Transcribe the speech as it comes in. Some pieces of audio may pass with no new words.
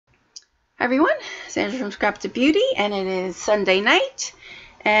Hi everyone, Sandra from Scrap to Beauty, and it is Sunday night,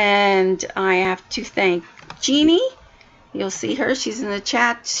 and I have to thank Jeannie. You'll see her, she's in the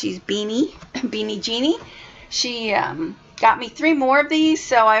chat. She's Beanie Jeannie. She got me 3 more of these,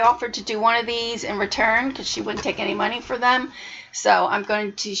 so I offered to do one of these in return because she wouldn't take any money for them. So I'm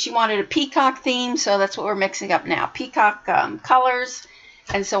going to, she wanted a peacock theme, so that's what we're mixing up now. Peacock colors,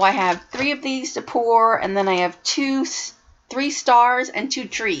 and so I have 3 of these to pour, and then I have 3 stars and 2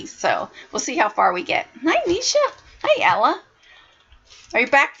 trees. So we'll see how far we get. Hi, Nisha. Hi, Ella. Are you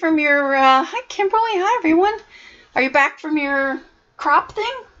back from your, hi, Kimberly. Hi, everyone. Are you back from your crop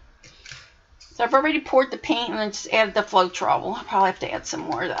thing? So I've already poured the paint and then just added the Floetrol. We'll probably have to add some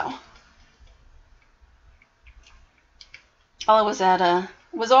more, though. Ella was at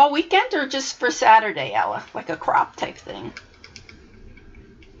was all weekend or just for Saturday, Ella? Like a crop type thing.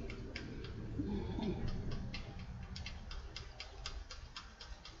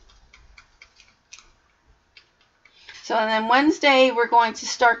 So and then Wednesday we're going to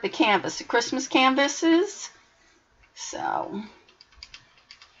start the canvas, the Christmas canvases. So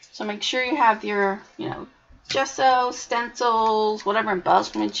make sure you have your, gesso, stencils, whatever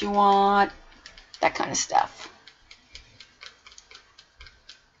embellishments you want, that kind of stuff.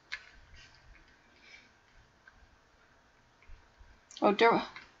 Oh,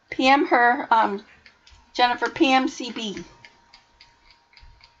 PM her, Jennifer, PM CB.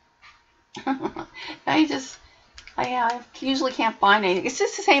 I usually can't find anything. It's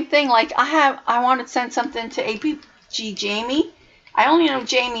just the same thing. Like I want to send something to APG Jamie. I only know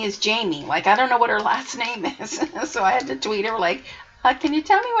Jamie is Jamie. Like I don't know what her last name is. So I had to tweet her like, can you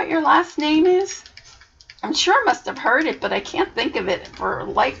tell me what your last name is? I'm sure I must have heard it, but I can't think of it for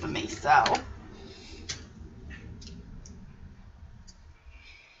the life of me. So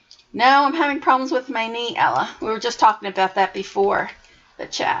no, I'm having problems with my knee, Ella. We were just talking about that before the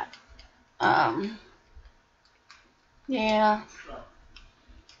chat. Yeah.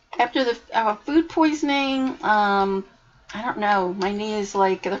 After the food poisoning, I don't know. My knee is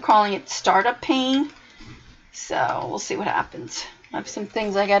like, they're calling it startup pain. So we'll see what happens. I have some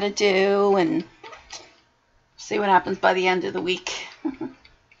things I got to do and see what happens by the end of the week.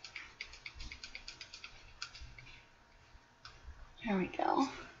 There we go.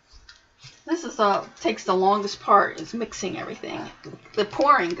 This is takes the longest part, is mixing everything. The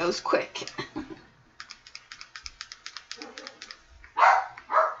pouring goes quick.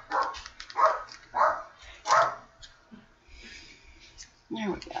 There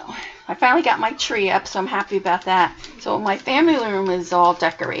we go. I finally got my tree up, so I'm happy about that. So my family room is all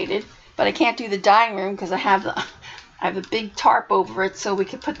decorated, but I can't do the dining room because I have a big tarp over it, so we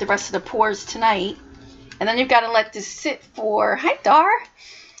could put the rest of the pours tonight. And then you've got to let this sit for, hi Dar.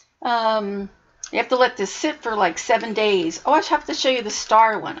 You have to let this sit for like 7 days. Oh, I have to show you the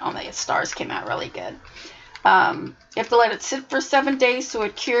star one. Oh, the stars came out really good. You have to let it sit for 7 days so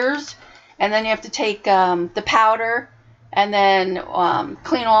it cures, and then you have to take the powder and then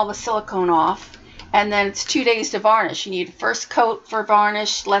clean all the silicone off, and then it's 2 days to varnish. You need a first coat for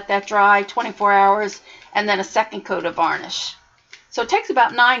varnish, let that dry 24 hours, and then a second coat of varnish. So it takes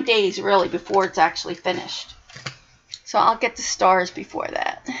about 9 days really before it's actually finished. So I'll get the stars before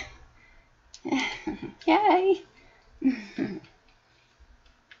that. Yay! Can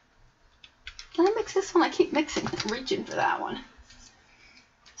I mix this one? I keep mixing, reaching for that one.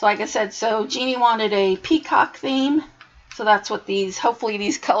 So like I said, so Jeannie wanted a peacock theme. So that's what these, hopefully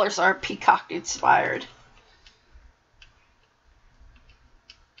these colors are peacock inspired.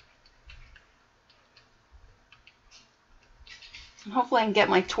 And hopefully I can get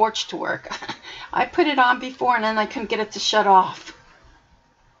my torch to work. I put it on before and then I couldn't get it to shut off.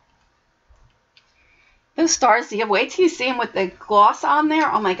 Those stars, you wait till you see them with the gloss on there.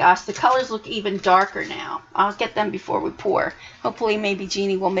 Oh my gosh, the colors look even darker now. I'll get them before we pour. Hopefully maybe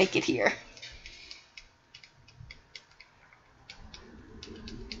Jeannie will make it here.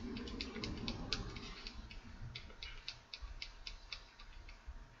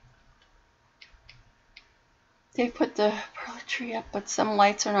 They put the pearl tree up, but some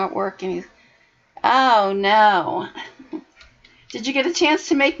lights are not working. Oh no. Did you get a chance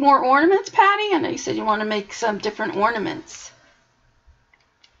to make more ornaments, Patty? I know you said you want to make some different ornaments.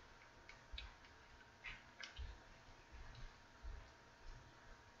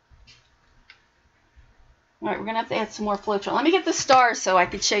 All right, we're going to have to add some more Floetrol. Let me get the stars so I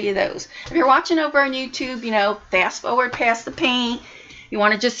could show you those. If you're watching over on YouTube, fast forward past the paint. You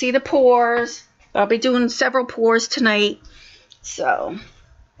want to just see the pours. I'll be doing several pours tonight. So,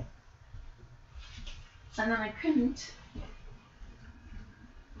 and then I couldn't.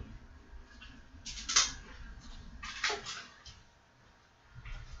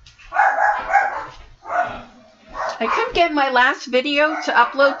 I couldn't get my last video to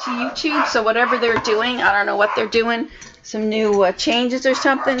upload to YouTube, so whatever they're doing, I don't know what they're doing, some new changes or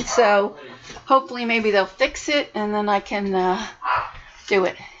something, so hopefully maybe they'll fix it, and then I can do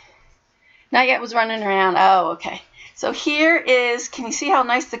it. Not yet was running around. Oh, okay. So here is, can you see how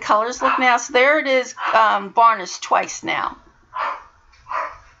nice the colors look now? So there it is, varnished twice now.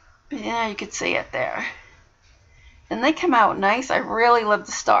 Yeah, you can see it there. And they come out nice. I really love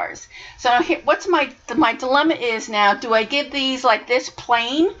the stars. So here, what's my dilemma is now, do I give these like this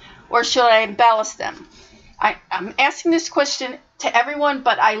plain, or should I embellish them? I'm asking this question to everyone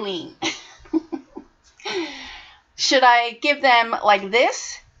but Eileen. Should I give them like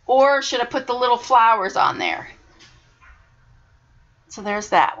this, or should I put the little flowers on there? So there's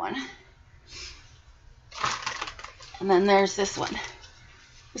that one. And then there's this one.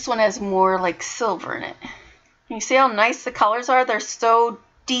 This one has more like silver in it. Can you see how nice the colors are? They're so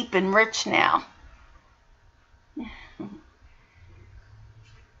deep and rich now.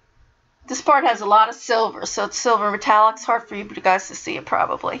 This part has a lot of silver, so it's silver metallic. It's hard for you guys to see it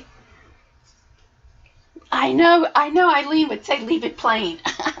probably. I know, Eileen would say leave it plain.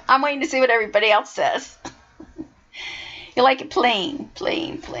 I'm waiting to see what everybody else says. You like it plain,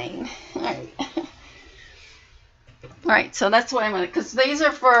 plain, plain. All right. All right, so that's what I'm going to, because these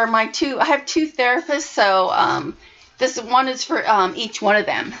are for my two, I have two therapists, so this one is for each one of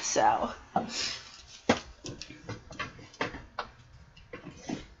them, so.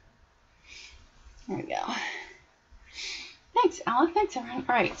 There we go. Thanks, Alan. Thanks, everyone.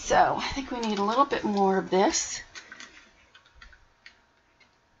 All right, so I think we need a little bit more of this.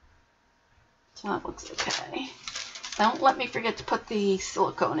 So that looks okay. Don't let me forget to put the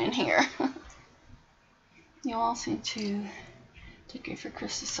silicone in here. You all seem to take for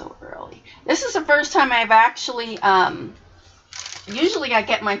Christmas so early. This is the first time I've actually, usually I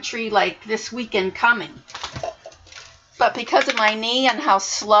get my tree like this weekend coming. But because of my knee and how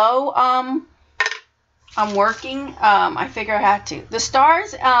slow I'm working, I figure I had to. The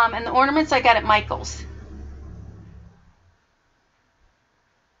stars and the ornaments I got at Michael's.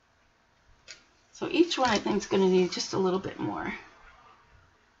 So each one I think is going to need just a little bit more.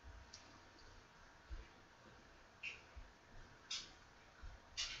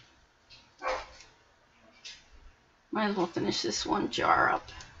 Might as well finish this one jar up.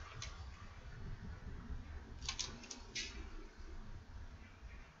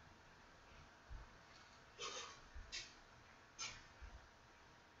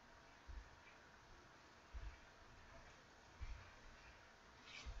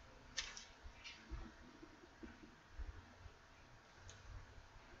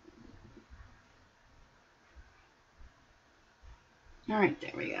 All right,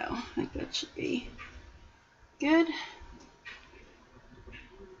 there we go. I think that should be good.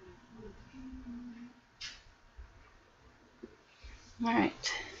 All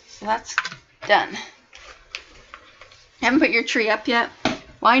right, so that's done. Haven't put your tree up yet?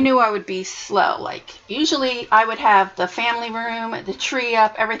 Well, I knew I would be slow. Like, usually I would have the family room, the tree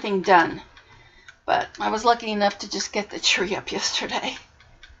up, everything done. But I was lucky enough to just get the tree up yesterday.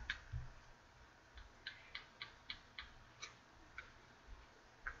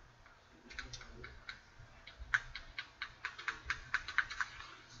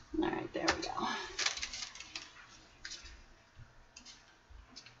 All right, there we go.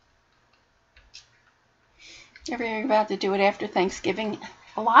 You're about to do it after Thanksgiving.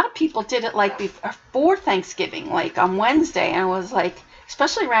 A lot of people did it like before Thanksgiving, like on Wednesday. And I was like,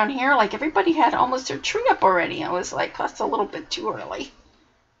 especially around here, like everybody had almost their tree up already. I was like, that's a little bit too early.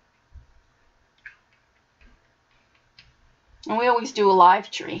 And we always do a live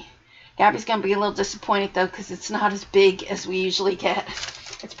tree. Gabby's going to be a little disappointed though, because it's not as big as we usually get.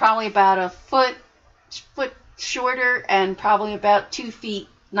 It's probably about a foot shorter and probably about 2 feet,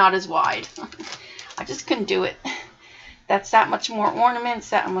 not as wide. I just couldn't do it. That's that much more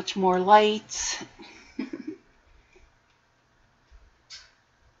ornaments, that much more lights.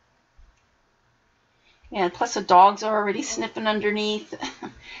 Yeah, plus the dogs are already sniffing underneath.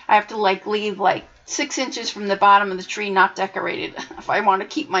 I have to like leave like 6 inches from the bottom of the tree not decorated if I want to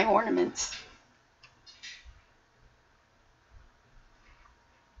keep my ornaments.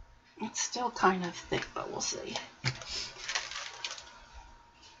 It's still kind of thick, but we'll see.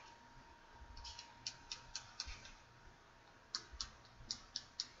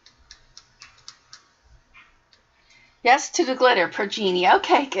 Yes to the glitter, per Jeannie.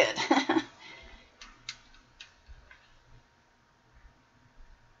 Okay, good.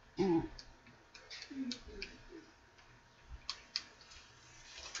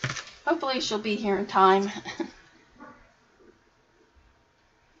 Hopefully she'll be here in time.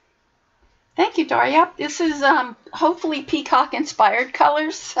 Thank you, Daria. Yep, this is hopefully peacock-inspired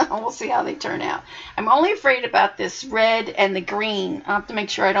colors, so we'll see how they turn out. I'm only afraid about this red and the green. I'll have to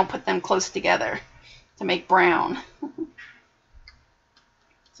make sure I don't put them close together to make brown.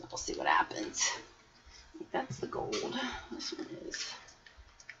 So we'll see what happens. I think that's the gold. This one is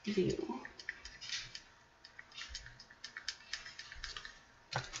blue.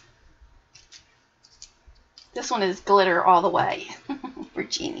 This one is glitter all the way for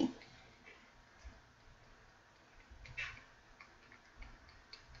Jeannie.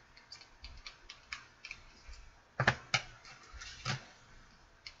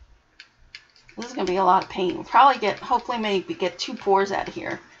 This is going to be a lot of paint. We'll probably get, hopefully maybe get 2 pours out of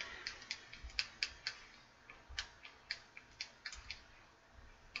here.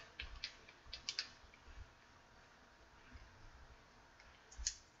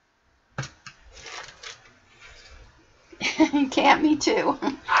 You can't, me too.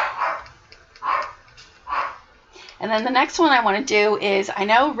 And then the next one I want to do is, I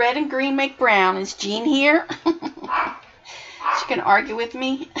know red and green make brown. Is Jean here? She can argue with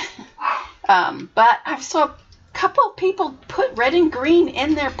me. But I saw a couple of people put red and green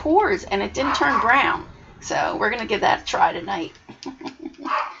in their pours and it didn't turn brown. So we're going to give that a try tonight.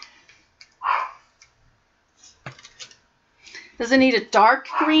 Does it need a dark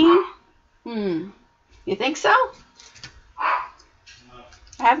green? You think so?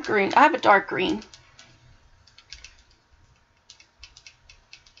 I have green. I have a dark green.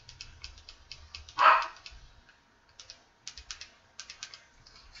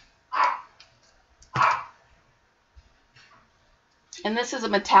 And this is a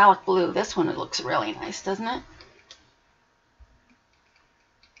metallic blue. This one, it looks really nice, doesn't it?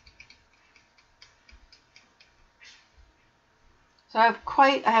 So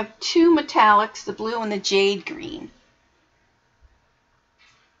I have 2 metallics, the blue and the jade green.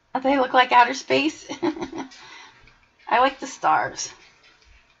 Oh, they look like outer space. I like the stars.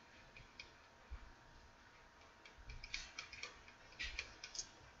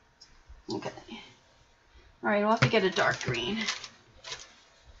 Okay. All right, we'll have to get a dark green.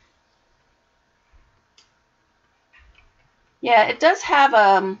 Yeah, it does have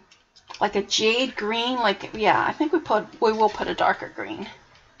like a jade green. Like, yeah, I think we will put a darker green.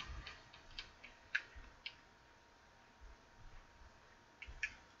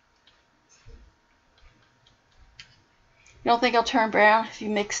 You don't think it'll turn brown if you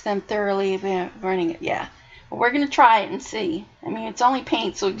mix them thoroughly, burning it? Yeah. Well, we're going to try it and see. I mean, it's only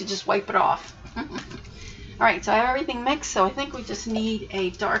paint, so we can just wipe it off. All right, so I have everything mixed, so I think we just need a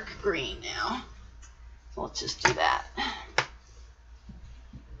dark green now. So let's just do that.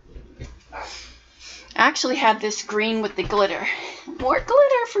 I actually have this green with the glitter. More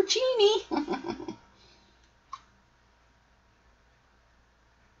glitter for Jeannie.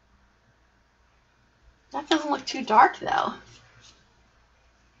 That doesn't look too dark, though.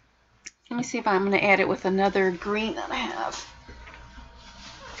 Let me see if I'm going to add it with another green that I have.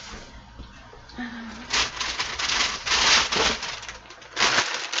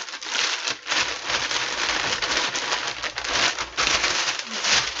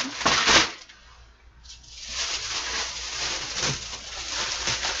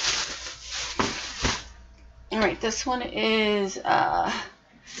 Alright, this one is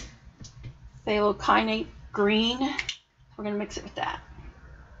phthalokinate green. We're going to mix it with that.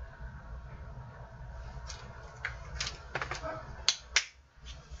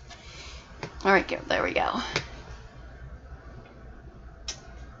 Alright, good. There we go.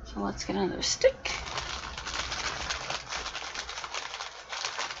 So let's get another stick.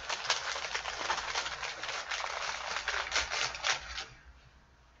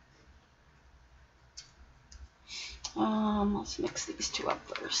 Let's mix these 2 up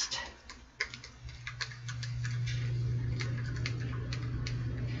first.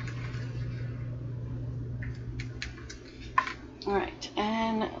 All right,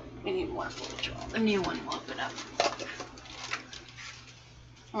 and we need more filter. The new one will open up.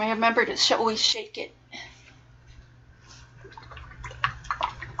 And remember to always shake it.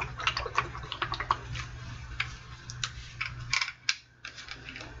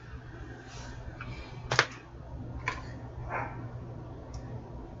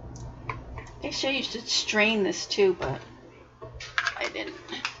 They say you should strain this too, but I didn't.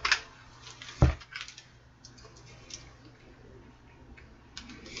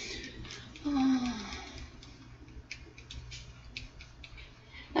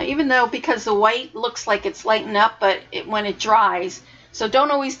 Now, even though, because the white looks like it's lightened up, but when it dries, so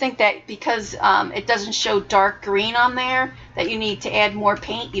don't always think that because it doesn't show dark green on there that you need to add more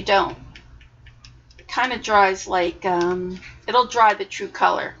paint. You don't. It kind of dries like, it'll dry the true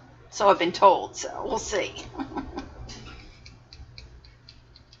color. So I've been told, so we'll see.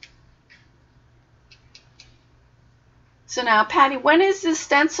 So now, Patty, when is the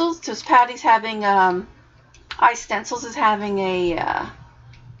stencils? Because Patty's having, iStencils is having a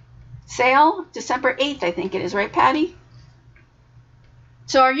sale. December 8th, I think it is, right, Patty?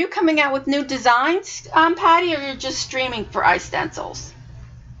 So are you coming out with new designs, Patty, or you're just streaming for iStencils?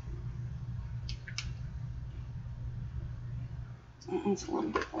 It's a little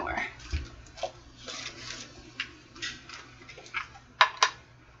bit more.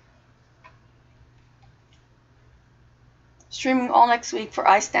 Streaming all next week for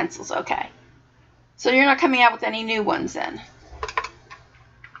iStencils, okay. So you're not coming out with any new ones then?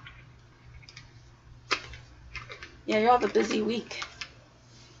 Yeah, you'll have a busy week.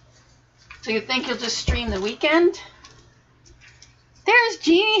 So you think you'll just stream the weekend? There's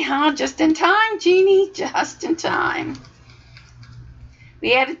Jeannie, huh? Just in time, Jeannie. Just in time.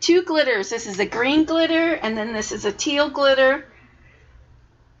 We added 2 glitters. This is a green glitter, and then this is a teal glitter.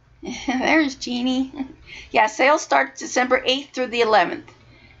 There's Jeannie. Yeah, sale starts December 8th through the 11th.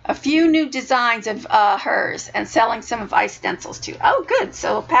 A few new designs of hers, and selling some of iStencils too. Oh, good.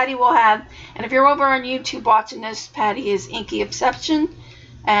 So Patty will have, and if you're over on YouTube watching this, Patty is Inky Obsession,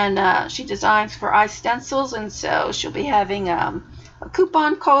 and she designs for iStencils, and so she'll be having a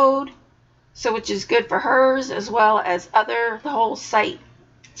coupon code, so which is good for hers as well as the whole site.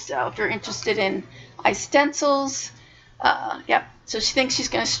 So if you're interested in iStencils, yep. So she thinks she's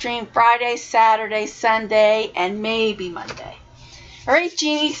going to stream Friday, Saturday, Sunday, and maybe Monday. All right,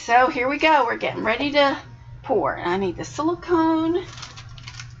 Jeannie, so here we go. We're getting ready to pour. I need the silicone.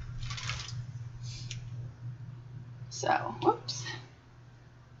 So, whoops.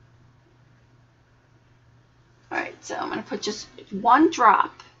 All right, so I'm going to put just 1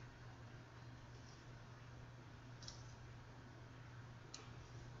 drop.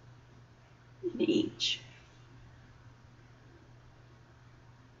 In each.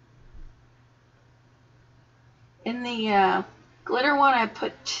 In the glitter one, I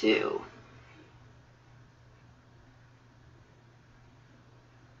put 2.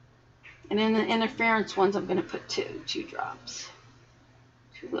 And in the interference ones, I'm going to put 2 drops.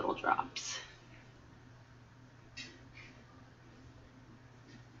 2 little drops.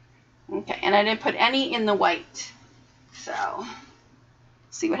 Okay, and I didn't put any in the white. So,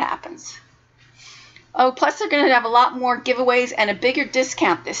 see what happens. Oh, plus they're going to have a lot more giveaways and a bigger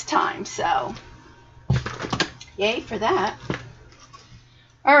discount this time, so yay for that.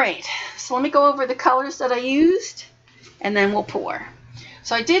 All right, so let me go over the colors that I used, and then we'll pour.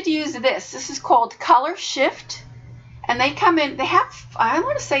 So I did use this. This is called Color Shift, and they come in, they have, I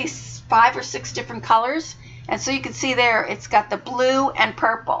want to say 5 or 6 different colors, and so you can see there, it's got the blue and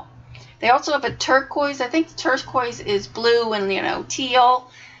purple. They also have a turquoise. I think the turquoise is blue and, you know,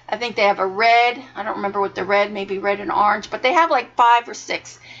 teal. I think they have a red. I don't remember what the red, maybe red and orange, but they have like 5 or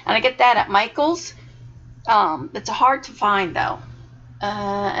 6, and I get that at Michael's. It's hard to find though.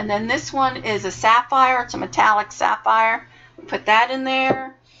 And then this one is a sapphire. It's a metallic sapphire. We put that in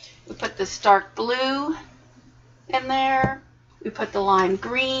there. We put this dark blue in there. We put the lime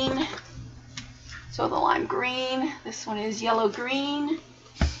green. So the lime green. This one is yellow green.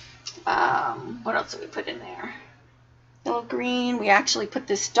 What else did we put in there? Yellow green. We actually put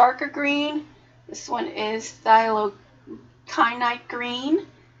this darker green. This one is thiokinite green.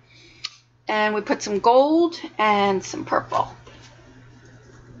 And we put some gold and some purple.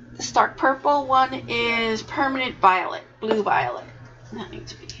 This dark purple one is permanent violet, blue violet. That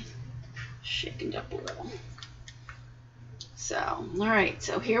needs to be shaken up a little. So, all right,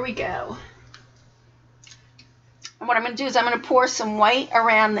 so here we go. And what I'm going to do is I'm going to pour some white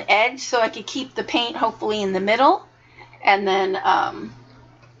around the edge so I can keep the paint hopefully in the middle, and then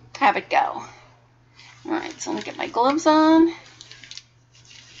have it go. All right, so let me get my gloves on.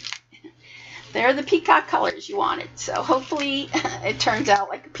 They're the peacock colors you wanted, so hopefully it turns out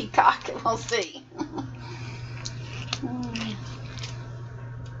like a peacock. We'll see.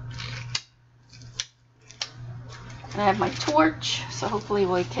 I have my torch, so hopefully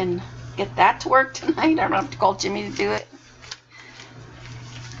we can get that to work tonight. I don't have to call Jimmy to do it.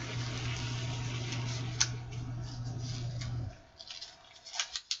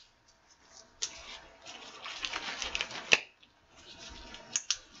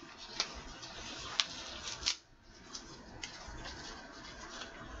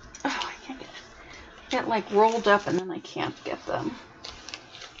 Get like rolled up and then I can't get them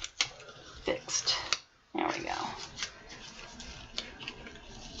fixed. There we go.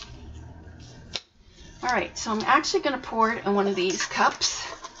 All right, so I'm actually going to pour it in one of these cups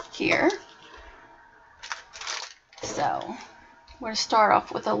here. So we're going to start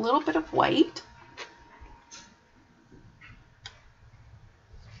off with a little bit of white.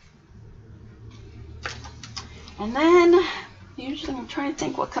 And then, usually I'm trying to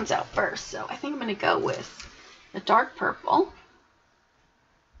think what comes out first, so I think I'm going to go with the dark purple.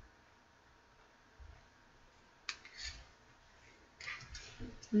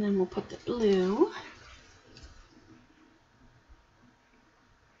 And then we'll put the blue.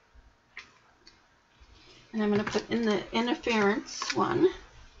 And I'm going to put in the interference one.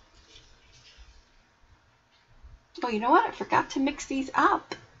 Oh, you know what? I forgot to mix these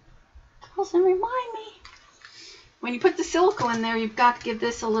up. Doesn't remind me. When you put the silicone in there, you've got to give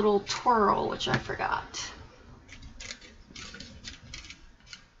this a little twirl, which I forgot.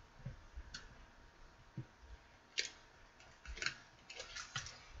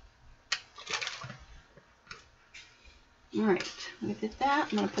 All right, we did that.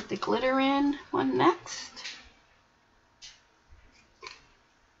 I'm going to put the glitter in one next.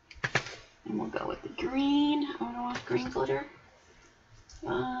 And we'll go with the green. I don't want green glitter.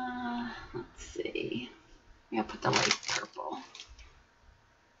 Let's see. I'm going to put the light purple.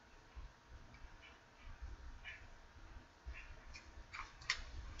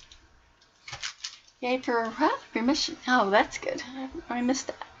 Yay for permission. Oh, that's good. I missed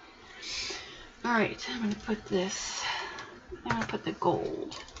that. All right, I'm going to put this. I'm going to put the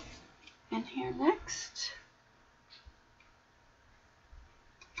gold in here next.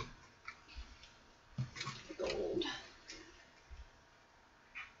 Gold.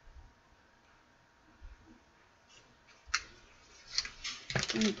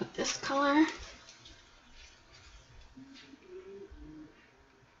 Let me put this color.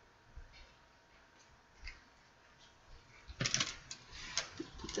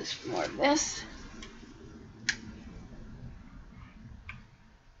 Put this more of this.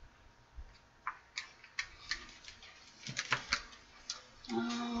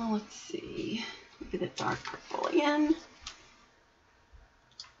 Let's see. Look at the dark purple again.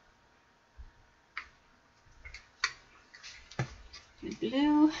 The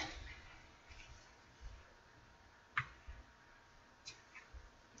blue.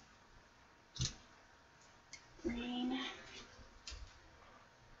 Green.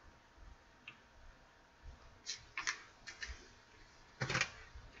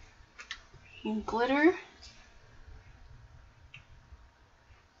 Green glitter.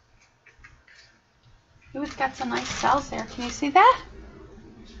 Ooh, it's got some nice cells there. Can you see that?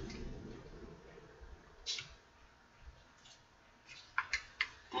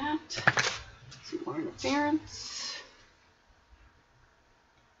 That. Some more interference.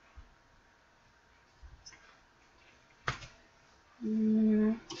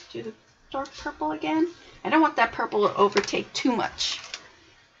 Do the dark purple again. I don't want that purple to overtake too much.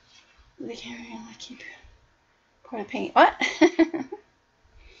 I keep pouring paint. What?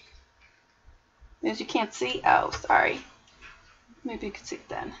 As you can't see. Oh, sorry. Maybe you can see it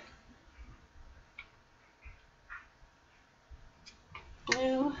then.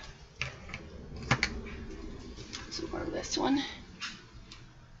 Blue. Some more of this one.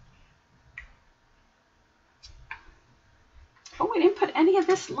 Oh, we didn't put any of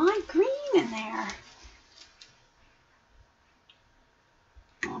this lime green in there.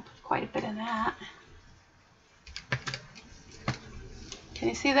 I'll put quite a bit of that. Can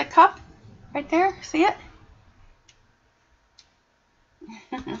you see that cup right there? See it?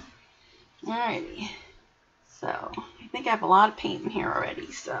 Alrighty. So, I think I have a lot of paint in here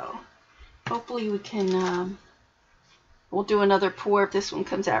already, so hopefully we can, we'll do another pour if this one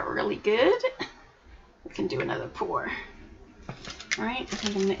comes out really good. We can do another pour. Alright, I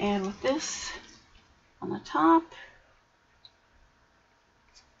think I'm going to add with this on the top.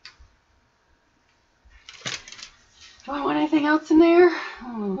 Do I want anything else in there?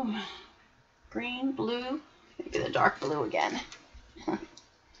 Oh, green, blue, maybe the dark blue again.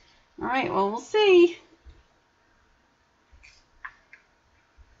 Alright, well, we'll see.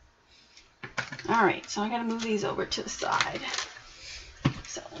 Alright, so I got to move these over to the side.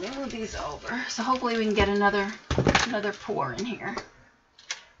 So let me move these over. So hopefully we can get another pour in here.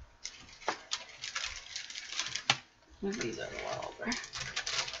 Move these all over.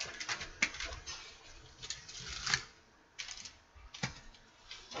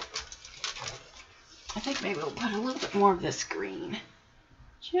 I think maybe we'll put a little bit more of this green,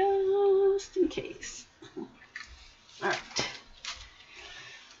 just in case. Alright.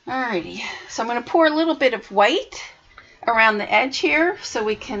 Alrighty, so I'm going to pour a little bit of white around the edge here so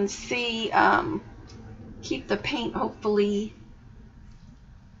we can see, keep the paint hopefully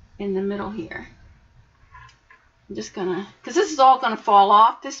in the middle here. I'm just gonna, because this is all going to fall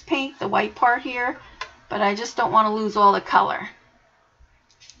off, this paint, the white part here, but I just don't want to lose all the color.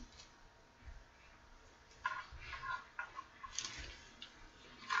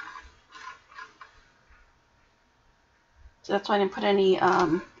 that's why I didn't put any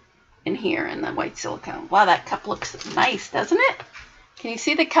in here in the white silicone. Wow, that cup looks nice, doesn't it? Can you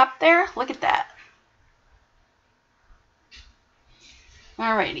see the cup there? Look at that.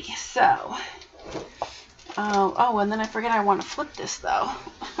 Alrighty, so, oh, and then I forget I want to flip this though.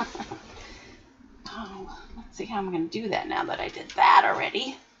 Oh, let's see how I'm going to do that now that I did that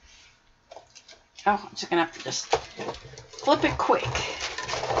already. Oh, I'm just going to have to just flip it quick.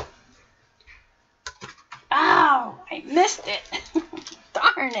 Oh, I missed it.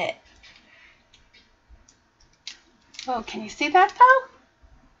 Darn it. Oh, can you see that though?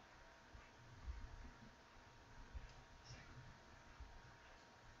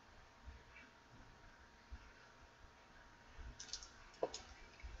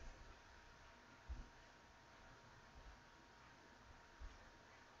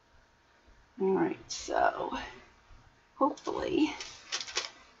 All right, so hopefully,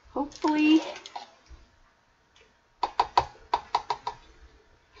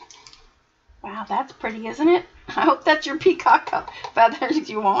 wow, that's pretty, isn't it? I hope that's your peacock feathers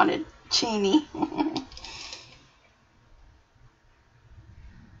you wanted, Jeannie.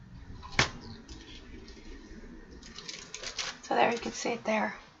 So there, you can see it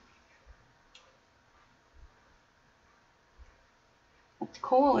there. That's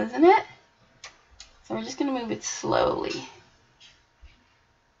cool, isn't it? So we're just going to move it slowly.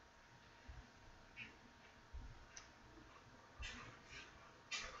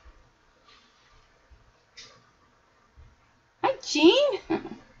 Hi, Jean.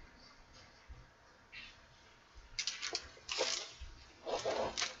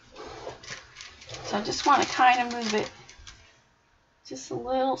 So I just want to kind of move it just a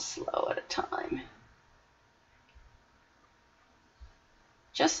little slow at a time.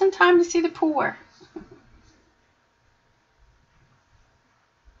 Just in time to see the pour.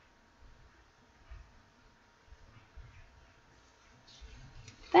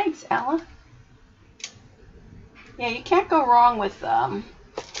 Thanks, Ella. Yeah, you can't go wrong with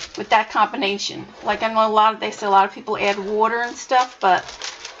that combination. Like I know they say a lot of people add water and stuff, but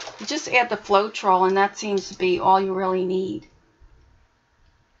you just add the Floetrol and that seems to be all you really need.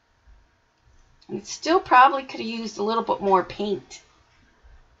 And it still probably could have used a little bit more paint.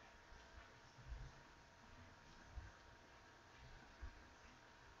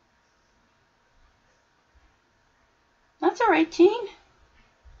 That's all right, Jean.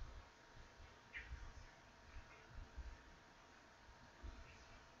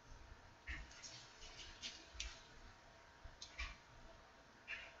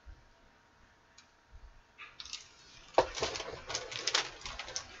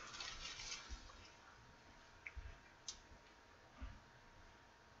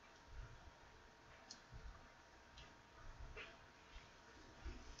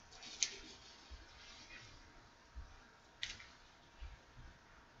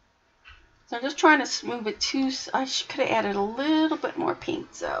 So I'm just trying to smooth it too. I could have added a little bit more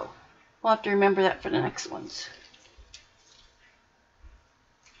paint, so we'll have to remember that for the next ones.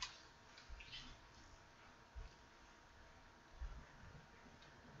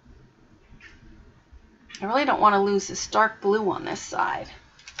 I really don't want to lose this dark blue on this side.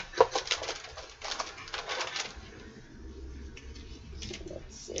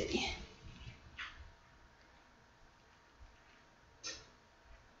 Let's see.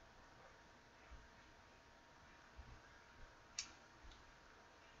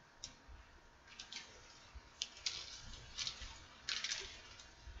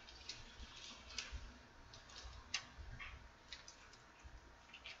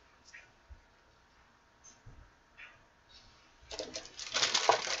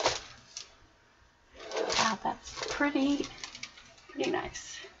 Wow, that's pretty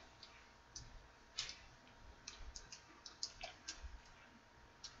nice.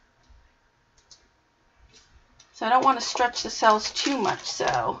 So I don't want to stretch the cells too much,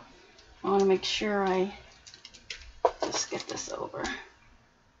 so I want to make sure I just get this over.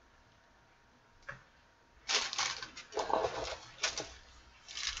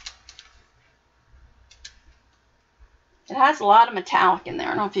 It has a lot of metallic in there.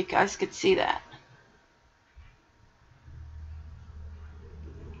 I don't know if you guys could see that.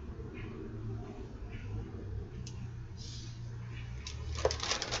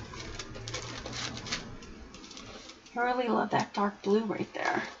 I really love that dark blue right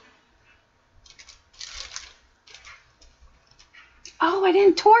there. Oh, I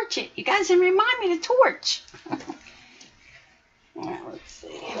didn't torch it. You guys didn't remind me to torch. All right, let's see.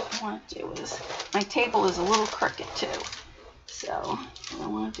 What I want to do is, my table is a little crooked too. So what I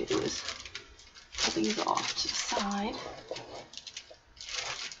want to do is pull these off to the side.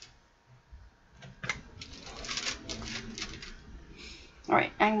 All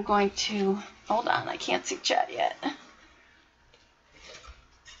right, I'm going to, hold on, I can't see chat yet.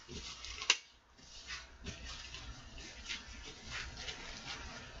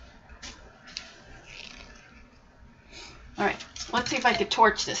 All right, let's see if I could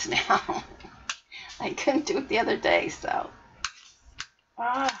torch this now. I couldn't do it the other day, so.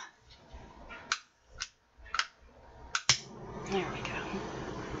 Ah. There we go.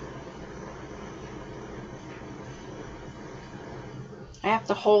 I have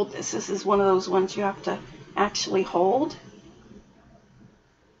to hold this. This is one of those ones you have to actually hold.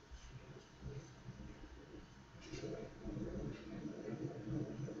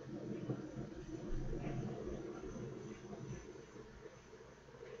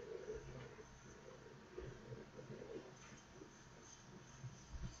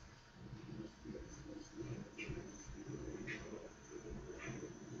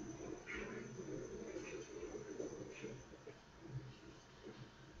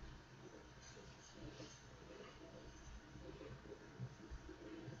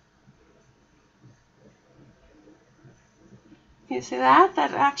 You see that?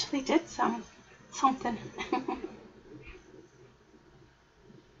 That actually did something.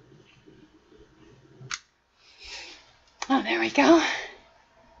 Oh, there we go.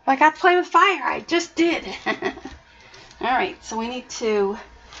 I got to play with fire. I just did. All right, so we need to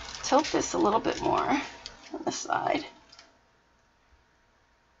tilt this a little bit more on the side.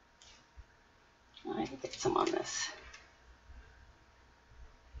 I can get some on this.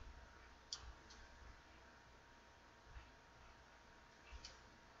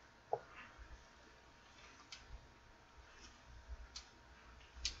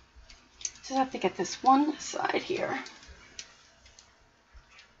 Just have to get this one side here.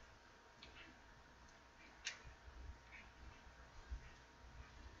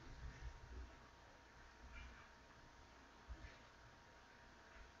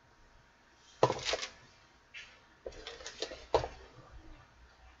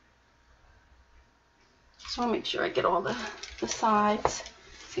 Just want to make sure I get all the sides.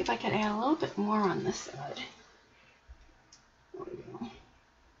 See if I can add a little bit more on this side. There we go.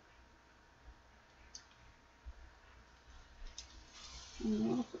 And a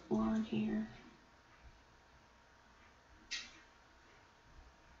little bit more in here.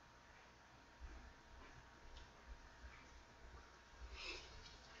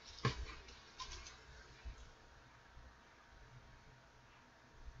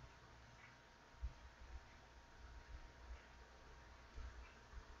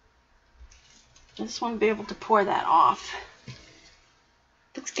 I just want to be able to pour that off.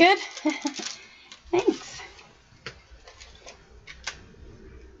 Looks good? Thanks.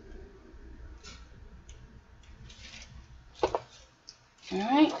 All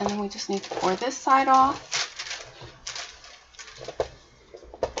right, and then we just need to pour this side off.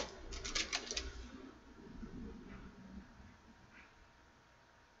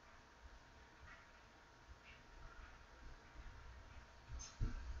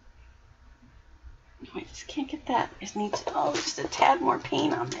 I just can't get that. I just need to, oh, just a tad more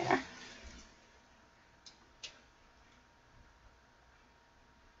paint on there.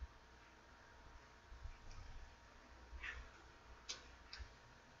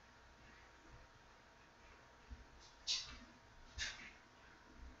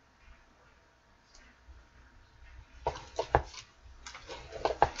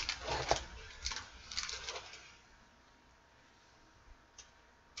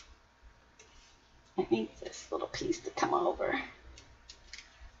 I need this little piece to come over.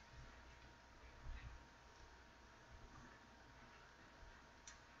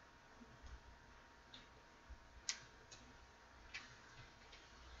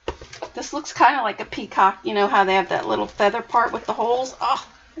 This looks kind of like a peacock. You know how they have that little feather part with the holes? Oh,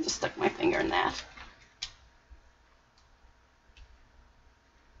 I just stuck my finger in that.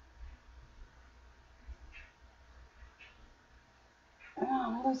 Oh,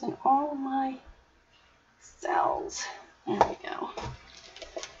 I'm losing all of my cells. There we go.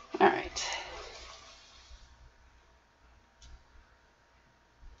 All right.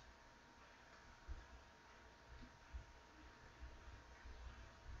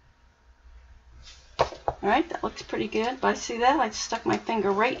 All right, that looks pretty good. But I see that? I just stuck my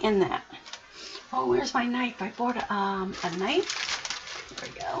finger right in that. Oh, where's my knife? I bought a knife. There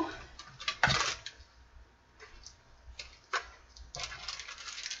we go.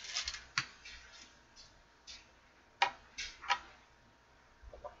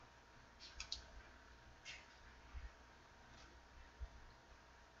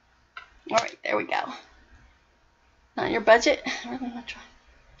 All right, there we go. On your budget? I really want to try.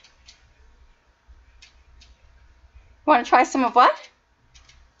 Want to try some of what?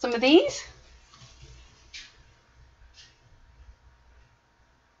 some of these.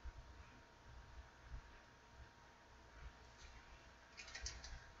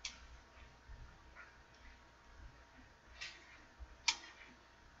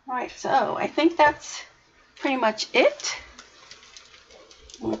 Alright, so I think that's pretty much it.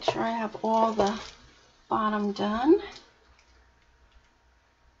 Make sure I have all the bottom done.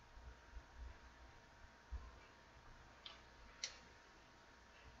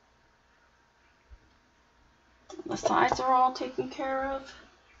 The sides are all taken care of.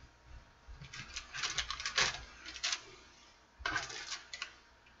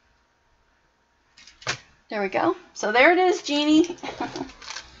 There we go. So there it is, Jeannie.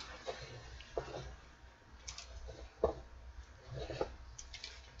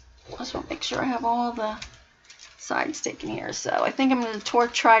 I just want to make sure I have all the sides taken here. So I think I'm going to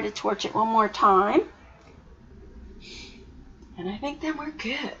try to torch it one more time. And I think then we're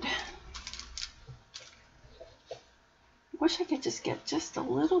good. Wish I could just get just a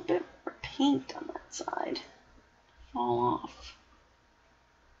little bit more paint on that side. Fall off.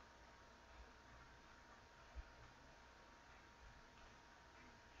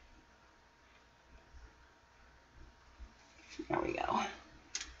 There we go.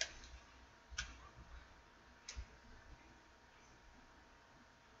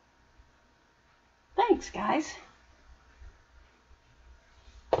 Thanks, guys.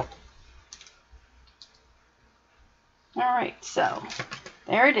 Alright, so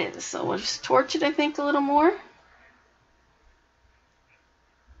there it is. So we'll just torch it, I think, a little more.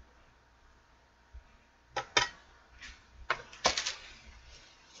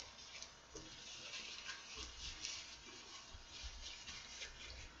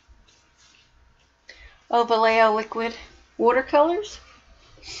 Oh, Vallejo liquid watercolors.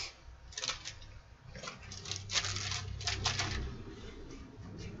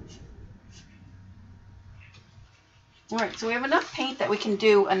 Alright, so we have enough paint that we can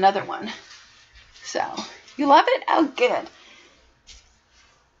do another one. So, you love it? Oh, good.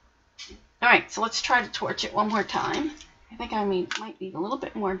 Alright, so let's try to torch it one more time. I think I might need a little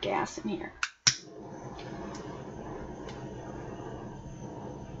bit more gas in here.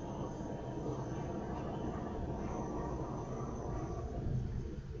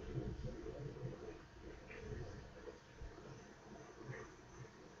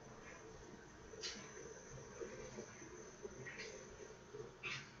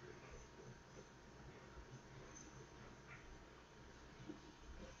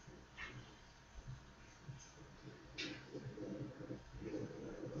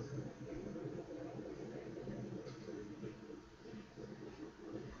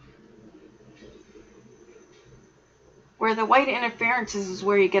 Where the white interferences is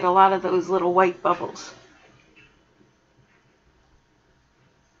where you get a lot of those little white bubbles.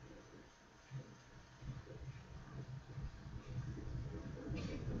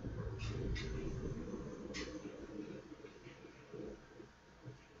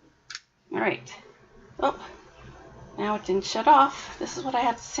 Alright. Oh, now it didn't shut off. This is what I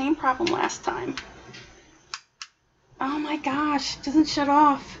had the same problem last time. Oh my gosh, it doesn't shut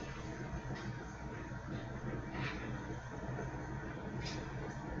off.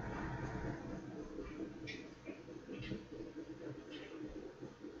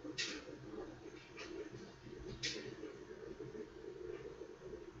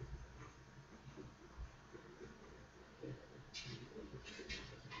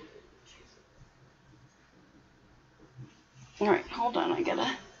 Alright, hold on, I gotta...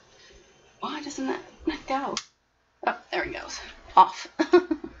 Why doesn't that go? Oh, there it goes. Off.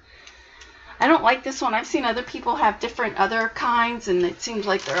 I don't like this one. I've seen other people have different other kinds, and it seems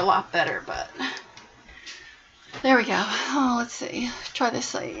like they're a lot better, but... There we go. Oh, let's see. Try this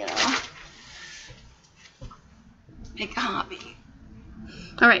side, you know. Make a hobby.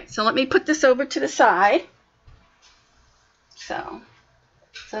 Alright, so let me put this over to the side. So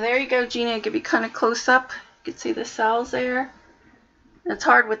there you go, Gina. It could be kind of close up. You can see the cells there. It's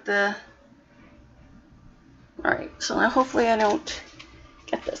hard with the... Alright, so now hopefully I don't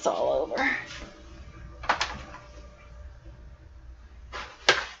get this all over.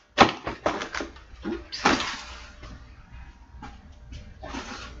 Oops.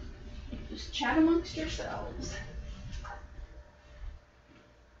 Just chat amongst yourselves.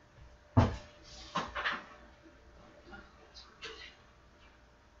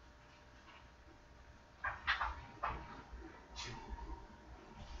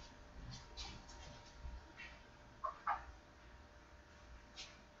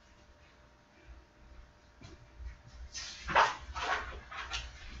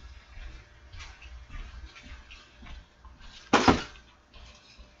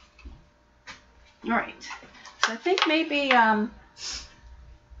 All right. So I think maybe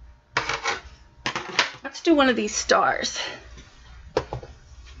let's do one of these stars.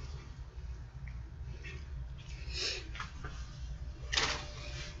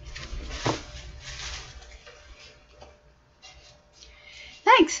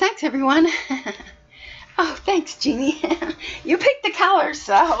 Thanks everyone. Oh, thanks, Jeannie. You picked the color,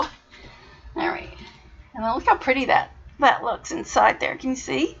 so. All right. And then look how pretty that looks inside there. Can you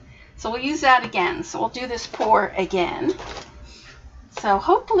see? So we'll use that again. So we'll do this pour again. So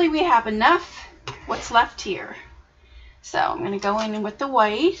hopefully we have enough what's left here. So I'm going to go in with the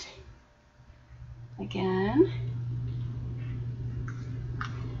white again.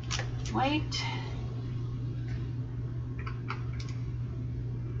 White.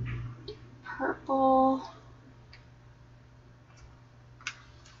 Purple.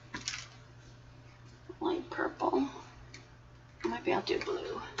 Light purple. Maybe I'll do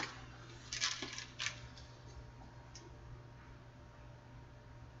blue.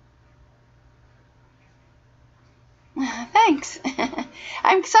 Thanks.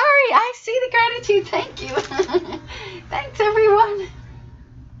 I'm sorry. I see the gratitude. Thank you. Thanks, everyone.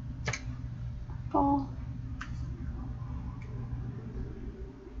 Purple.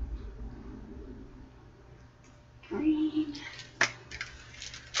 Green.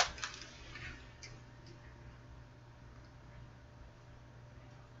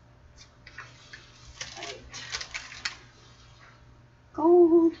 White.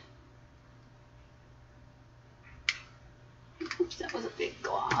 Gold. Oops, that was a big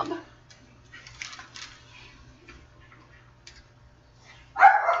glob. Blue.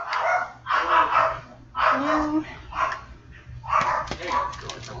 Go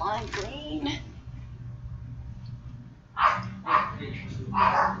with the lime green.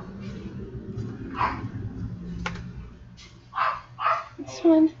 This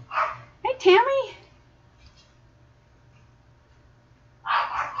one. Hey, Tammy.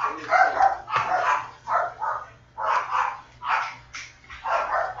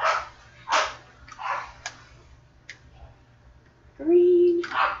 Green.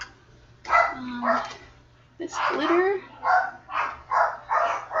 This glitter.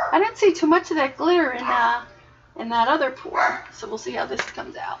 I didn't see too much of that glitter in that other pour, so we'll see how this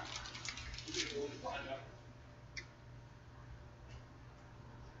comes out.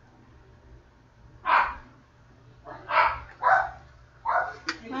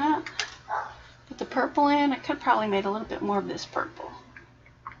 Put the purple in. I could probably made a little bit more of this purple.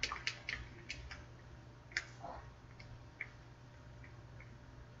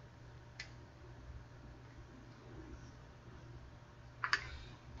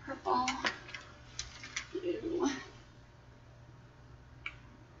 Purple. Blue.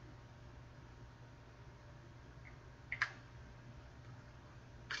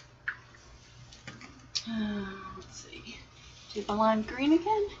 Let's see. Do the lime green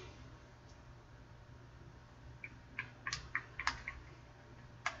again.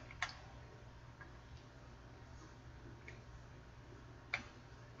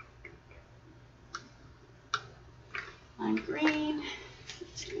 Lime green.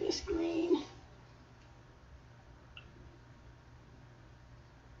 Let's do this green.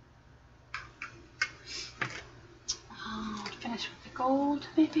 Finish with the gold,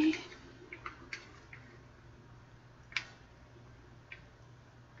 maybe.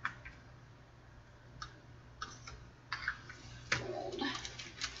 Gold.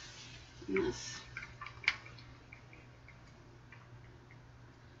 And this.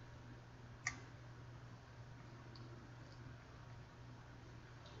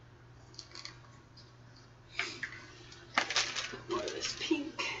 Put more of this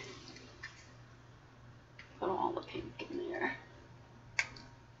pink. Put all the pink in there.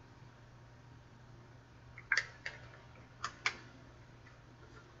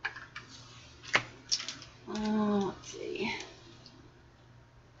 Let's see.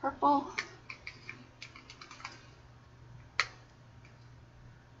 Purple.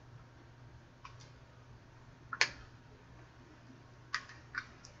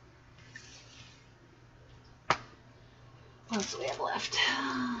 What else do we have left?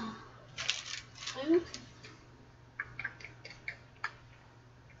 Blue.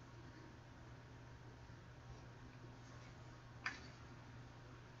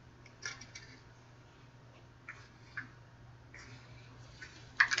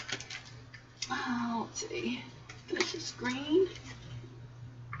 Let's see. This is green.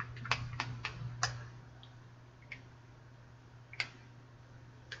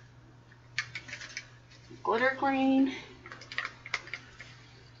 Glitter green.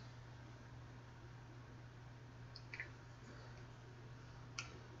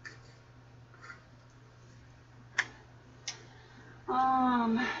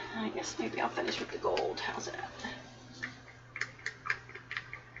 I guess maybe I'll finish with the gold. How's that?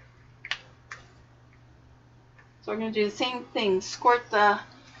 So we're going to do the same thing. Squirt the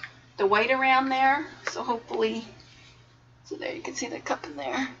white around there. So hopefully, so there you can see the cup in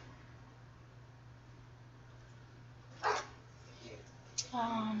there.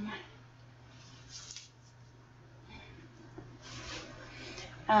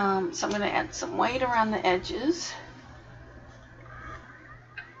 So I'm going to add some white around the edges,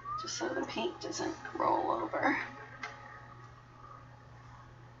 just so the paint doesn't roll over.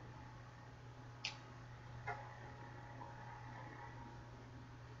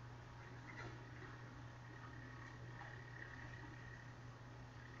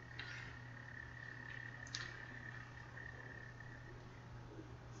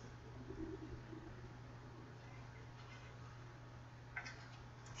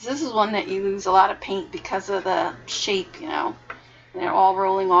 This is one that you lose a lot of paint because of the shape, you know, and they're all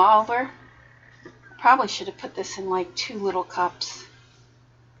rolling all over. Probably should have put this in like 2 little cups.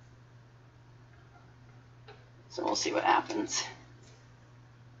 So we'll see what happens.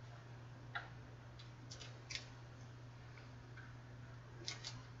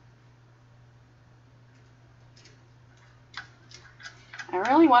 I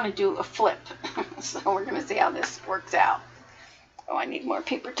really want to do a flip, so we're going to see how this works out. Oh, I need more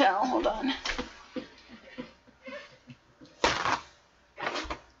paper towel. Hold on.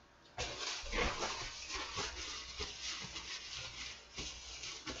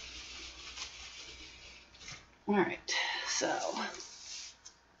 All right, so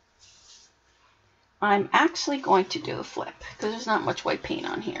I'm actually going to do a flip because there's not much white paint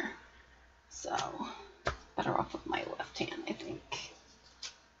on here. So better off with my left hand, I think.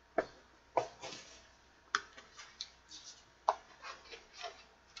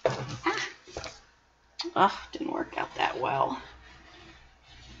 Oh, didn't work out that well.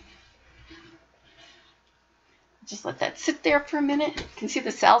 Just let that sit there for a minute. You can see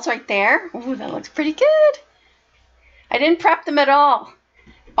the cells right there. Ooh, that looks pretty good. I didn't prep them at all.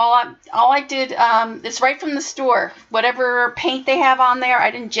 All I did is right from the store. Whatever paint they have on there, I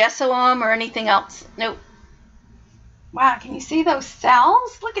didn't gesso them or anything else. Nope. Wow, can you see those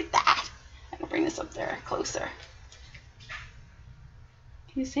cells? Look at that. I can bring this up there closer.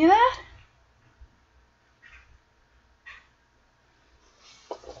 Can you see that?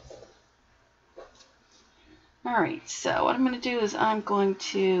 All right, so what I'm going to do is I'm going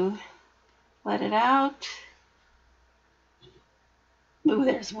to let it out. Ooh,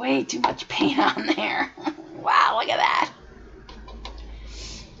 there's way too much paint on there. Wow, look at that.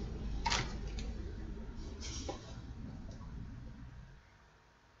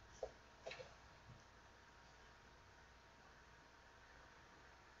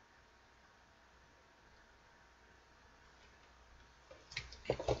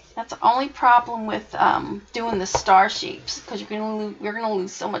 That's the only problem with doing the star shapes, because we're gonna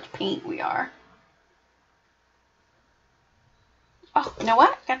lose so much paint. We are. Oh, you know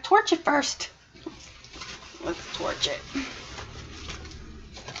what? Got to torch it first. Let's torch it.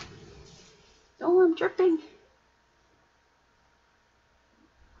 Oh, I'm dripping.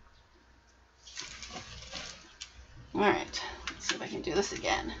 All right. Let's see if I can do this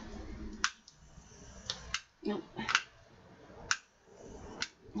again. Nope.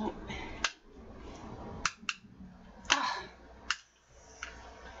 Nope.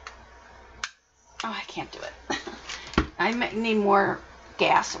 Oh, I can't do it. I need more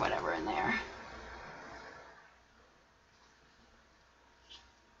gas or whatever in there.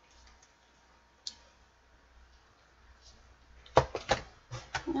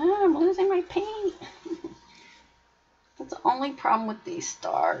 Oh, I'm losing my paint. That's the only problem with these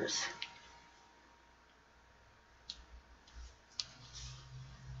stars.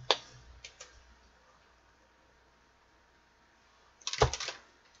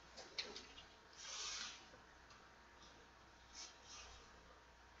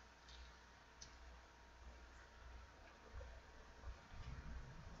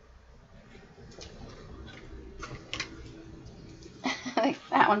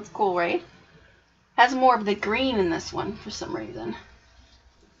 That one's cool, right? Has more of the green in this one for some reason.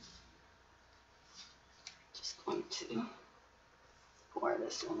 Just going to pour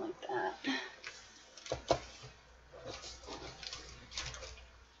this one like that.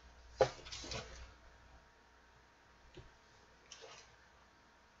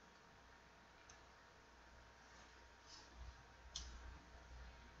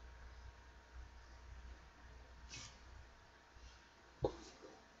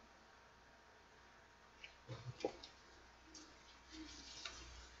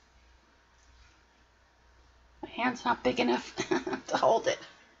 My hand's not big enough to hold it.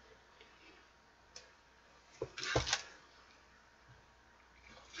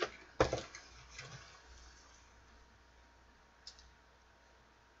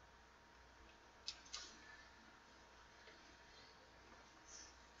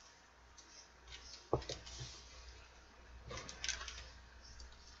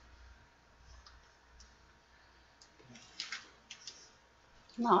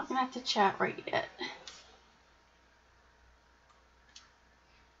 I'm not gonna have to chat right yet.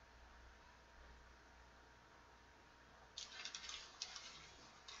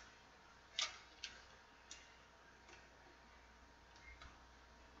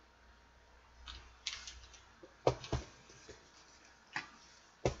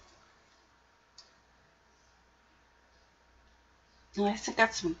 And I still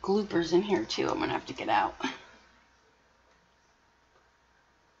got some gloopers in here too I'm gonna have to get out.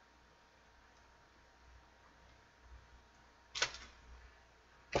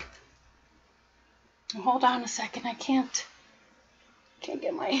 Hold on a second, I can't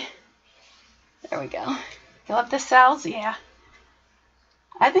get my, there we go. You love the cells? Yeah.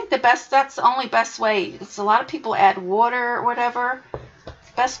 I think that's the only best way. It's a lot of people add water or whatever. The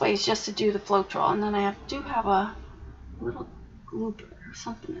best way is just to do the Floetrol. And then I do have a little glooper or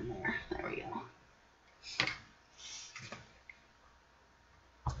something in there. There we go.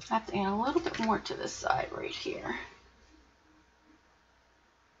 I have to add a little bit more to this side right here.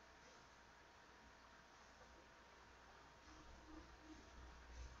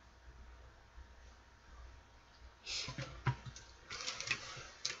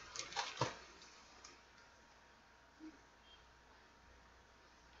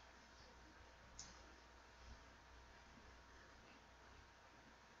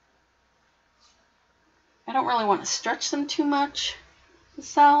 I don't really want to stretch them too much, the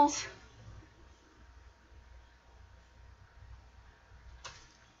cells.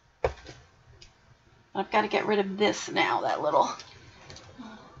 I've got to get rid of this now, that little.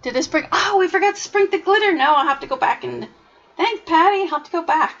 Did this bring, oh, we forgot to sprinkle the glitter. No, I'll have to go back and, thanks, Patty, I'll have to go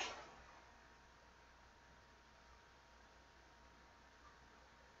back.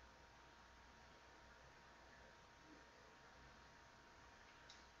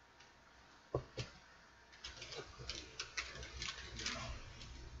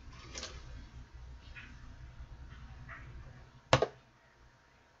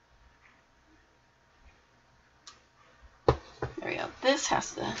 There we go. This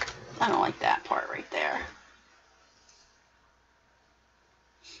has to, I don't like that part right there.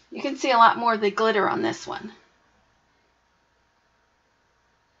 You can see a lot more of the glitter on this one.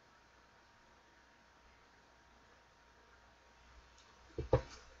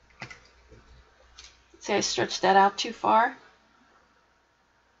 See, I stretched that out too far.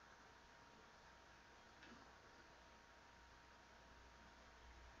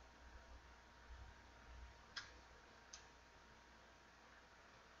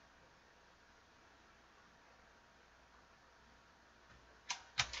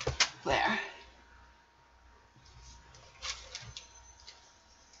 There.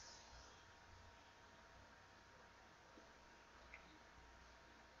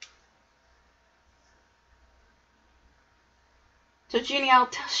 So Jeannie, I'll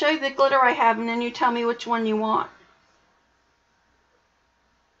show you the glitter I have and then you tell me which one you want.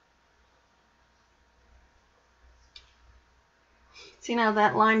 See, now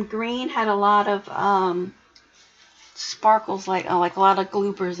that lime green had a lot of sparkles, like a lot of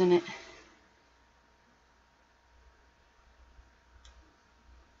gloopers in it.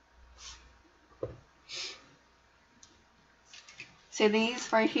 See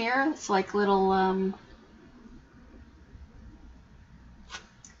these right here? It's like little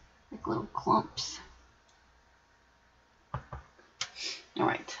clumps. All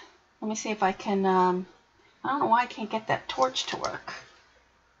right, let me see if I can. I don't know why I can't get that torch to work.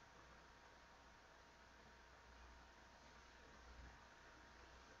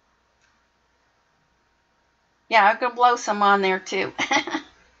 Yeah, I'm gonna blow some on there too.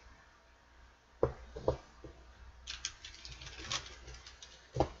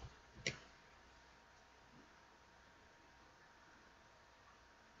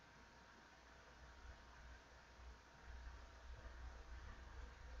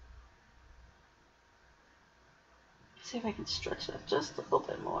 See if I can stretch that just a little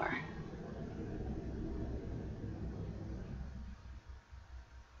bit more.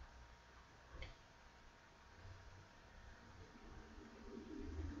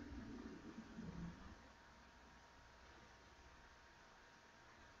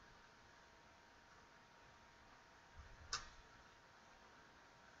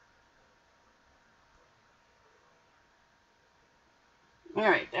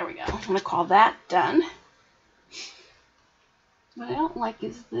 Alright, there we go. I'm going to call that done. What I don't like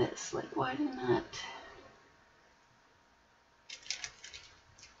is this. Like, why didn't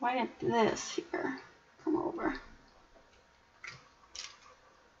this here come over?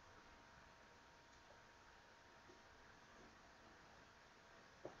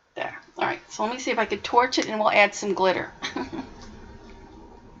 There. Alright, so let me see if I could torch it and we'll add some glitter.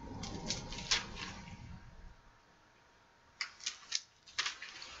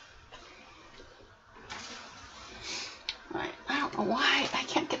 Alright, I don't know why I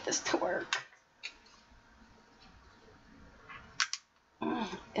can't get this to work.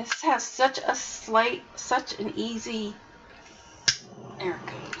 This has such an easy, there it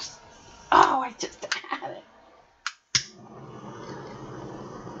goes. Oh, I just had it.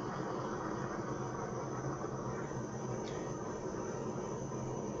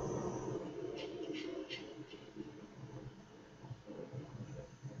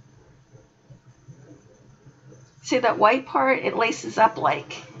 See that white part? It laces up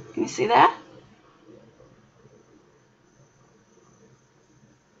like. Can you see that?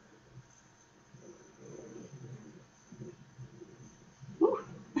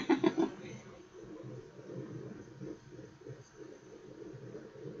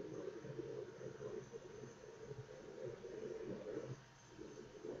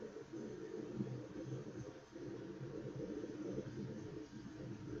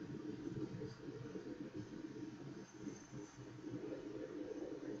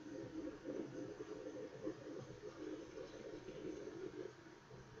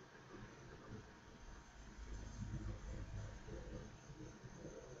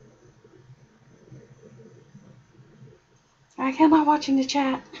 I'm not watching the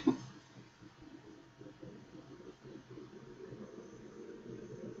chat.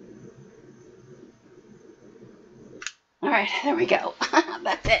 Alright, there we go.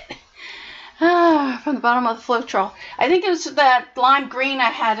 That's it. From the bottom of the Floetrol. I think it was that lime green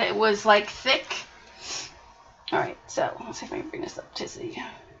I had. It was like thick. Alright, so let's see if I can bring this up to see.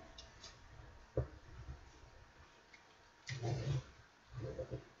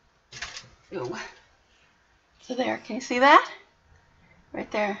 Ooh. So there, can you see that? Right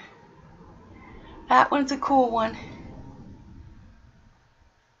there. That one's a cool one.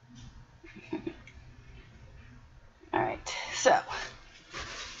 Alright, so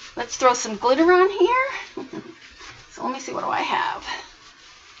let's throw some glitter on here. So let me see, what do I have?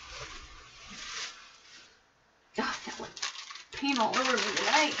 Oh, I got like paint all over me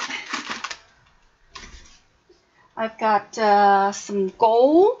tonight. I've got some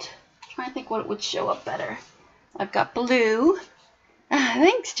gold. I'm trying to think what would show up better. I've got blue.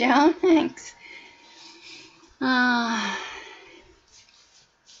 Thanks, Joan. Thanks. All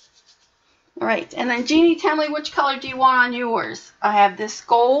right, and then Jeannie, tell me which color do you want on yours? I have this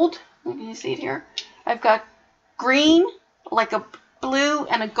gold. Can you see it here? I've got green, like a blue,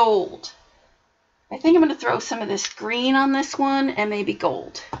 and a gold. I think I'm going to throw some of this green on this one and maybe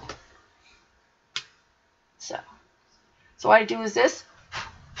gold. So what I do is this.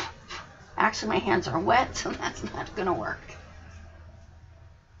 Actually, my hands are wet, so that's not going to work.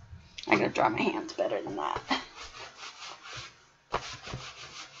 I'm going to draw my hands better than that.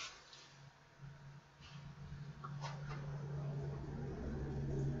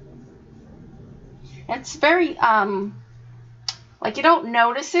 It's very, like you don't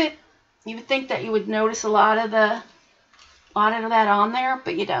notice it. You would think that you would notice a lot of that on there,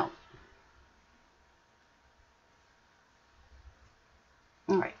 but you don't.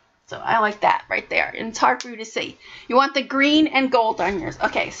 All right, so I like that right there. And it's hard for you to see. You want the green and gold on yours.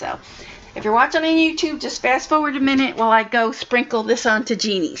 Okay, so if you're watching on YouTube, just fast forward a minute while I go sprinkle this onto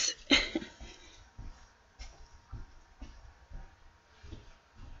Jeannie's.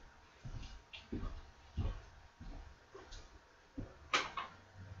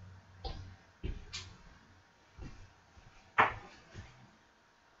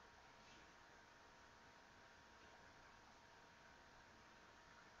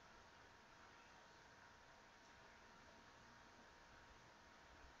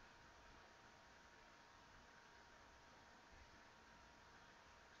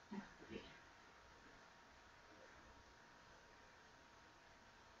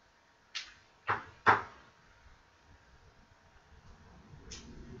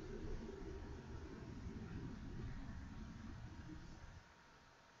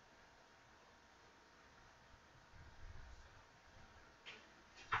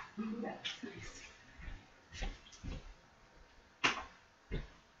 That's nice.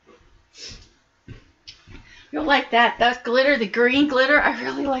 You'll like that. That's glitter, the green glitter. I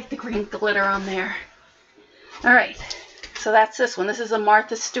really like the green glitter on there. All right. So that's this one. This is a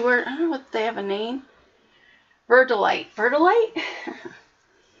Martha Stewart. I don't know if they have a name. Verdolite. Verdolite?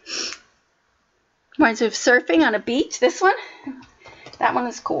 Reminds me of surfing on a beach. This one? That one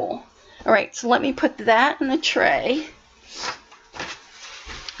is cool. All right, so let me put that in the tray.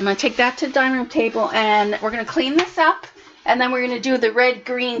 I'm going to take that to the dining room table, and we're going to clean this up, and then we're going to do the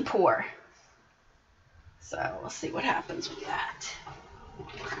red-green pour. So we'll see what happens with that.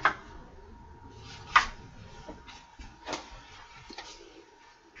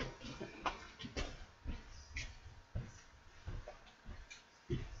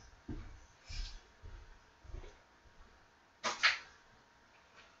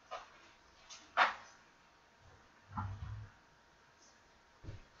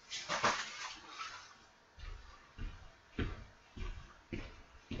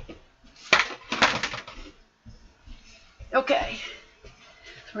 Okay,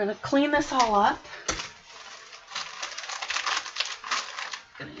 so we're going to clean this all up.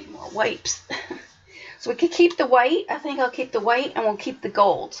 Gonna need more wipes. So we could keep the white. I think I'll keep the white and we'll keep the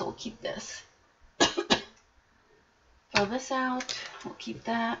gold. So we'll keep this. Throw this out. We'll keep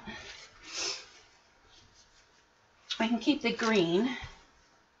that. I can keep the green.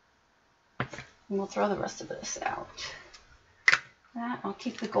 And we'll throw the rest of this out. That, I'll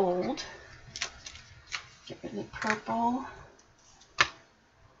keep the gold. Get rid of the purple.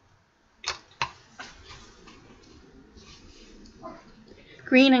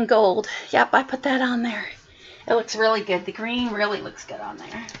 Green and gold. Yep, I put that on there. It looks really good. The green really looks good on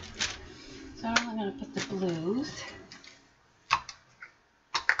there. So I'm going to put the blues. Oh,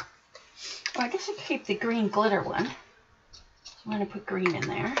 I guess I could keep the green glitter one. So I'm going to put green in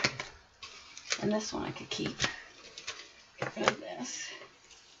there. And this one I could keep. Get rid of this.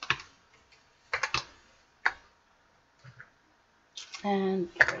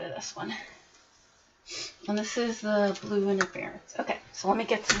 And get rid of this one. And this is the blue interference. Okay, so let me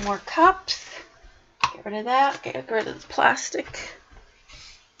get some more cups. Get rid of that. Get rid of the plastic.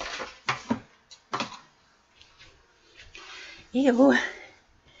 Ew.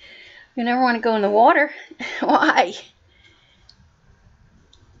 You never want to go in the water. Why?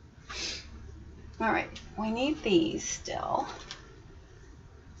 Alright, we need these still.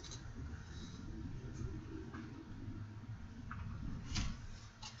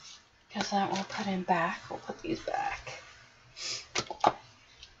 Because that we'll put in back. We'll put these back.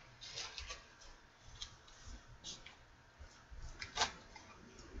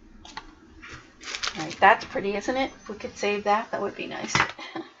 Alright, that's pretty, isn't it? If we could save that, that would be nice. Alright,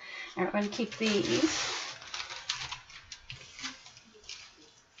 we're going to keep these.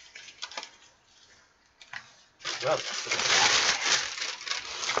 Throw this in the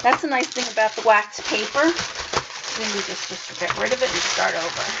back. That's the nice thing about the wax paper. Then you just get rid of it and start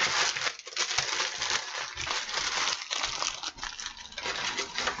over.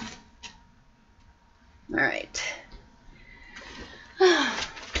 All right.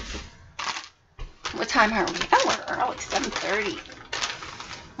 What time are we? Oh, we're early, 7:30.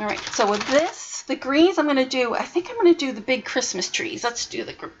 All right, so with this, the greens I think I'm going to do the big Christmas trees. Let's do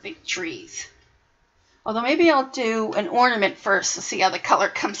the big trees. Although maybe I'll do an ornament first to see how the color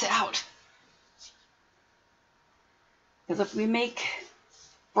comes out. Because if we make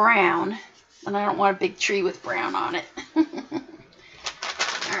brown, then I don't want a big tree with brown on it.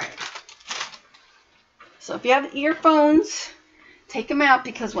 Alright. So if you have earphones, take them out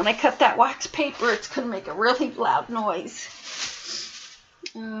because when I cut that wax paper, it's going to make a really loud noise.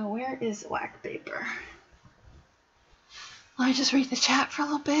 Where is the wax paper? Let me just read the chat for a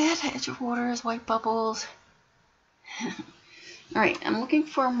little bit. Edge of waters, white bubbles. Alright, I'm looking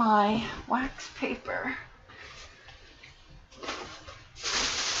for my wax paper.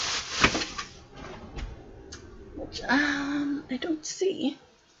 Which, I don't see.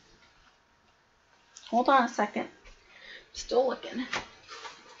 Hold on a second. Still looking.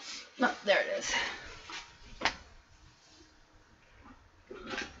 No, there it is.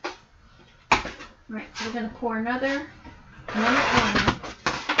 Alright, so we're going to pour another one.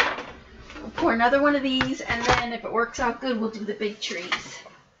 We'll pour another one of these, and then if it works out good, we'll do the big trees.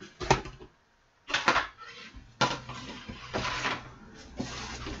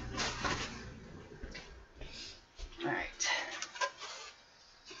 Alright.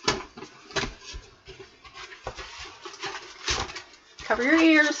 Cover your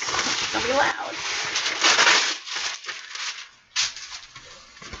ears. Don't be loud.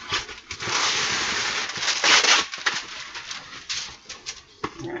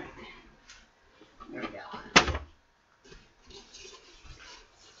 Alright. There we go.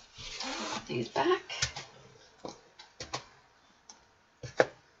 Put these back.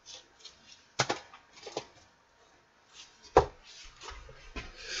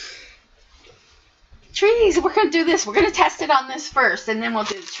 Trees, we're going to do this. We're going to test it on this first, and then we'll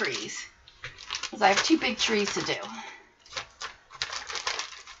do the trees. Because I have 2 big trees to do.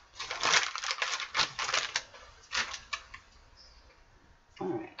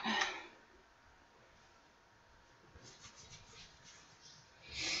 Alright.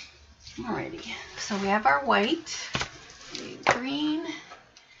 Alrighty. So we have our white, green.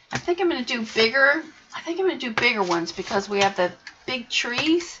 I think I'm going to do bigger. I think I'm going to do bigger ones because we have the big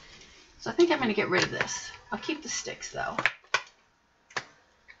trees. So I think I'm going to get rid of this. I'll keep the sticks though.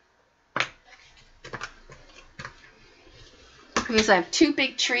 Because I have 2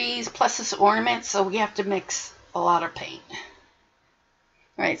 big trees plus this ornament, so we have to mix a lot of paint.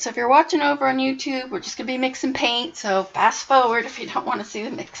 Alright, so if you're watching over on YouTube, we're just going to be mixing paint, so fast forward if you don't want to see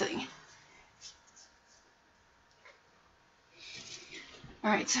the mixing.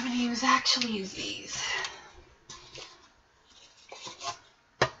 Alright, so I'm going to actually use these.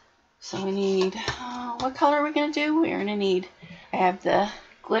 So we need, what color are we going to do? We're going to need, I have the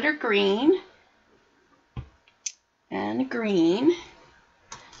glitter green and green.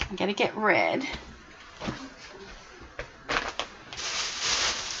 I'm going to get red.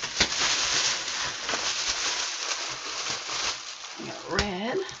 I got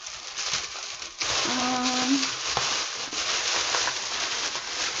red.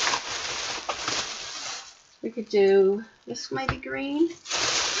 We could do, this might be green.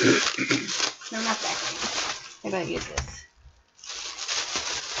 No, not that green. Maybe I use this.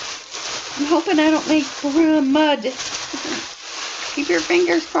 I'm hoping I don't make mud. Keep your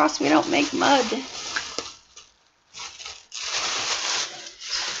fingers crossed we don't make mud.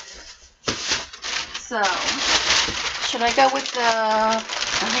 So, should I go with the, I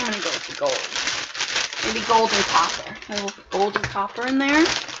think I'm going to go with the gold. Maybe gold and copper. A little gold and copper in there.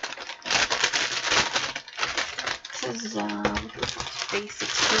 This is basic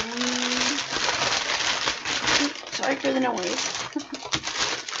green. Sorry for the noise.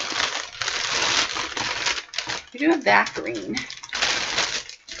 We do have that green.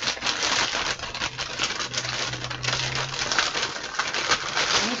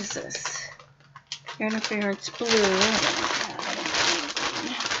 What is this? Interference blue. I don't want that. I don't want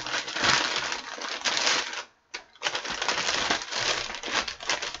green.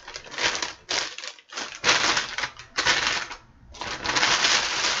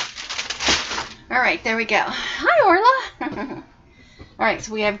 Alright, there we go. Hi, Orla! Alright,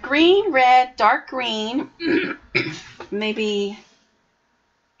 so we have green, red, dark green. maybe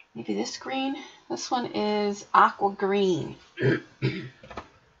this green. This one is aqua green.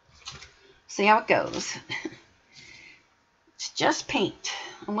 See how it goes. It's just paint.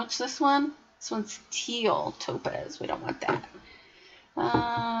 And what's this one? This one's teal topaz. We don't want that.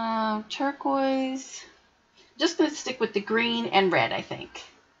 Turquoise. Just going to stick with the green and red, I think.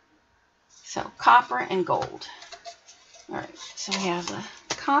 So copper and gold. Alright, so we have the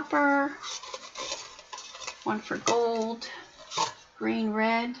copper, one for gold, green,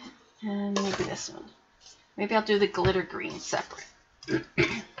 red, and maybe this one. Maybe I'll do the glitter green separate.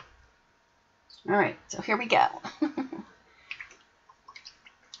 Alright, so here we go.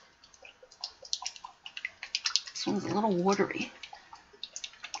 This one's a little watery.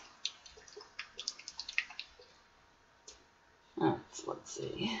 Let's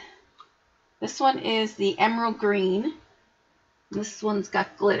see. This one is the emerald green. This one's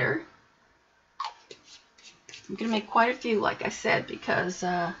got glitter. I'm going to make quite a few, like I said, because,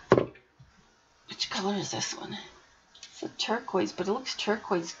 which color is this one? It's a turquoise, but it looks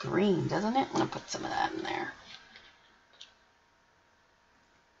turquoise green, doesn't it? I'm going to put some of that in there.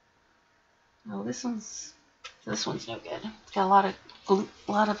 Oh, this one's no good. It's got a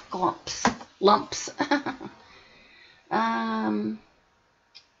lot of lumps.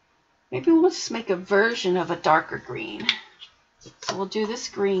 Maybe we'll just make a version of a darker green. So we'll do this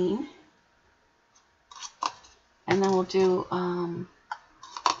green, and then we'll do a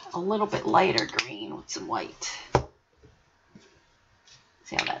little bit lighter green with some white.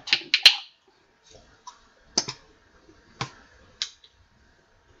 See how that turns out.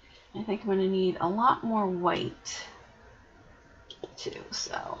 I think I'm going to need a lot more white too,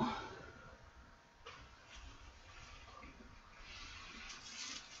 so.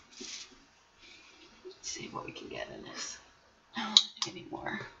 Let's see what we can get in this. I don't need any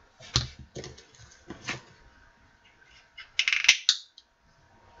more.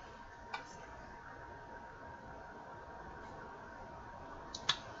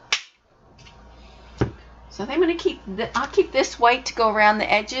 So I think I'm going to keep, I'll keep this white to go around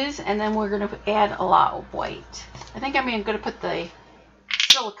the edges, and then we're going to add a lot of white. I think I'm going to put the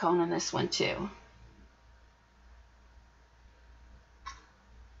silicone in this one too.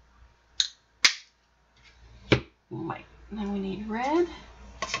 White. And then we need red.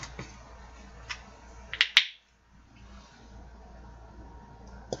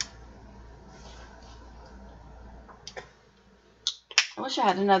 I wish I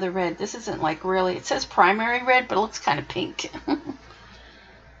had another red. This isn't like really, it says primary red, but it looks kind of pink.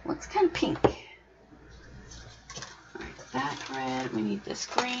 Looks kind of pink. Alright, that red. We need this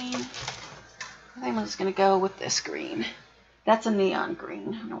green. I think I'm just going to go with this green. That's a neon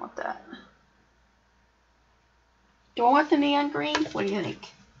green. I don't want that. Do I want the neon green? What do you think?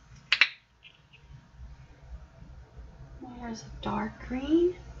 Where's the dark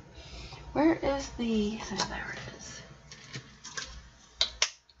green? Where is the... Oh, there it is.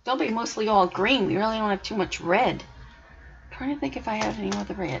 They'll be mostly all green. We really don't have too much red. I'm trying to think if I have any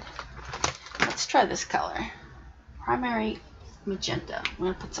other red. Let's try this color. Primary magenta. I'm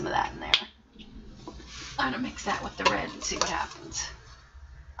going to put some of that in there. I'm going to mix that with the red and see what happens.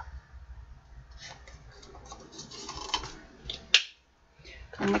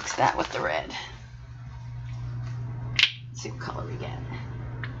 I'll mix that with the red. Let's see what color we get.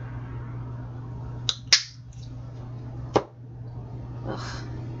 Ugh.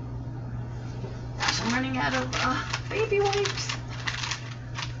 Gosh, I'm running out of baby wipes.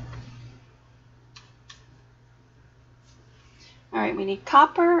 Alright, we need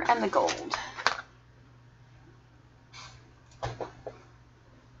copper and the gold.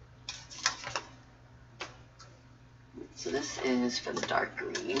 So this is for the dark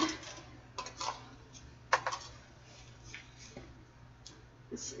green.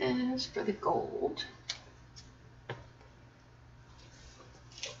 This is for the gold.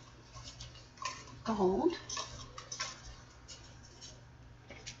 Gold.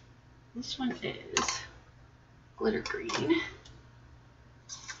 This one is glitter green.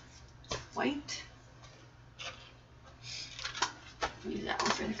 White. Use that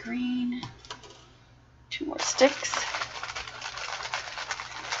one for the green. 2 more sticks.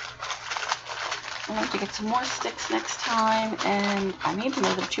 I'll have to get some more sticks next time, and I need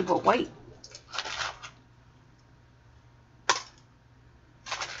another tube of white.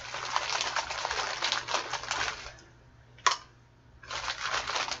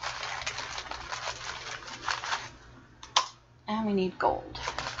 And we need gold.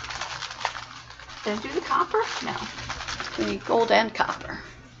 Did I do the copper? No. We need gold and copper.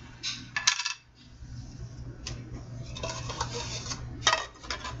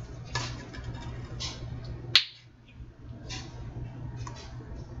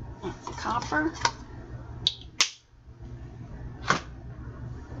 That's the copper.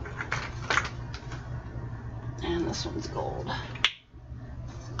 And this one's gold.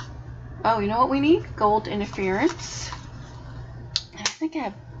 Oh, you know what we need? Gold interference. I think I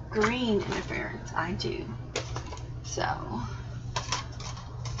have green interference. I do. So I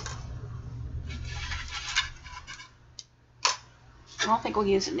don't think we'll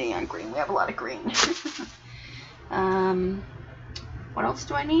use a neon green. We have a lot of green. What else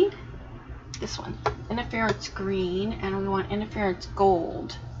do I need? This one. Interference green, and we want interference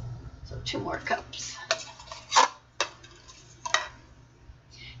gold. So 2 more cups.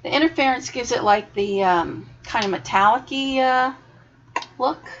 The interference gives it like the kind of metallic-y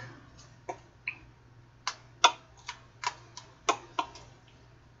look.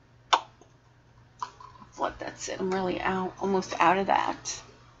 What, that's it. I'm really almost out of that.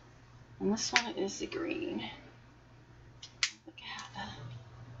 And this one is the green. I think I have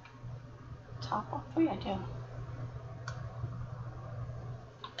the top off. Oh yeah, I do.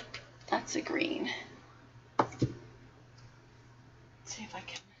 That's a green. Let's see if I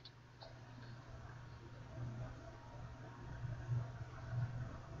can.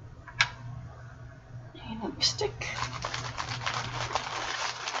 Another stick.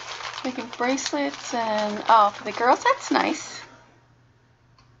 Making bracelets and, oh, for the girls, that's nice.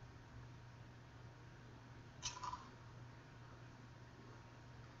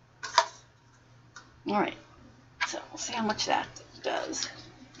 Alright, so we'll see how much that does.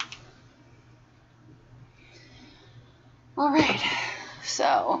 Alright,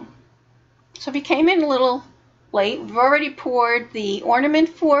 so if you came in a little late, we've already poured the ornament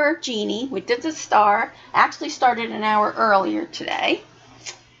for Jeannie. We did the star. Actually started an hour earlier today.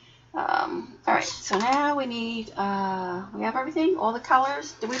 Alright, so now we need, we have everything, all the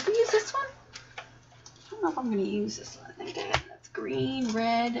colors. Did we use this one? I don't know if I'm going to use this one. I think that's green,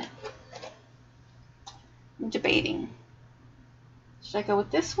 red. I'm debating. Should I go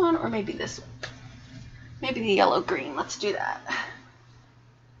with this one or maybe this one? Maybe the yellow-green. Let's do that.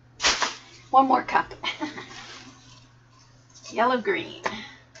 1 more cup. Yellow-green.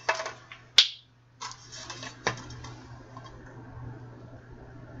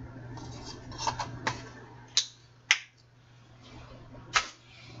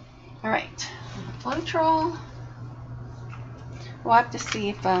 Floetrol. We'll have to see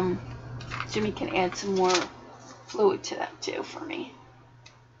if Jimmy can add some more fluid to that too for me.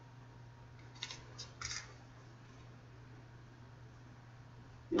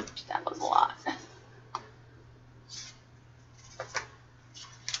 Oops, that was a lot.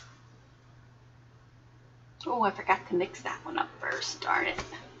 Oh, I forgot to mix that one up first. Darn it.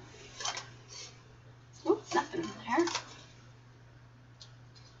 Oops, nothing there.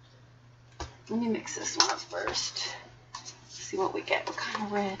 Let me mix this one up first. See what we get. What kind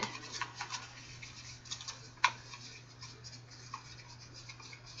of red?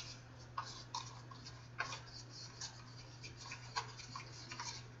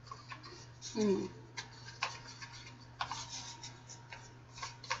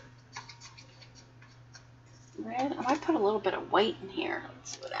 Red. I might put a little bit of white in here.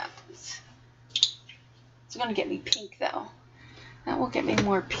 Let's see what happens. It's going to get me pink though. That will get me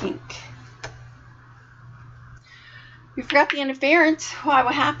more pink. We forgot the interference. Why?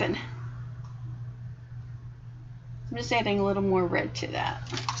 What happened? I'm just adding a little more red to that.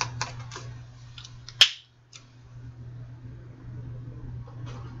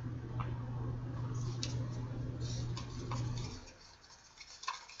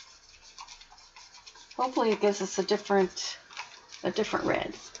 Hopefully it gives us a different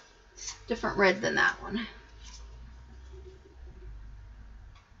red. Different red than that one.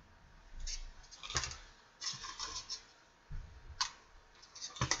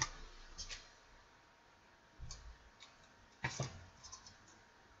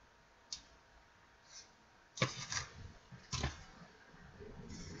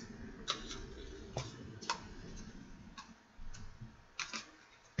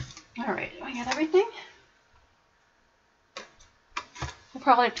 All right, I got everything. I'll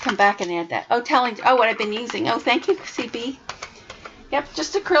probably have to come back and add that. Oh, what I've been using. Oh, thank you, CB. Yep,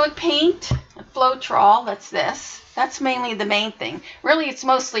 just acrylic paint, a Floetrol. That's this. That's mainly the main thing. Really, it's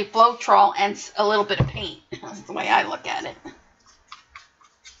mostly Floetrol and a little bit of paint. That's the way I look at it.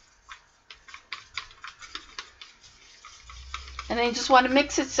 And then you just want to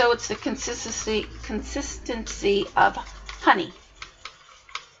mix it so it's the consistency of honey.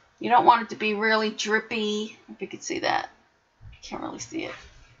 You don't want it to be really drippy. If you could see that. I can't really see it.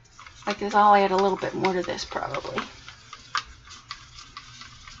 Like this, I'll add a little bit more to this probably.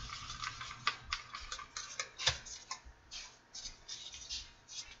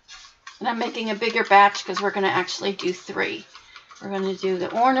 And I'm making a bigger batch because we're going to actually do 3. We're going to do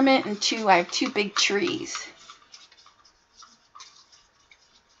the ornament and 2. I have 2 big trees.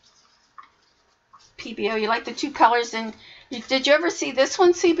 PBO, you like the 2 colors? And did you ever see this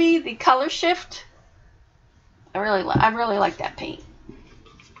one, CB? The color shift? I really like that paint.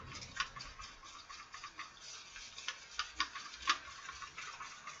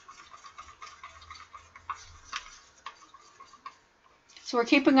 So we're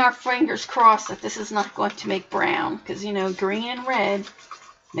keeping our fingers crossed that this is not going to make brown, because you know green and red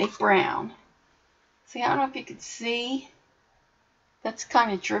make brown. See, I don't know if you could see. That's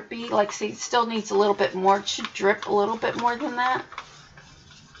kind of drippy. Like, see, it still needs a little bit more. It should drip a little bit more than that.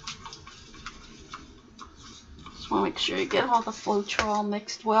 Just want to make sure you get all the Floetrol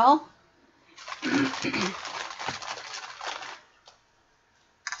mixed well.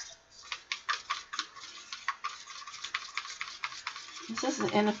 This is the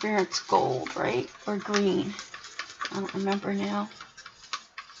interference gold, right? Or green. I don't remember now.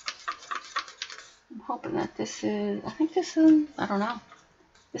 I'm hoping that this is, I think this is, I don't know.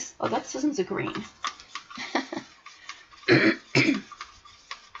 This, oh, this one's a green.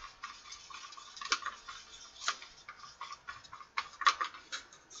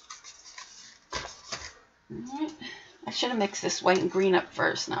 Alright. I should have mixed this white and green up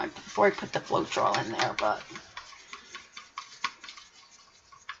first now before I put the Floetrol in there, but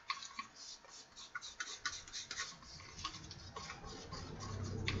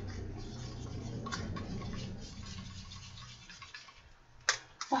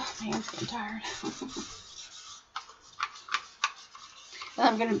oh, my hand's getting tired. And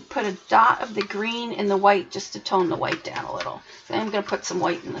I'm going to put a dot of the green in the white just to tone the white down a little. Then I'm going to put some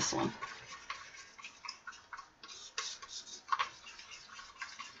white in this one.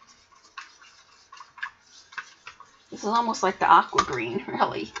 This is almost like the aqua green,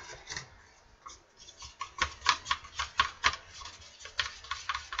 really.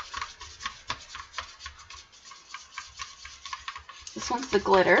 This one's the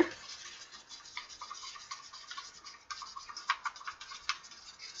glitter.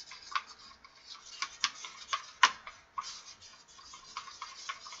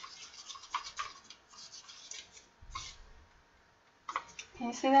 Can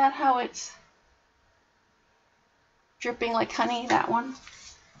you see that? How it's Dripping like honey, that one.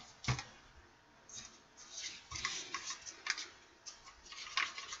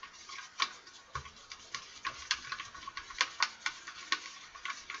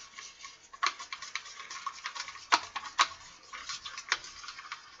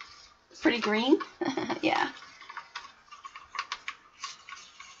 Pretty green. Yeah.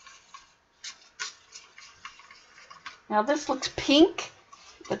 Now this looks pink,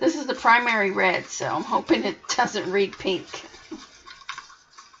 but this is the primary red, so I'm hoping it doesn't read pink.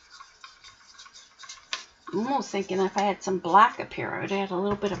 I'm almost thinking if I had some black up here, I would add a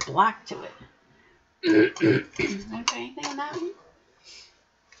little bit of black to it. Okay, anything on that one?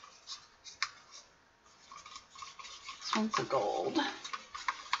 This one's a gold.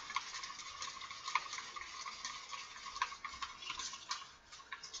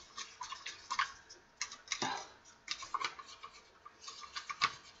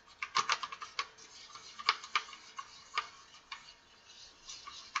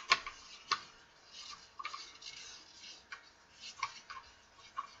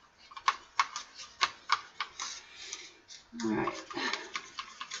 All right.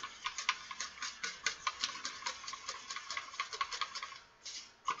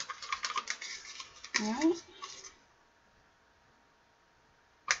 All right.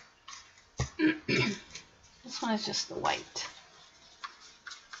 This one is just the white.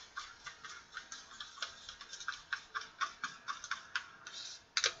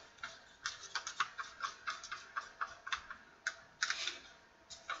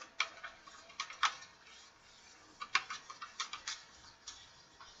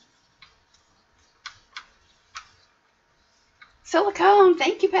 Silicone,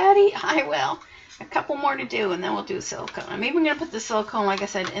 thank you, Patty. I will. A couple more to do, and then we'll do silicone. I'm even going to put the silicone, like I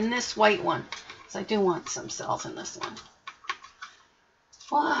said, in this white one, because I do want some cells in this one.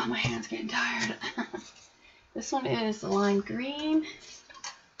 Oh, my hand's getting tired. This one is the lime green.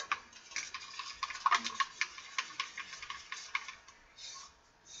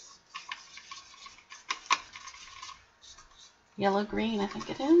 Yellow green, I think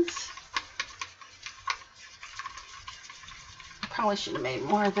it is. Probably should have made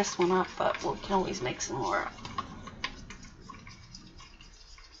more of this one up, but we can always make some more up.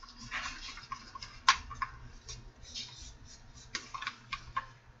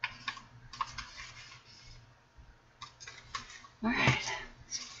 Alright,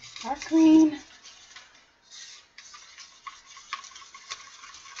 dark green.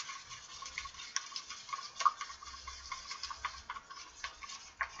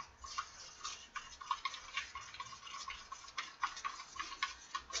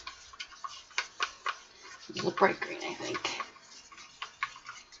 This is a bright green, I think.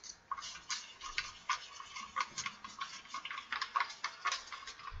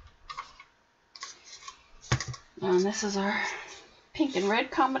 And this is our pink and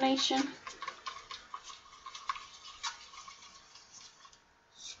red combination.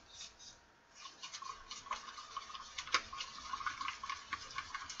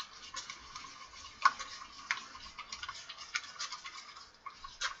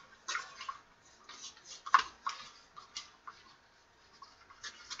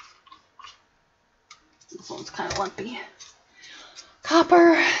 This one's kind of lumpy.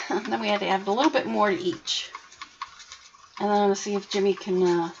 Copper. And then we had to add a little bit more to each. And then I'm going to see if Jimmy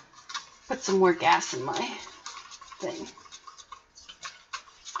can put some more gas in my thing.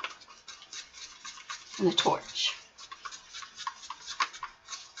 And the torch.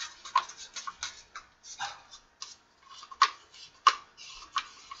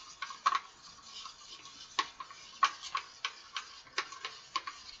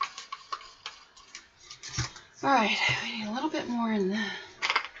 Alright, we need a little bit more in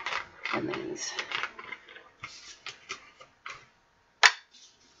these.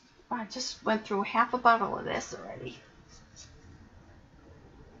 I just went through half a bottle of this already.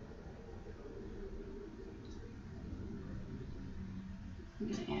 I'm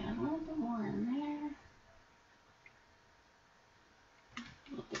going to add a little bit more in there.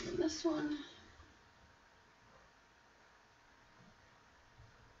 A little bit in this one.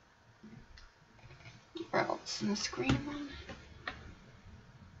 Where else? In this green one.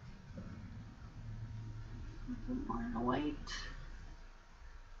 A little bit more in the white.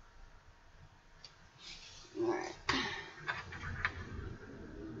 Alright.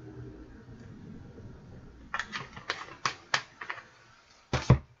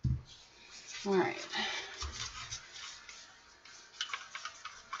 Alright.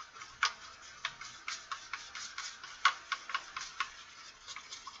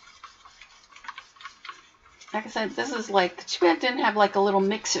 Like I said, this is like, too bad I didn't have like a little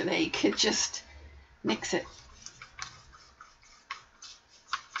mixer that you could just mix it.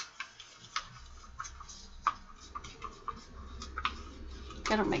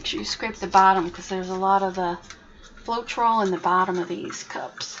 Gotta make sure you scrape the bottom because there's a lot of the Floetrol in the bottom of these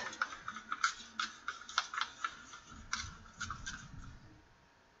cups.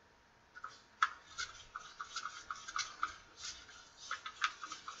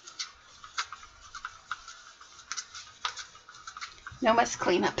 No mess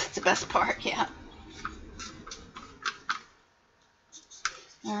cleanup, it's the best part, yeah.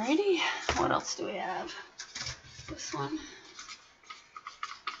 Alrighty, what else do we have? This one.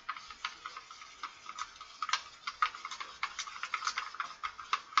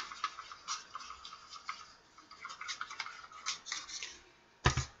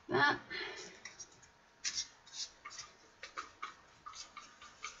 That.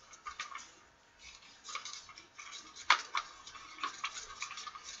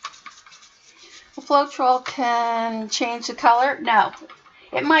 The Floetrol can change the color. No,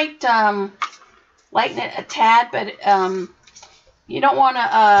 it might lighten it a tad, but you don't want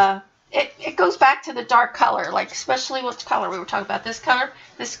to. It goes back to the dark color, like especially what color we were talking about. This color,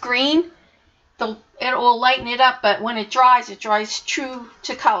 this green, it will lighten it up. But when it dries true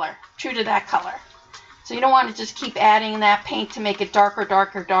to color, true to that color. So you don't want to just keep adding that paint to make it darker,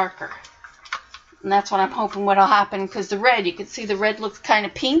 darker, darker. And that's what I'm hoping what'll happen, because the red, you can see the red looks kind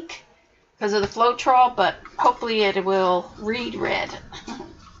of pink because of the Floetrol, but hopefully it will read red.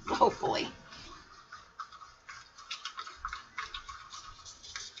 Hopefully.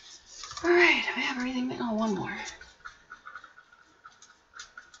 Alright, I have everything. Oh, one more.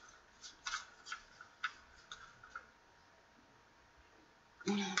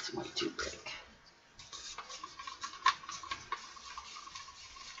 That's way too big.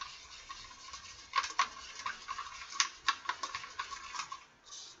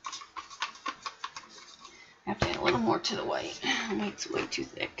 I have to add a little more to the white. It's way too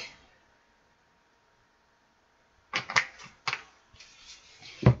thick.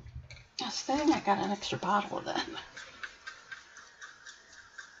 That's the thing, I got an extra bottle of that.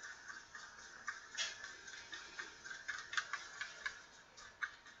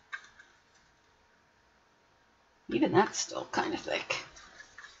 Even that's still kind of thick.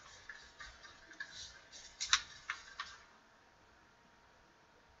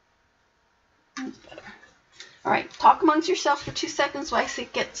 That's better. Alright, talk amongst yourselves for 2 seconds while I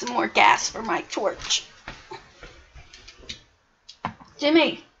get some more gas for my torch.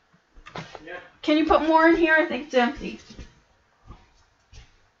 Jimmy, yeah. Can you put more in here? I think it's empty.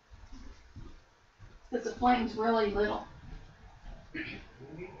 Because the flame's really little.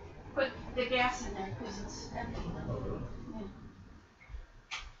 Put the gas in there because it's empty.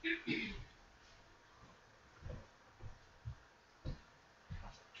 Yeah.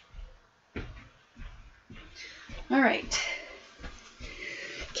 All right.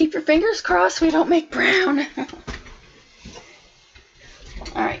 Keep your fingers crossed we don't make brown.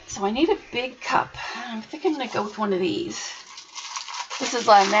 All right, so I need a big cup. I think I'm going to go with one of these. This is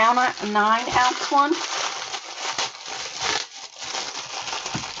a 9-ounce one.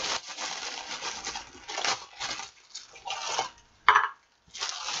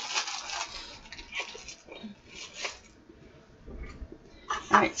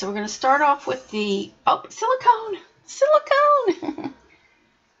 All right, so we're going to start off with the, oh, silicone. Silicone.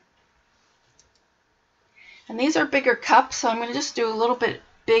 And these are bigger cups, so I'm going to just do a little bit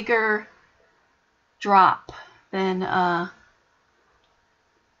bigger drop than I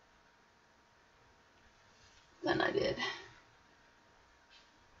did.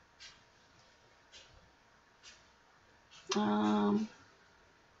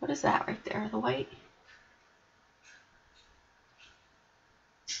 What is that right there? The white?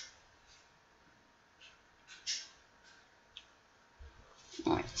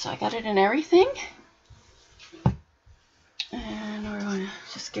 Alright, so I got it in everything. And we're going to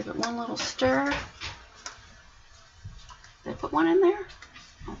just give it one little stir. Did I put one in there?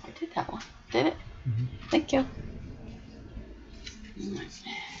 Oh, I did that one. Did it? Mm-hmm. Thank you. Right.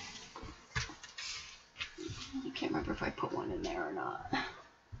 I can't remember if I put one in there or not.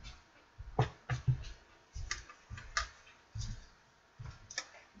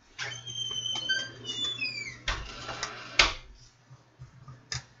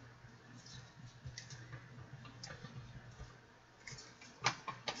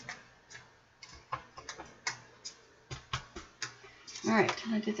 All right,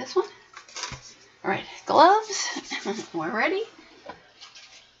 I did this one. All right, gloves. We're ready.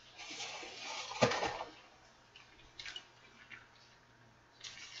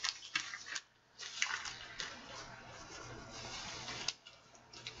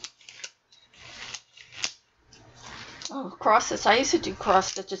 Oh, cross stitch. I used to do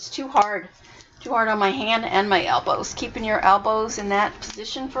cross stitch. It's too hard Too hard on my hand and my elbows. Keeping your elbows in that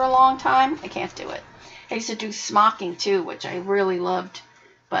position for a long time, I can't do it. I used to do smocking too, which I really loved,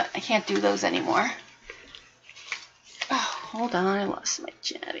 but I can't do those anymore. Oh, hold on, I lost my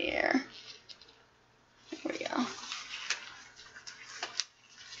chat here. There we go.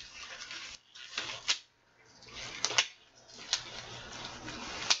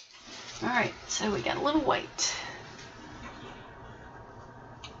 Alright, so we got a little white.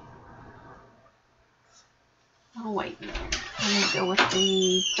 A little white in there. I'm going to go with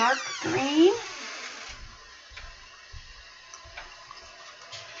the dark green.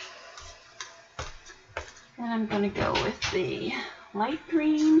 And I'm going to go with the light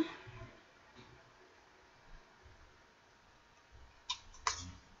green.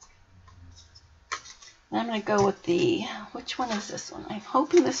 And I'm going to go with the, which one is this one? I'm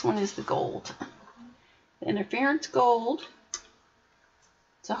hoping this one is the gold. The interference gold.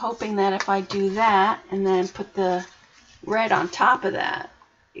 So hoping that if I do that and then put the red on top of that,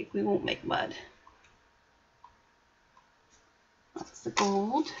 we won't make mud. That's the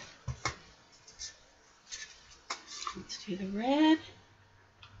gold. Let's do the red.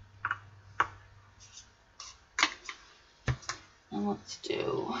 And let's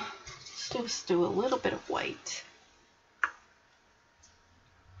do a little bit of white.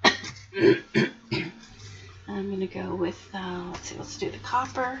 I'm going to go with, let's do the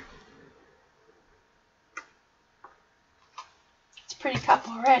copper. It's a pretty cup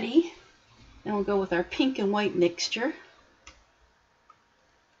already. Then we'll go with our pink and white mixture.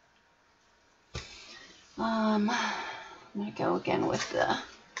 I'm going to go again with the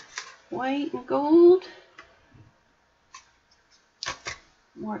white and gold.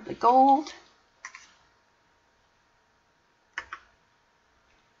 More of the gold.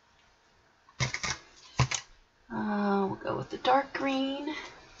 We'll go with the dark green.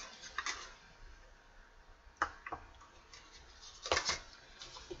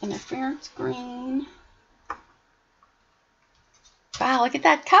 Interference green. Wow, look at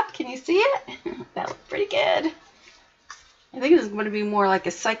that cup. Can you see it? That looks pretty good. I think this is going to be more like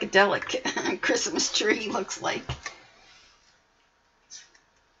a psychedelic Christmas tree, looks like.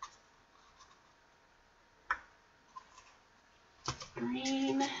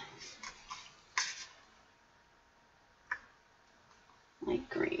 Green. Light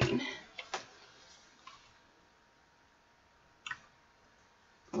green.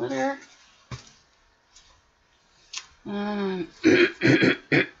 Glitter. Hi,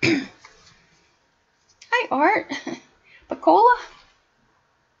 Art. Bacola.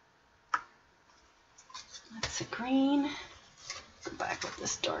 That's a green. Go back with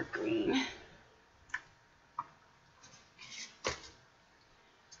this dark green.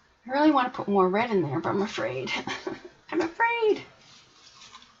 I really want to put more red in there, but I'm afraid. I'm afraid.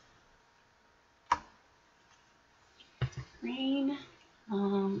 Green.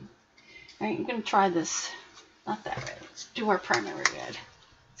 Alright, I'm going to try this. Not that red. Let's do our primary red.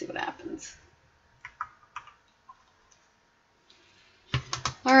 See what happens.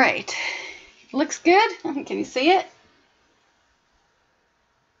 Alright. Looks good. Can you see it?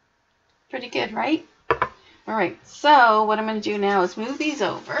 Pretty good, right? Alright, so what I'm going to do now is move these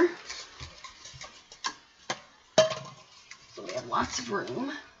over. So we have lots of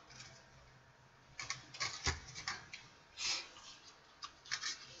room.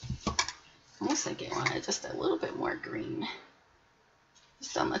 Almost like I wanted just a little bit more green.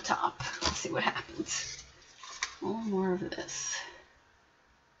 Just on the top. Let's see what happens. A little more of this.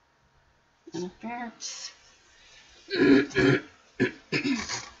 Interference.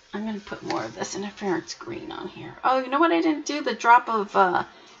 I'm going to put more of this interference green on here. Oh, you know what I didn't do? The drop of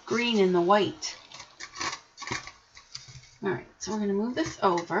green in the white. Alright, so we're going to move this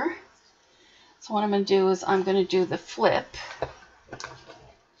over. So what I'm going to do is I'm going to do the flip.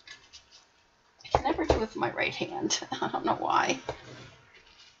 I can never do it with my right hand. I don't know why.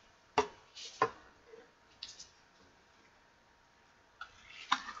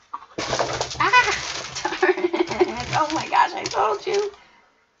 Ah! Darn it. Oh my gosh, I told you.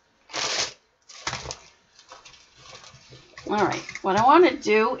 Alright, what I want to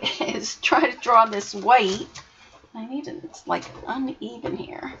do is try to draw this white. I need it, it's like uneven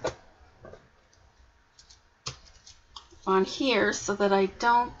here. On here so that I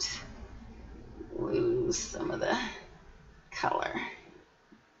don't lose some of the color.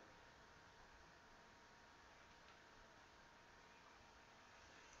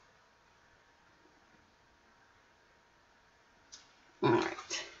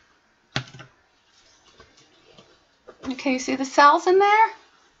 Alright. Okay, you see the cells in there?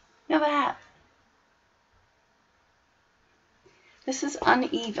 Look at that. This is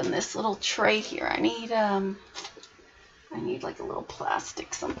uneven, this little tray here. I need like a little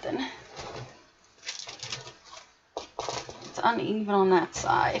plastic something. It's uneven on that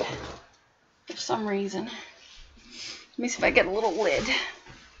side for some reason. Let me see if I get a little lid.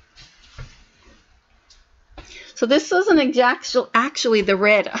 So this isn't actually the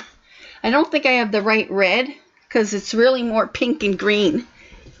red. I don't think I have the right red because it's really more pink and green.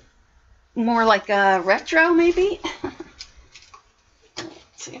 More like a retro maybe.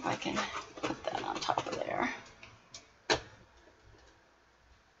 Let's see if I can put that on top of there.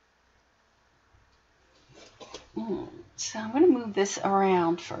 So I'm going to move this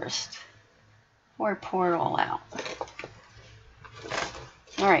around first before I pour it all out.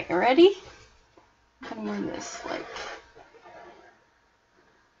 All right, you ready? I'm going to move this like...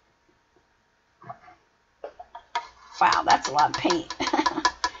 Wow, that's a lot of paint.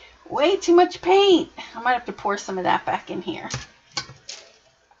 Way too much paint. I might have to pour some of that back in here.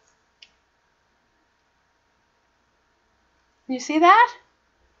 You see that?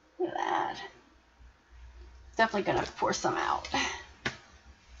 Look at that. Definitely going to have to pour some out. What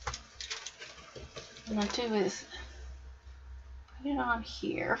I'm going to do is put it on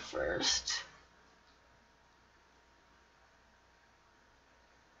here first.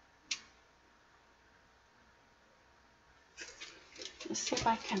 Let's see if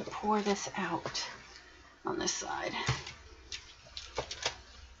I can pour this out on this side.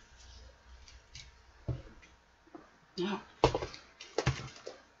 No.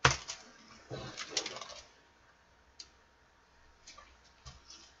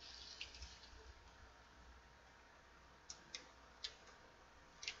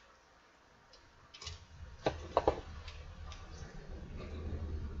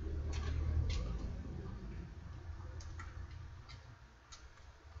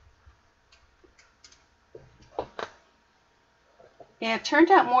 Yeah, it turned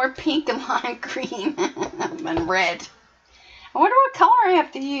out more pink and lime green than red. I wonder what color I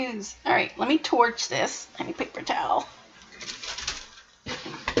have to use. All right, let me torch this. I need paper towel. Oh,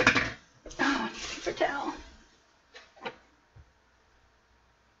 I need paper towel.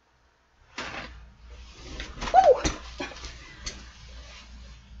 Woo!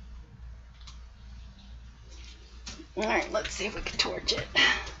 All right, let's see if we can torch it.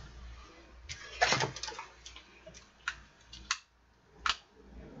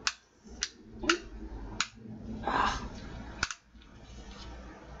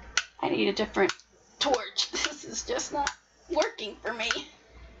 I need a different torch. This is just not working for me.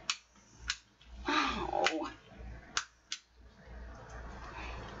 Oh.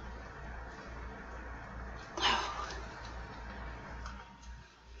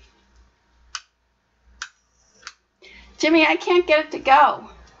 Jimmy, I can't get it to go.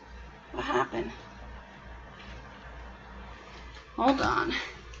 What happened? Hold on.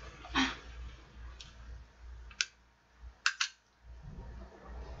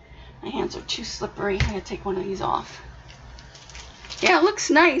 My hands are too slippery. I'm going to take one of these off. Yeah, it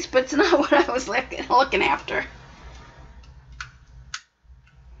looks nice, but it's not what I was looking after.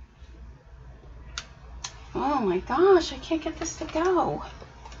 Oh my gosh, I can't get this to go.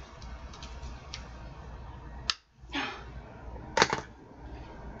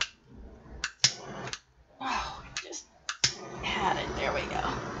 Oh, just had it. There we go.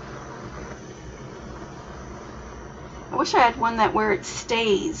 I wish I had one that where it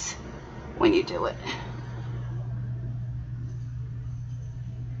stays when you do it.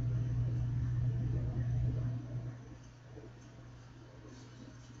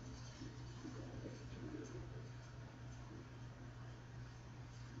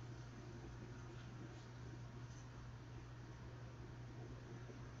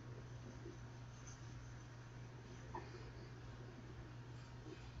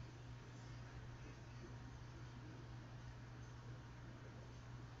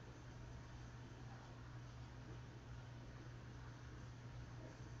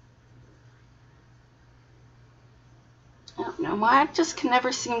 I don't know why I just can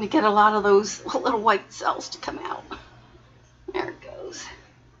never seem to get a lot of those little white cells to come out. There it goes.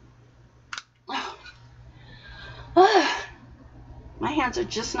 Oh. My hands are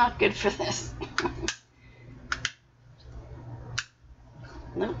just not good for this.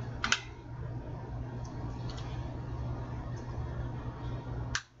 Nope.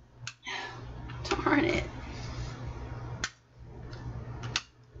 Darn it.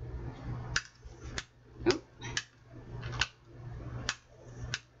 Nope.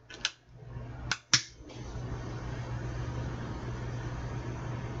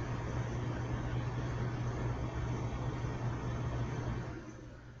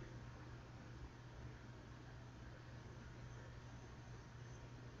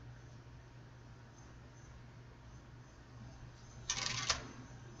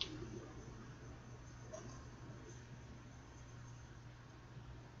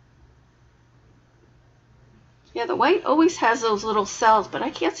 Yeah, the white always has those little cells, but I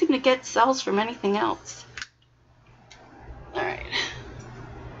can't seem to get cells from anything else. All right.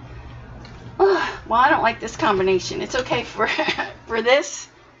 Well, I don't like this combination. It's okay for for this,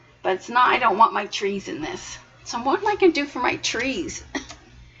 but it's not. I don't want my trees in this. So what am I going to do for my trees?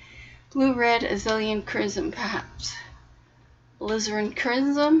 Blue, red, azalean chrism, perhaps. Alizarin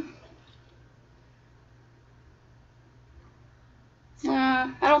chrism.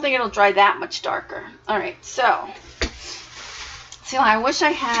 I don't think it'll dry that much darker. All right, so see, I wish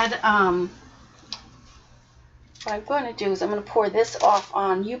I had. What I'm going to do is I'm going to pour this off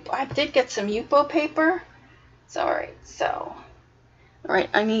on Yupo. I did get some Yupo paper. So all right, so all right,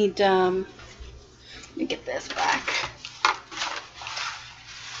 I need. Let me get this back.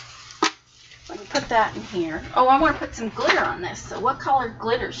 I can put that in here. Oh, I want to put some glitter on this. So what colored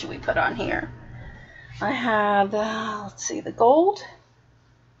glitter should we put on here? I have, let's see, the gold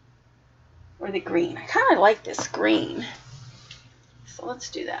or the green. I kind of like this green. So let's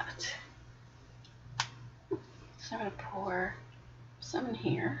do that. So I'm going to pour some in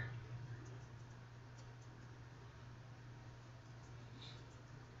here.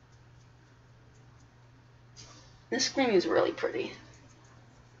 This green is really pretty.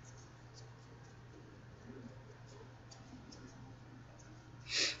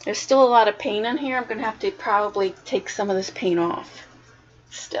 There's still a lot of paint on here. I'm going to have to probably take some of this paint off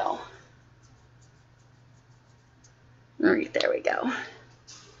still. All right, there we go.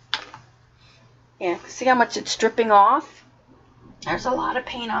 Yeah, see how much it's dripping off? There's a lot of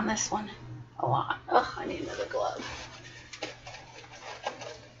paint on this one. A lot. Oh, I need another glove.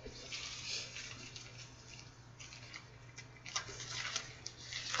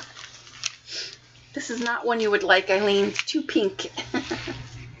 This is not one you would like, Eileen. Too pink.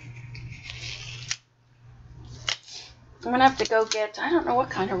 I'm going to have to go get, I don't know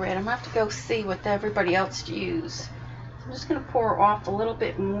what kind of red. I'm going to have to go see what everybody else used. So I'm just going to pour off a little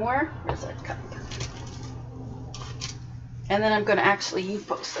bit more. Where's that cup? And then I'm going to actually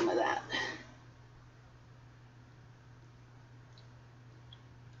Yupo some of that.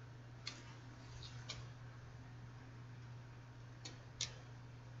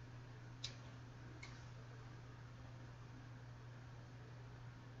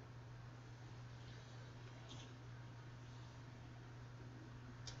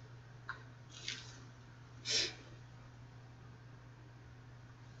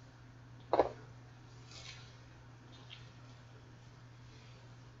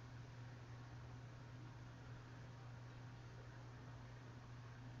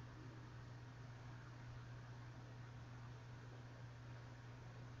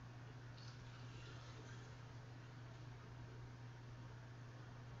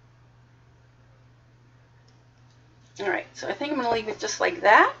 All right, so I think I'm going to leave it just like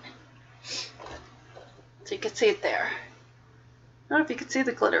that. So you can see it there. I don't know if you can see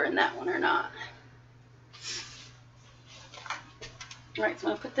the glitter in that one or not. All right, so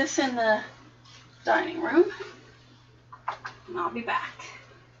I'm going to put this in the dining room, and I'll be back.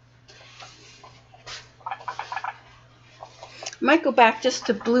 I might go back just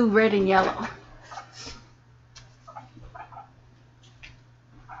to blue, red, and yellow.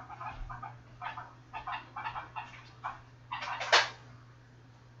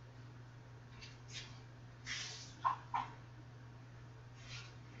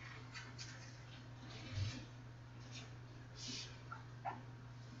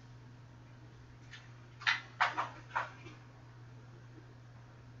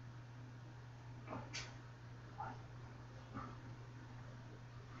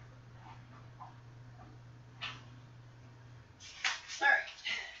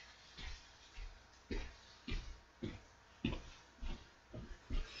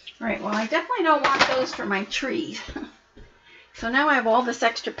 All right, well, I definitely don't want those for my trees. So now I have all this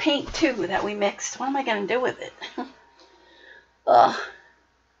extra paint, too, that we mixed. What am I going to do with it? Ugh.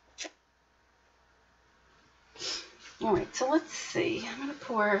 All right, so let's see. I'm going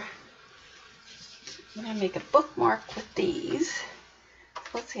to make a bookmark with these.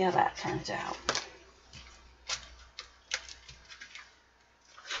 Let's see how that turns out.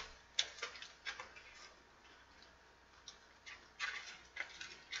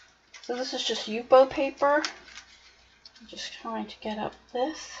 So this is just Yupo paper. I'm just trying to get up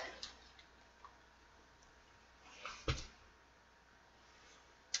this.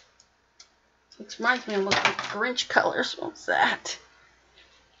 It reminds me almost like Grinch colors. What's that?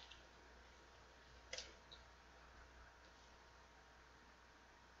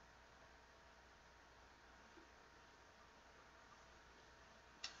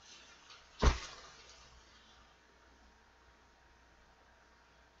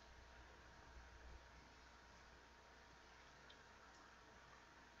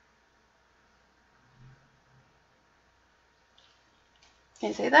 Can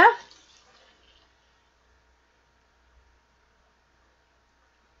you see that?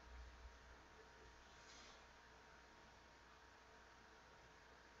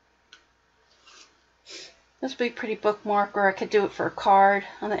 This would be a pretty bookmark, or I could do it for a card,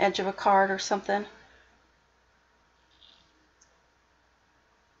 on the edge of a card or something.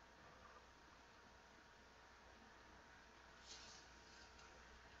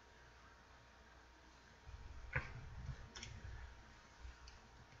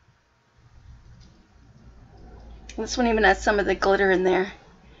 This one even has some of the glitter in there.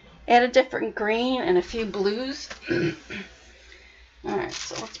 Add a different green and a few blues. Alright,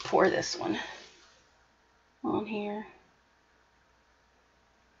 so let's pour this one on here.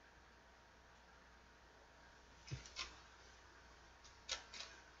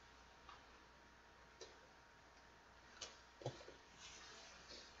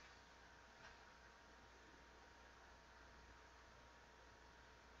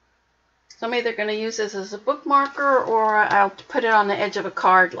 So I'm either going to use this as a bookmarker, or I'll put it on the edge of a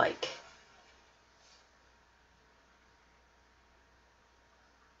card like.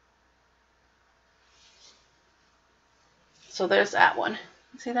 So there's that one.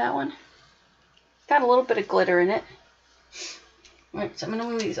 See that one? Got a little bit of glitter in it. Alright, so I'm going to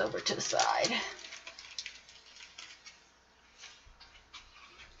move these over to the side.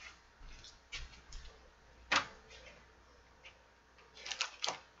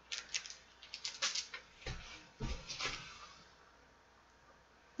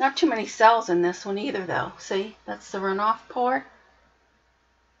 Not too many cells in this one either, though. See, that's the runoff pour.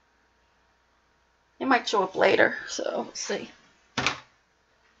 It might show up later, so we'll see.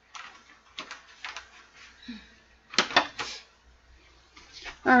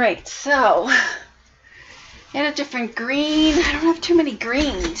 Alright, so add a different green. I don't have too many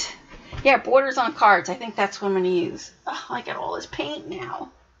greens. Yeah, borders on cards. I think that's what I'm going to use. Oh, I got all this paint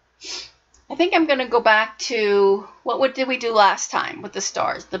now. I think I'm going to go back to, what did we do last time with the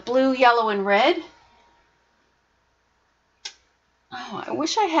stars? The blue, yellow, and red. Oh, I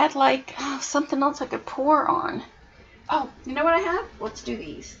wish I had like something else I could pour on. Oh, you know what I have? Let's do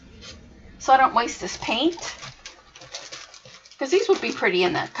these. So I don't waste this paint. Because these would be pretty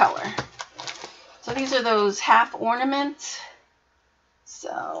in that color. So these are those half ornaments.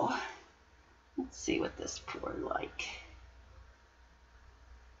 So let's see what this pour like.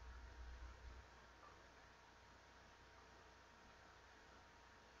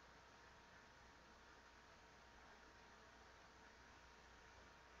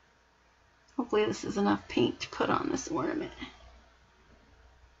 Hopefully this is enough paint to put on this ornament.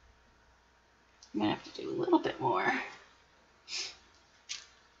 I'm going to have to do a little bit more.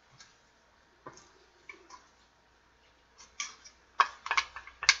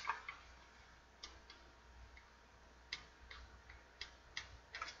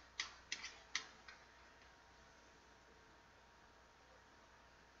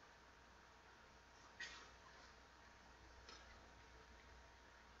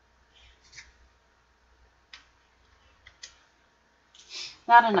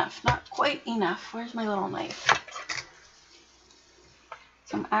 Not enough, not quite enough. Where's my little knife?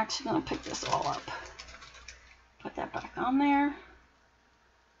 So I'm actually going to pick this all up. Put that back on there.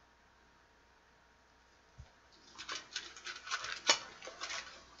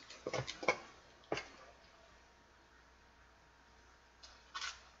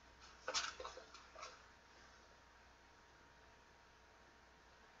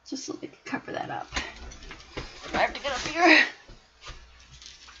 Just so we can cover that up. I have to get up here.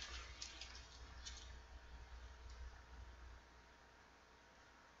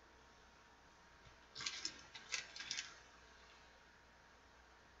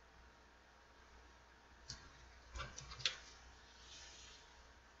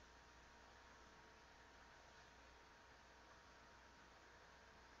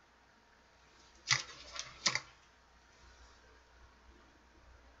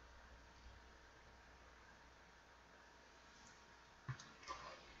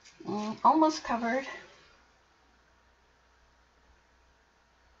 Almost covered.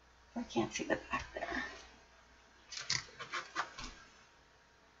 I can't see the back there.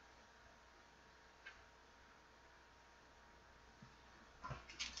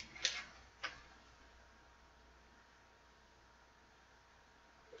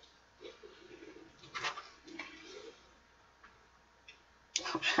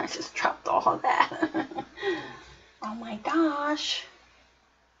 I just dropped all of that. Oh my gosh.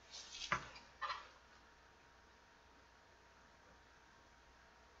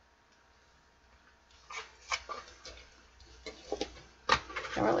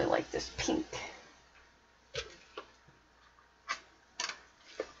 I really like this pink.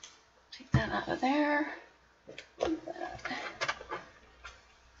 that out of there. That.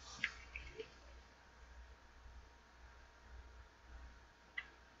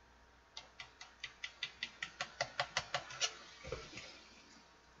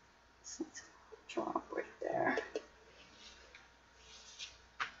 Drop right there.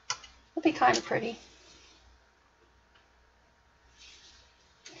 It'll be kind of pretty.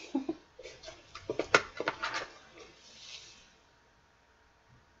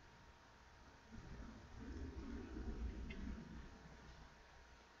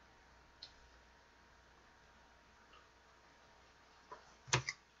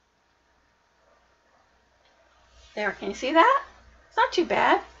 There, can you see that? It's not too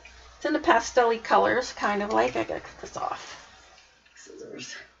bad. It's in the pastel-y colors, kind of like. I gotta cut this off.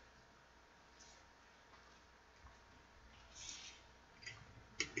 Scissors.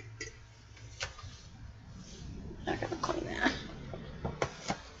 I gotta clean that.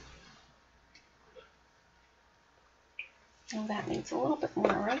 Oh, that needs a little bit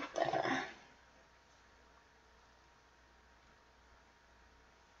more right there.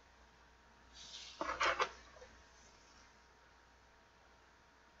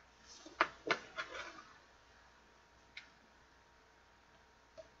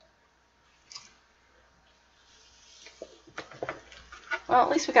 Well, at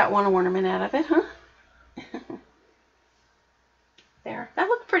least we got one ornament out of it, huh? There. That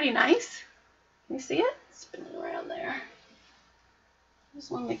looked pretty nice. Can you see it? Spinning around there.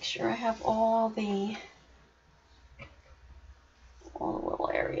 Just want to make sure I have all the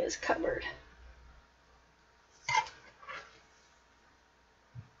little areas covered.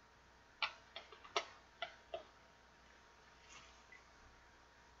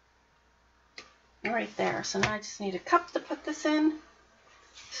 Right there. So now I just need a cup to put this in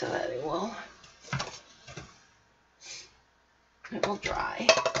so that it will dry.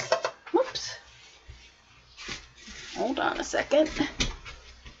 Whoops. Hold on a second.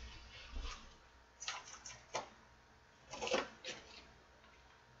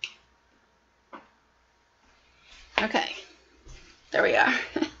 Okay. There we are.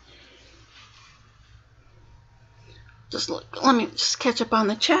 Just look. Let me just catch up on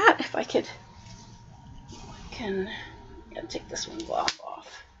the chat if I could. Yeah, take this one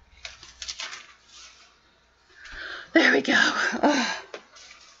off. There we go.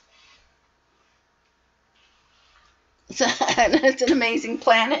 It's an amazing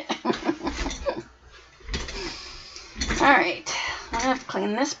planet. All right, I'm gonna have to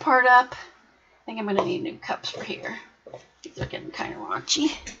clean this part up. I think I'm gonna need new cups for here. These are getting kind of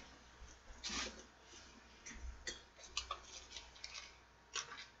raunchy.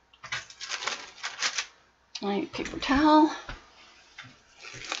 I need a paper towel.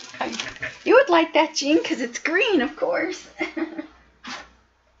 You would like that, Jean, because it's green, of course.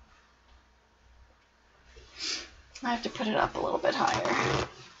 I have to put it up a little bit higher.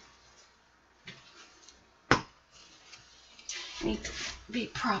 Need to be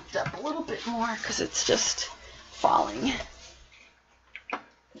propped up a little bit more because it's just falling.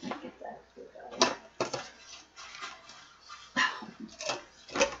 Get that going.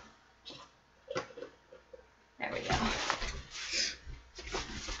 There we go.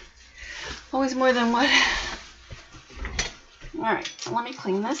 Always more than what. All right, so let me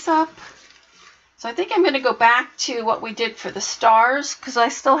clean this up. So I think I'm going to go back to what we did for the stars because I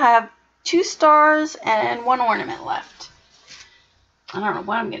still have 2 stars and 1 ornament left. I don't know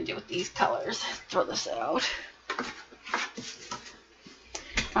what I'm going to do with these colors. Throw this out.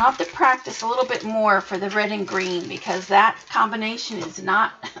 I'll have to practice a little bit more for the red and green because that combination is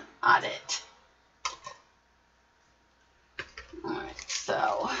not on it. All right,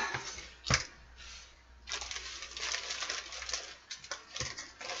 so.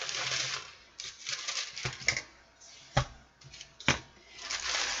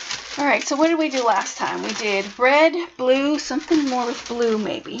 All right, so what did we do last time? We did red, blue, something more with blue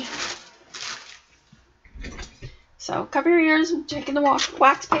maybe. So cover your ears, I'm taking the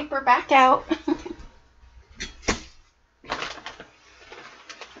wax paper back out.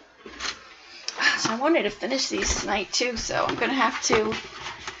 So I wanted to finish these tonight too, so I'm going to have to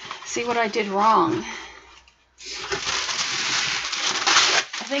see what I did wrong.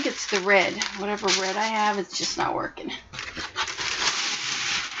 I think it's the red. Whatever red I have, it's just not working.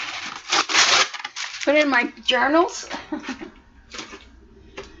 Put in my journals.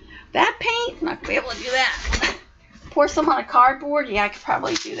 That paint, I'm not going to be able to do that. Pour some on a cardboard, yeah, I could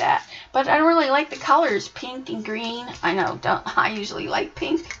probably do that. But I don't really like the colors, pink and green. I know, I usually like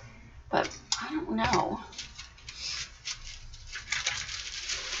pink, but I don't know.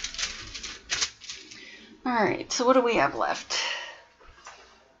 All right, so what do we have left?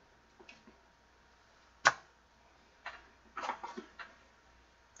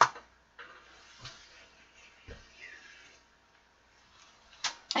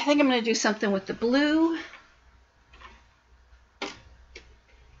 I think I'm going to do something with the blue.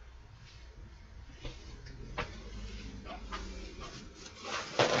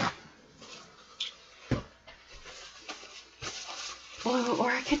 Blue,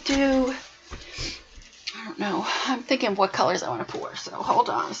 or I could do, I don't know. I'm thinking of what colors I want to pour, so hold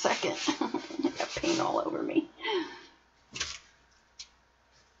on a second. I got paint all over me.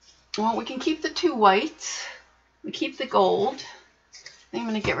 Well, we can keep the 2 whites. We keep the gold. I think I'm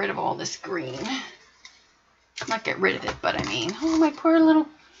going to get rid of all this green. Not get rid of it, but I mean, oh, my poor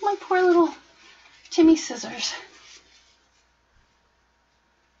little Timmy scissors.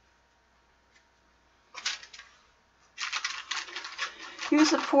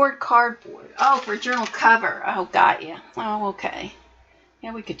 Use the poured cardboard. Oh, for journal cover. Oh, got ya. Oh, okay.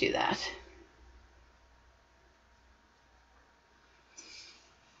 Yeah, we could do that.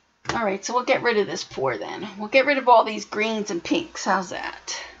 All right, so we'll get rid of this pour then. We'll get rid of all these greens and pinks. How's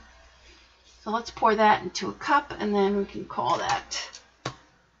that? So let's pour that into a cup, and then we can call that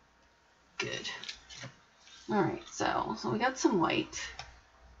good. All right, so we got some white.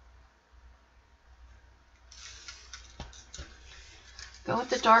 Go with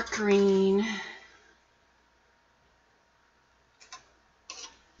the dark green.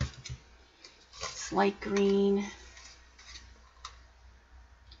 It's light green.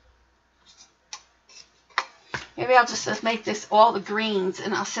 Maybe I'll just make this all the greens,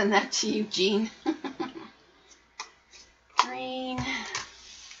 and I'll send that to you, Jean. Green,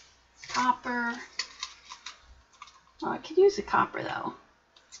 copper. Oh, I could use the copper, though.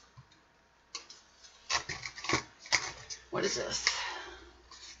 What is this?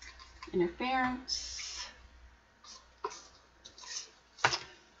 Interference.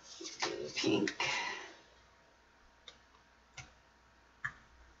 Pink.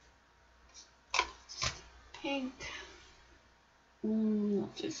 Pink.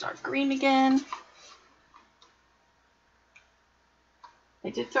 Just dark green again. I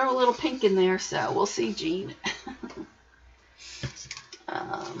did throw a little pink in there, so we'll see, Jean.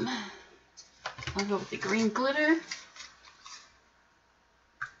 I'll go with the green glitter.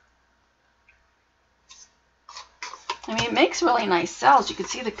 I mean, it makes really nice cells. You can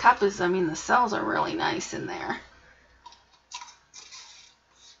see the cup is, I mean, the cells are really nice in there.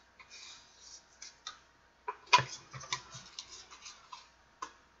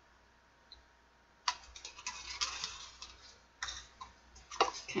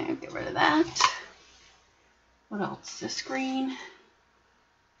 Okay, I'll get rid of that. What else? This green.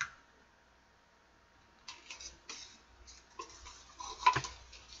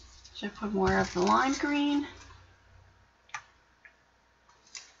 Should I put more of the lime green?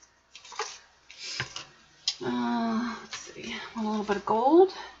 Let's see, a little bit of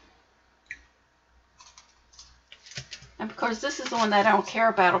gold. And because this is the one that I don't care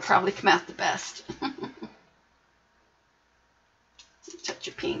about, it'll probably come out the best. Touch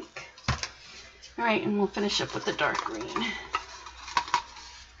of pink. All right, and we'll finish up with the dark green.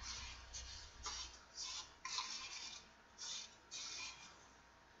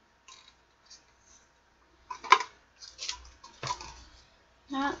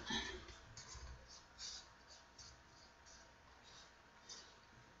 That.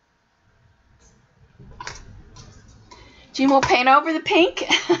 Jean will paint over the pink.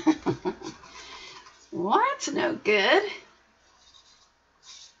 Well, that's no good.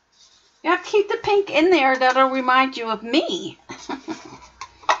 You have to keep the pink in there. That'll remind you of me.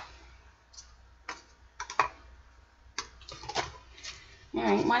 All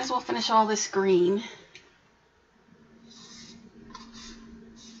right, might as well finish all this green.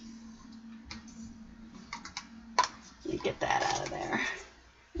 Let me get that out of there.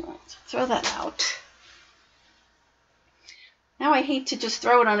 Let's throw that out. Now I hate to just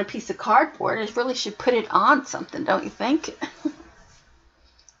throw it on a piece of cardboard. I really should put it on something, don't you think?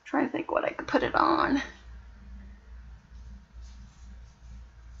 Trying to think what I could put it on.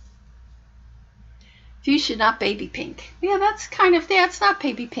 Fuchsia, not baby pink. Yeah, that's kind of, yeah, it's not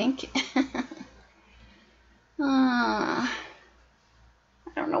baby pink. I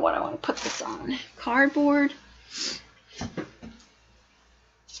don't know what I want to put this on. Cardboard. I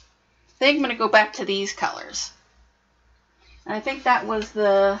think I'm going to go back to these colors. And I think that was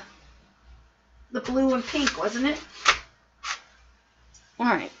the blue and pink, wasn't it? All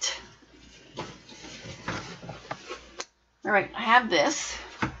right. All right, I have this.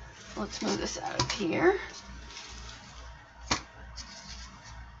 Let's move this out of here.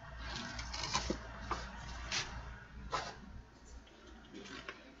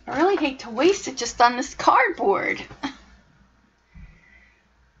 I really hate to waste it just on this cardboard.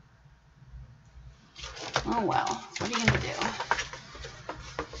 Oh well, what are you gonna do?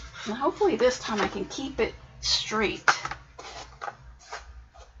 And hopefully this time I can keep it straight.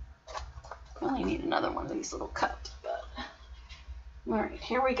 I only need another one of these little cups, but all right,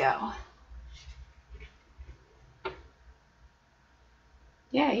 here we go.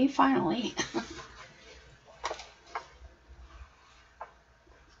 Yay, finally.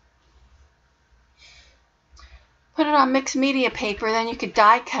 Put it on mixed media paper, then you could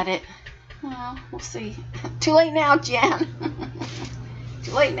die cut it. Well, we'll see. Too late now, Jan.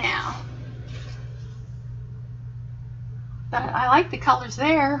 Too late now. But I like the colors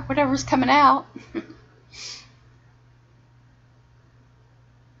there, whatever's coming out.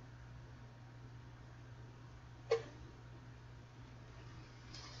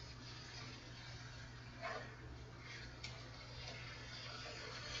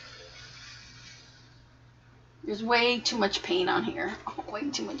 There's way too much paint on here. Oh, way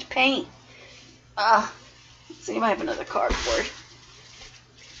too much paint. Let's see if I have another cardboard.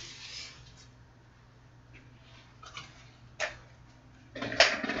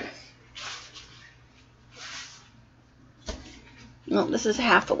 No, this is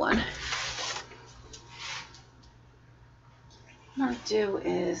half a one. What I'll do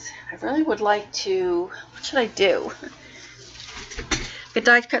is, I really would like to, what should I do? Could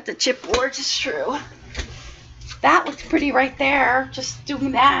die cut the chipboard, it's true. That looks pretty right there, just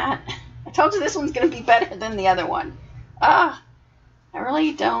doing that. I told you this one's going to be better than the other one. I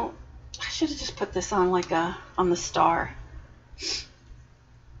really don't. I should have just put this on like on the star.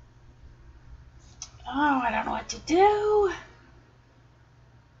 Oh, I don't know what to do.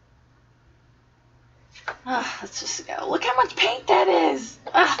 Let's just go. Look how much paint that is.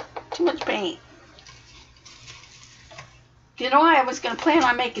 Too much paint. You know, I was going to plan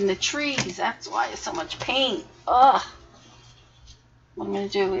on making the trees. That's why it's so much paint. What I'm going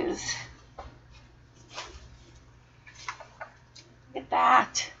to do is, look at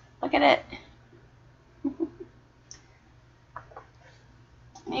that. Look at it.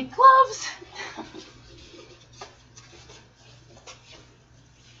 I need gloves.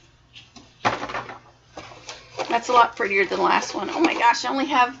 That's a lot prettier than the last one. Oh my gosh, I only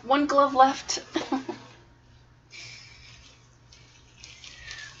have one glove left.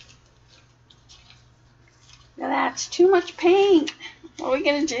 Now that's too much paint. What are we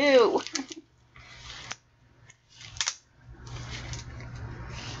going to do?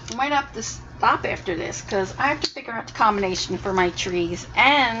 I might have to stop after this because I have to figure out the combination for my trees.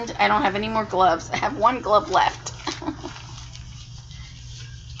 And I don't have any more gloves. I have one glove left.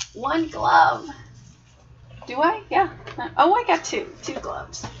 One glove. Do I? Yeah. Oh, I got two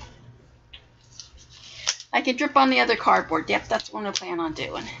gloves. I can drip on the other cardboard. Yep, that's what I plan on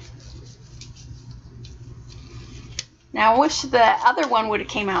doing. Now, I wish the other one would have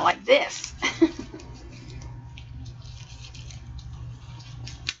came out like this.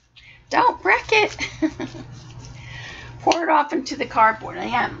 Don't wreck it. Pour it off into the cardboard. I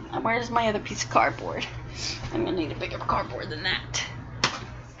am. Where's my other piece of cardboard? I'm going to need a bigger cardboard than that.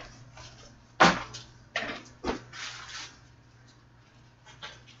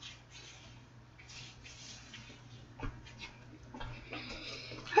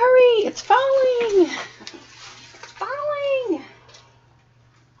 Hurry! It's falling! It's falling!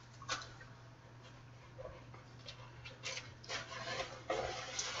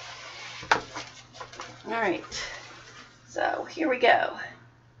 Alright. So, here we go.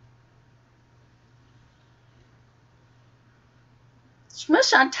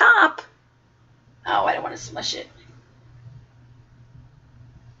 Smush on top? Oh, I don't want to smush it.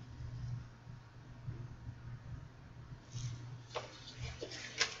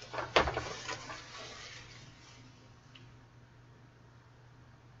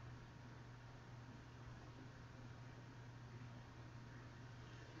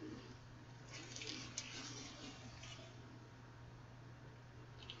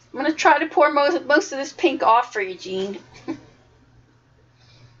 I'm going to try to pour most of this pink off for you, Jean.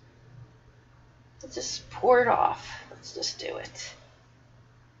 Let's just pour it off. Let's just do it.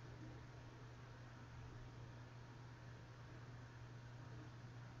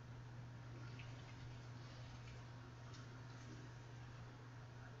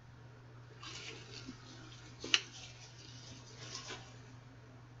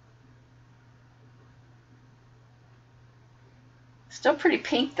 Still pretty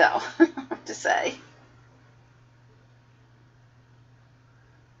pink, though, I have to say.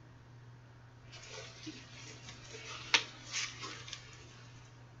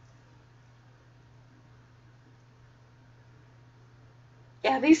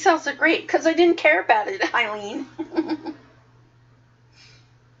 Yeah, these cells are great because I didn't care about it, Eileen.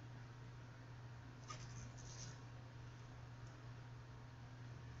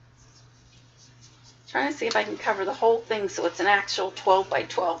 Trying to see if I can cover the whole thing so it's an actual 12 by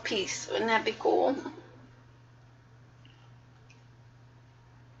 12 piece. Wouldn't that be cool?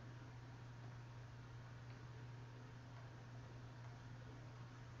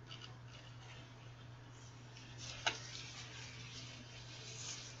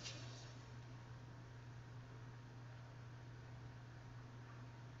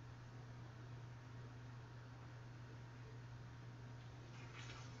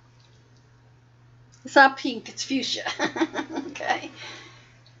 It's not pink, it's fuchsia. Okay. I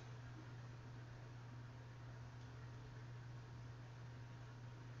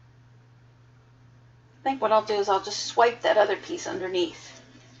think what I'll do is I'll just swipe that other piece underneath.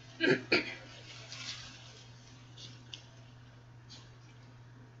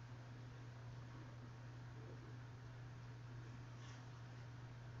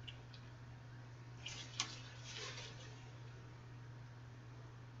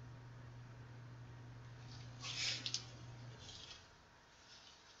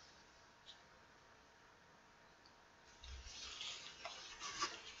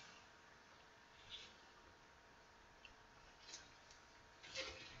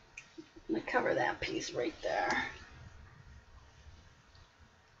 I'm going to cover that piece right there.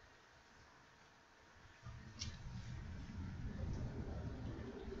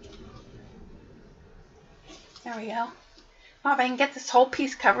 There we go. Oh, if I can get this whole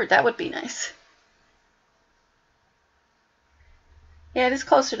piece covered, that would be nice. Yeah, it is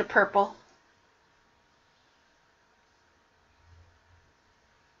closer to purple.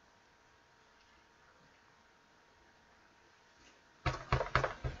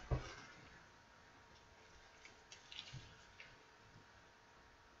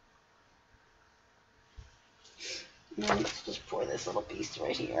 And then let's just pour this little piece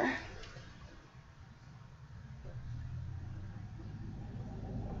right here.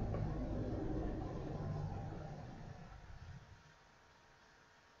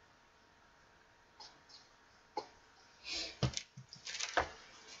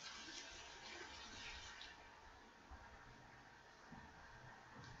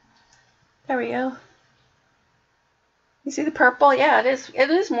 There we go. You see the purple? Yeah, it is. It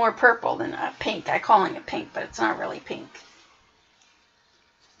is more purple than pink. I'm calling it pink, but it's not really pink.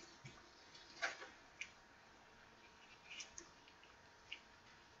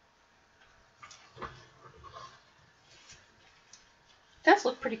 It does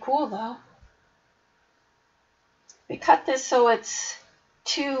look pretty cool though. We cut this so it's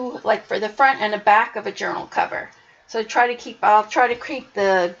two, like for the front and the back of a journal cover. So I'll try to keep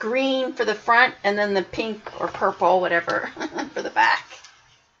the green for the front and then the pink or purple, whatever, for the back.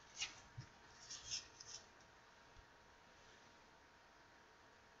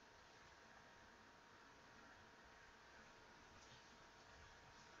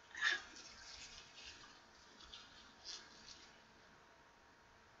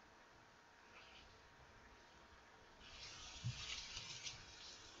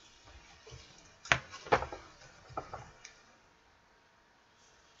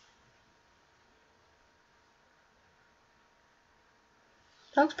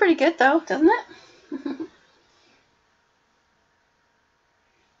 That looks pretty good though, doesn't it?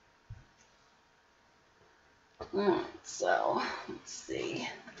 Alright, so let's see.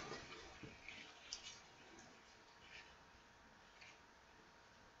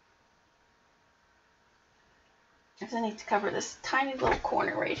 I need to cover this tiny little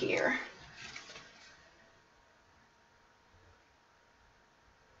corner right here.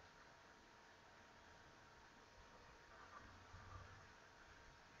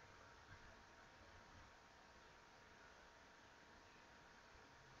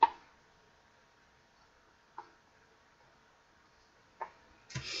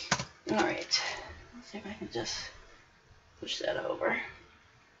 Alright, let's see if I can just push that over.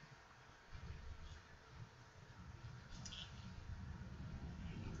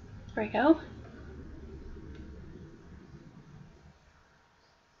 There we go.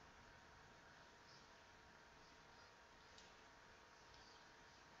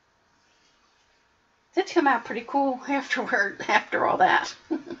 It did come out pretty cool afterward, after all that.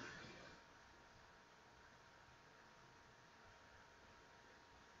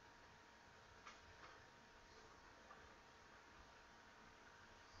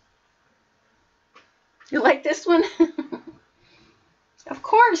 You like this one? Of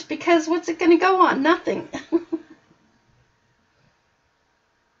course, because what's it going to go on? Nothing.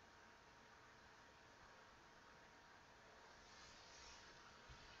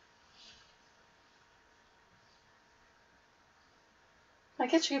 I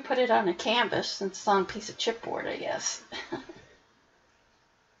guess you could put it on a canvas since it's on a piece of chipboard, I guess.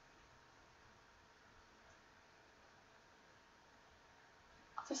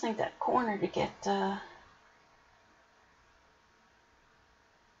 just need that corner to get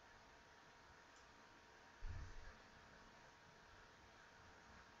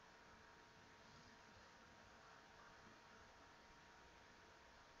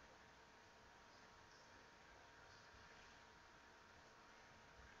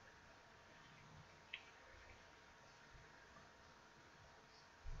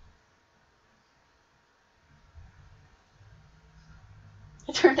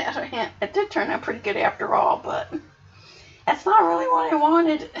it did turn out pretty good after all, but that's not really what I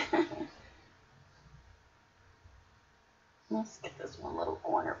wanted. Let's get this one little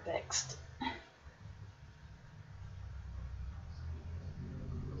corner fixed.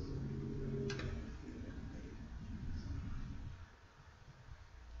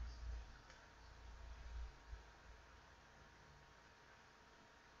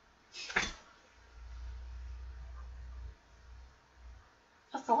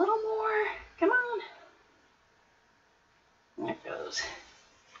 Just a little more. Come on. There it goes.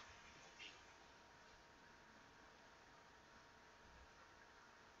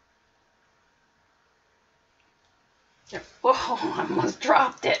 Whoa, I almost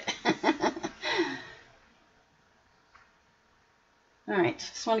dropped it. Alright,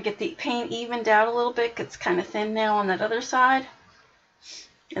 just want to get the paint evened out a little bit. It's kind of thin now on that other side.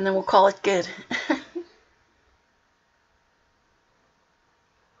 And then we'll call it good.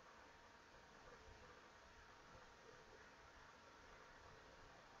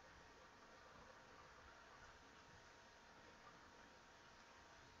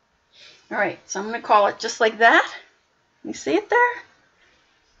 Alright, so I'm going to call it just like that. You see it there?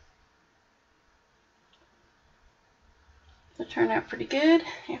 It turned out pretty good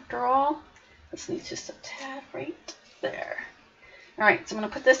after all. This needs just a tad right there. Alright, so I'm going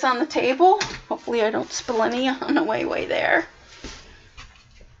to put this on the table. Hopefully I don't spill any on the way there.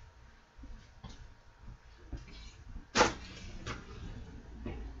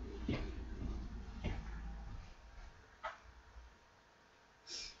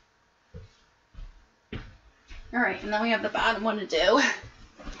 Alright, and then we have the bottom one to do.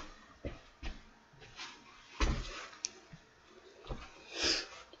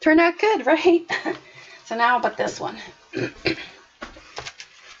 Turned out good, right? So now about this one.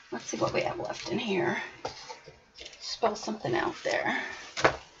 Let's see what we have left in here. Spill something out there.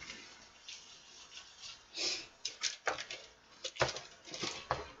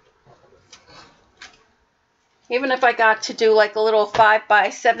 Even if I got to do like a little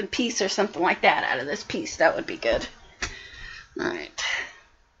 5x7 piece or something like that out of this piece, that would be good. Alright.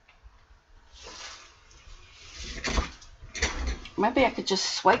 Maybe I could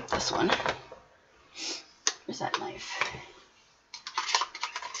just swipe this one. Where's that knife?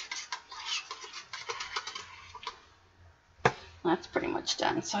 That's pretty much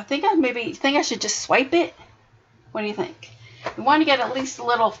done. So I think I should just swipe it. What do you think? We want to get at least a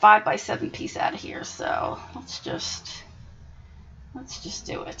little 5x7 piece out of here, so let's just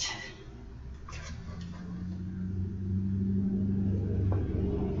do it.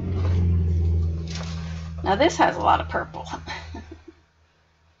 Now this has a lot of purple.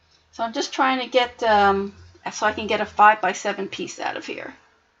 So I'm just trying to get, so I can get a 5x7 piece out of here.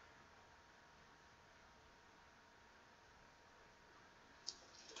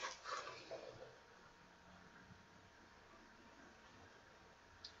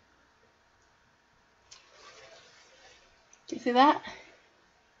 Do you see that?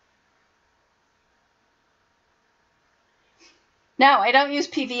 No, I don't use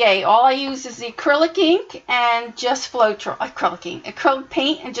PVA. All I use is the acrylic ink and just acrylic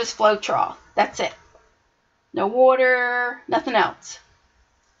paint and just Floetrol. That's it. No water, nothing else.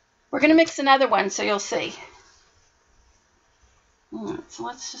 We're going to mix another one, so you'll see. So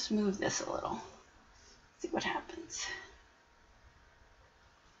let's just move this a little. See what happens.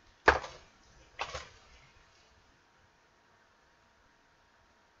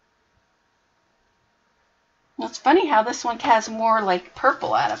 Well, it's funny how this one has more like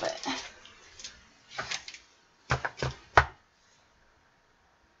purple out of it.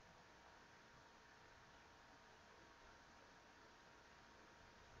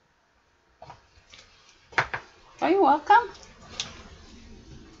 Oh, you're welcome.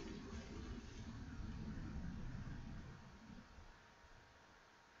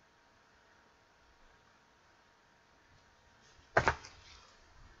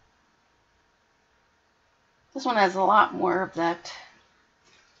 This one has a lot more of that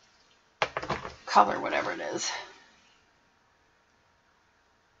color, whatever it is.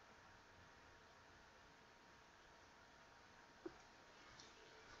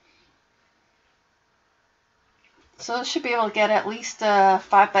 So I should be able to get at least a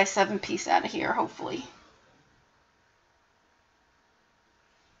 5x7 piece out of here, hopefully.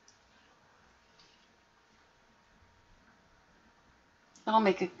 I'll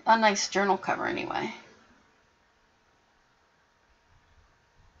make a nice journal cover anyway.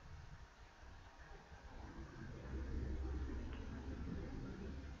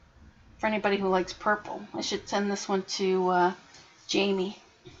 For anybody who likes purple, I should send this one to Jamie.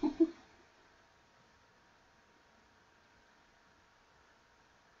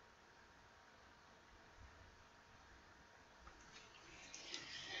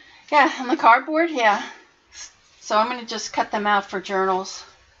 Yeah, on the cardboard, yeah. So I'm going to just cut them out for journals,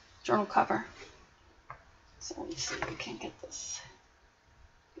 journal cover. So let me see if we can get this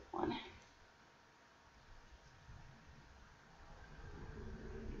good one.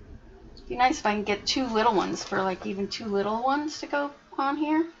 It'd be nice if I can get two little ones for like even two little ones to go on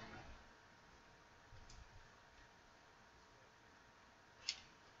here.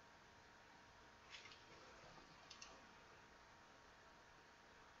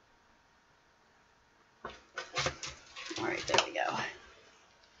 All right, there we go.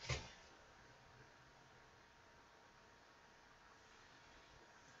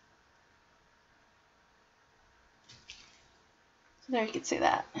 So there you can see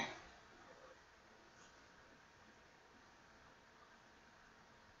that.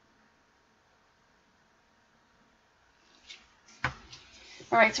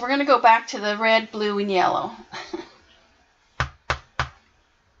 All right, so we're going to go back to the red, blue, and yellow.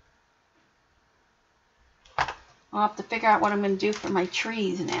 I'll have to figure out what I'm going to do for my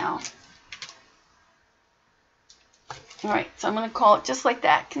trees now. All right, so I'm going to call it just like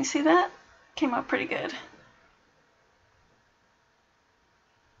that. Can you see that? Came out pretty good.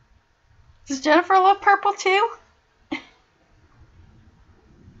 Does Jennifer love purple too? You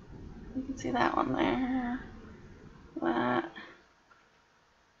can see that one there. That.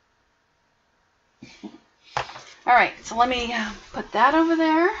 All right, so let me put that over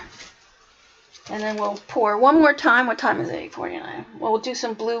there. And then we'll pour one more time. What time is it? 8:49. Well, we'll do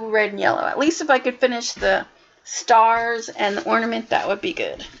some blue, red, and yellow. At least if I could finish the stars and the ornament, that would be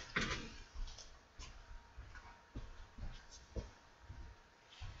good.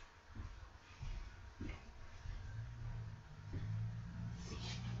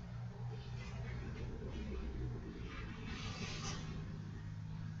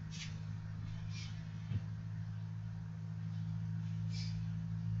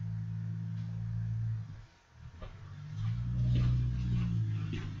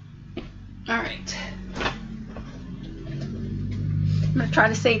 All right. I'm going to try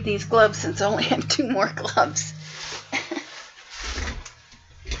to save these gloves since I only have 2 more gloves.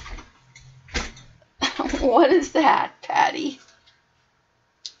 What is that, Patty?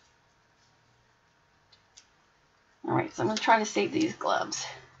 All right, so I'm going to try to save these gloves.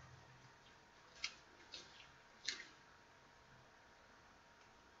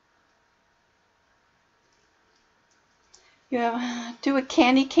 You have do a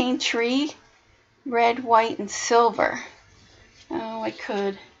candy cane tree, red, white, and silver. Oh, I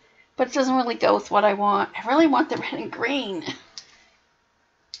could, but it doesn't really go with what I want. I really want the red and green.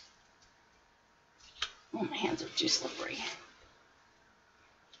 Oh, my hands are too slippery.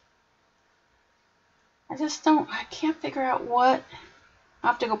 I can't figure out what.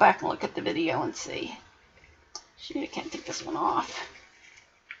 I'll have to go back and look at the video and see. Shoot, I can't take this one off.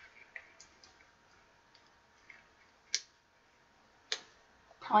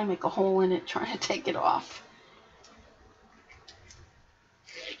 Probably make a hole in it trying to take it off.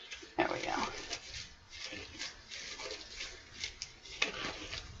 There we go.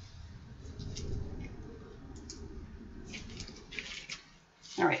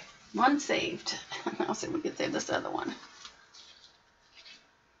 All right, one saved. I'll see if we can save this other one.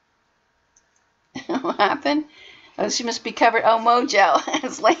 What happened? Oh, she must be covered. Oh, Mojo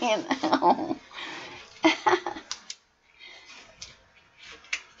is laying. Oh.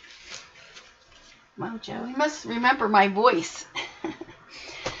 Mojo, you must remember my voice.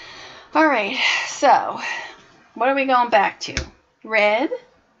 All right, so what are we going back to? Red,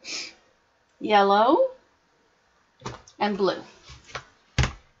 yellow, and blue.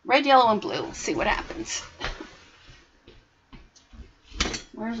 Red, yellow, and blue. Let's see what happens.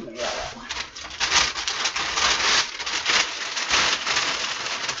 Where's my yellow?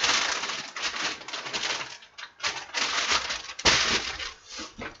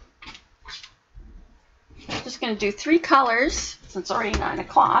 Just going to do 3 colors since it's already 9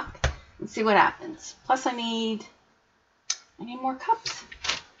 o'clock and see what happens. Plus I need more cups.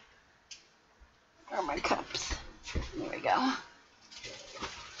 Where are my cups? There we go.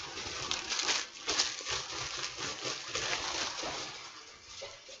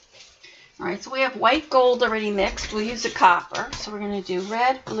 Alright, so we have white gold already mixed. We'll use the copper. So we're going to do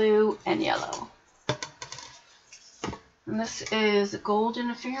red, blue, and yellow. And this is gold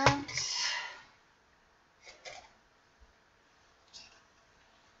interference.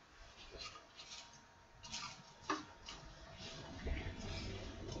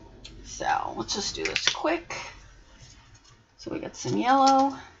 So let's just do this quick. So we got some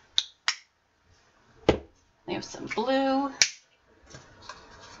yellow. We have some blue.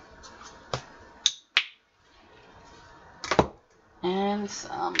 And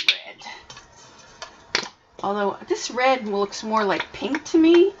some red. Although this red looks more like pink to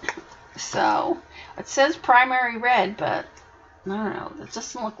me. So it says primary red, but I don't know. It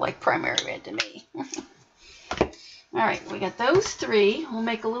doesn't look like primary red to me. Alright, we got those three. We'll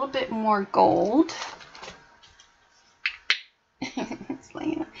make a little bit more gold. It's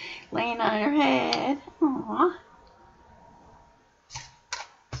laying on her head. Aww.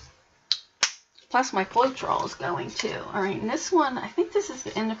 Plus my Floetrol is going too. Alright, and this one, I think this is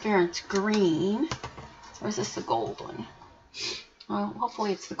the interference green. Or is this the gold one? Well,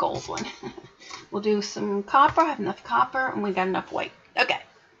 hopefully it's the gold one. We'll do some copper. I have enough copper, and we got enough white. Okay.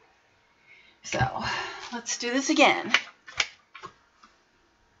 So, let's do this again.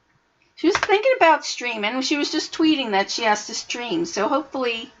 She was thinking about streaming. She was just tweeting that she has to stream, so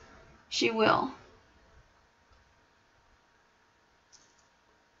hopefully she will.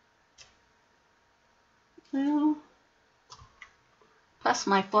 Well, plus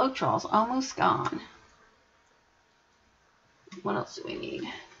my Floetrol's almost gone. What else do we need?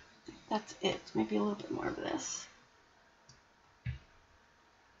 That's it. Maybe a little bit more of this.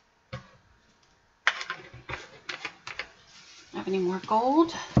 Have any more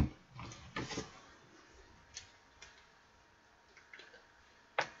gold?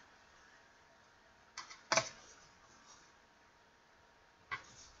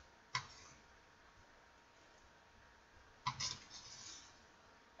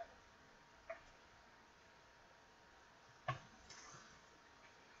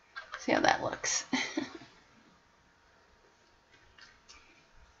 See how that looks.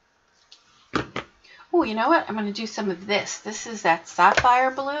 Oh, you know what? I'm going to do some of this. This is that sapphire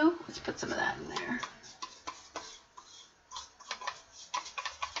blue. Let's put some of that in there.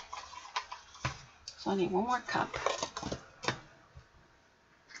 So I need one more cup.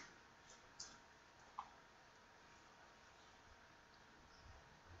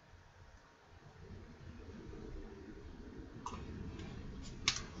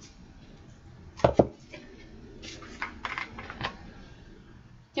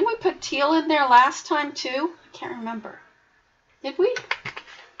 Didn't we put teal in there last time too? I can't remember. Did we?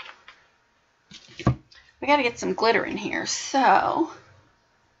 We got to get some glitter in here. So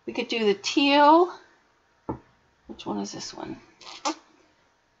we could do the teal. Which one is this one?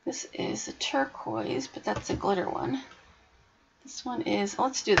 This is a turquoise, but that's a glitter one. This one is,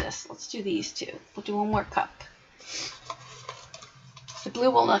 let's do this. Let's do these two. We'll do one more cup. The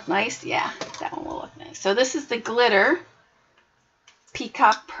blue will look nice. Yeah, that one will look nice. So this is the glitter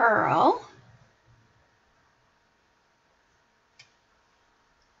peacock pearl.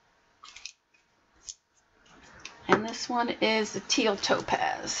 And this one is the teal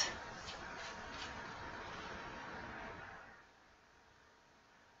topaz.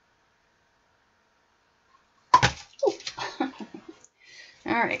 All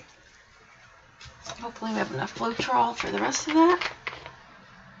right. Hopefully we have enough Floetrol for the rest of that.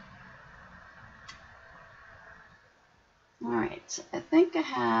 All right, so I think I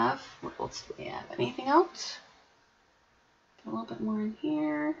have, what else do we have? Anything else? Put a little bit more in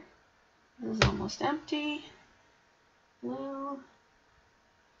here. This is almost empty. Blue,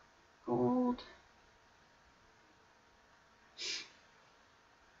 gold.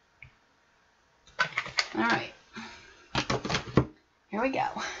 All right, here we go.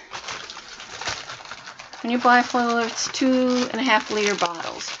 When you buy Floetrol, it's 2.5 liter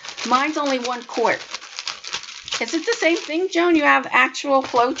bottles. Mine's only 1 quart. Is it the same thing, Joan? You have actual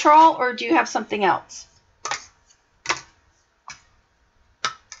Floetrol, or do you have something else?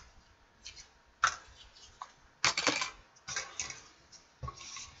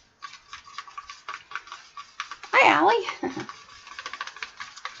 Hi, Allie.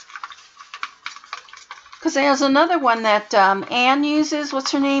 Because there's another one that Anne uses.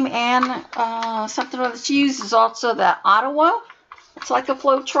 What's her name? Anne something or other. She uses also the Ottawa. It's like a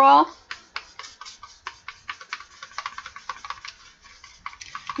Floetrol.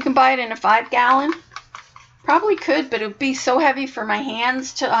 You can buy it in a 5-gallon. Probably could, but it would be so heavy for my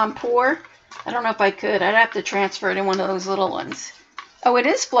hands to pour. I don't know if I could. I'd have to transfer it in one of those little ones. Oh, it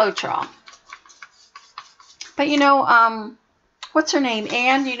is Floetrol. But you know, what's her name?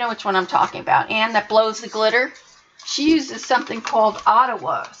 Anne, you know which one I'm talking about. Anne that blows the glitter. She uses something called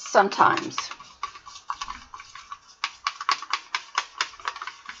Ottawa sometimes.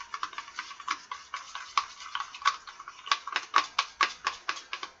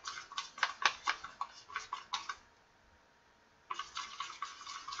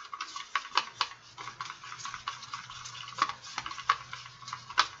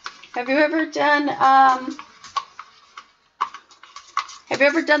 Have you ever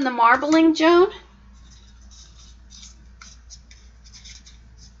done the marbling, Joan?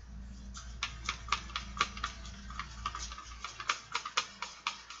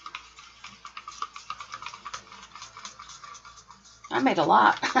 I made a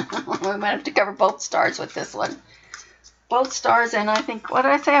lot. We might have to cover both stars with this one. Both stars, and I think, what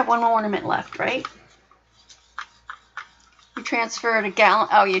did I say? I have one ornament left, right? You transfer it a gallon.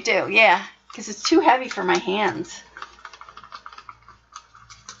 Oh, you do, yeah, because it's too heavy for my hands.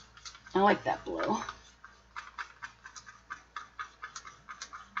 I like that blue.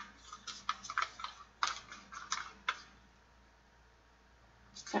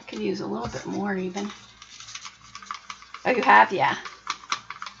 I could use a little bit more even. Oh, you have? Yeah.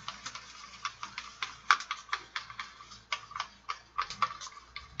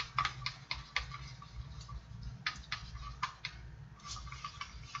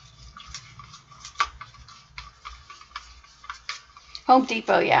 Home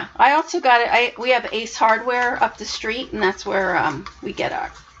Depot, yeah. I also got it. We have Ace Hardware up the street, and that's where we get our.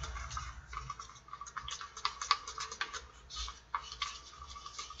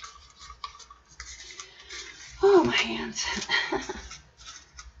 Oh, my hands.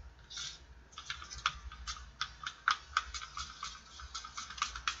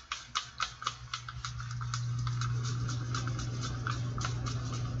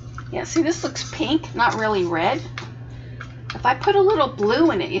 Yeah, see, this looks pink, not really red. If I put a little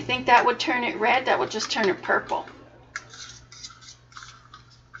blue in it, you think that would turn it red? That would just turn it purple.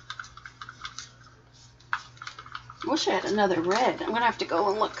 I wish I had another red. I'm going to have to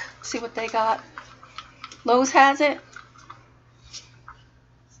go and look, see what they got. Lowe's has it.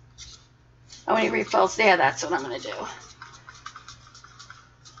 How many refills? Yeah, that's what I'm going to do.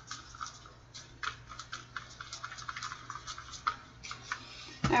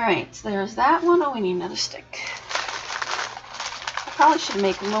 Alright, so there's that one. Oh, we need another stick. I probably should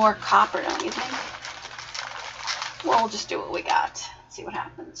make more copper, don't you think? Well, we'll just do what we got. See what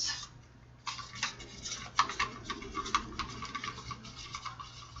happens.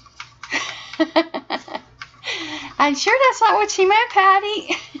 I'm sure that's not what she meant,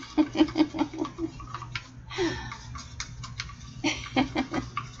 Patty.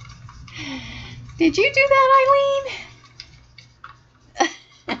 Did you do that, Eileen?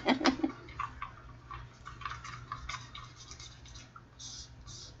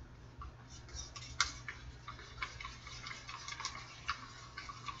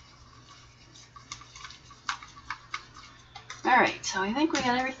 Alright, so I think we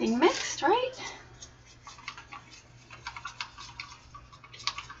got everything mixed, right?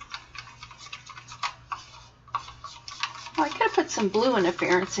 Oh, I could have put some blue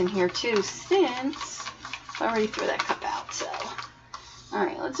interference in here too, since I already threw that cup out, so.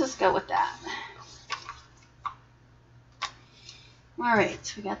 Alright, let's just go with that. Alright,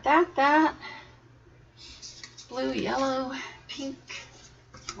 so we got that, blue, yellow, pink,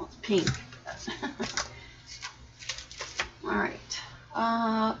 well, it's pink. Alright,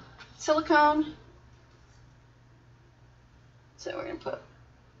 silicone. So we're going to put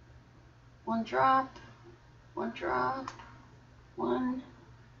one drop, one.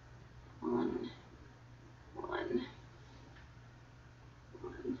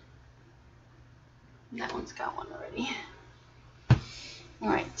 That one's got one already.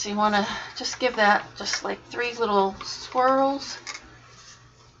 Alright, so you want to just give that just like 3 little swirls.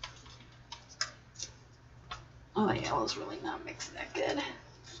 Oh, the yellow's really not mixing that good.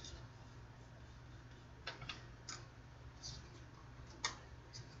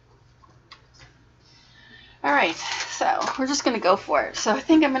 Alright, so we're just going to go for it. So I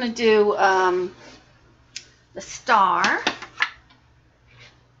think I'm going to do the star.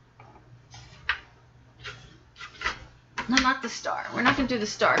 No, not the star. We're not going to do the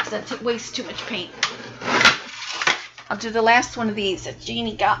star because that wastes too much paint. I'll do the last one of these that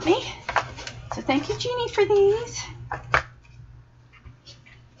Jeannie got me. So thank you, Jeannie, for these.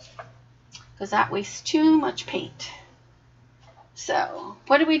 Because that wastes too much paint. So,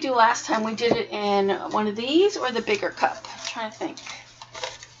 what did we do last time? We did it in one of these or the bigger cup? I'm trying to think.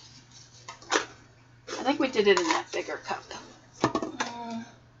 I think we did it in that bigger cup.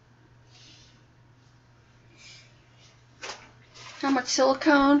 How much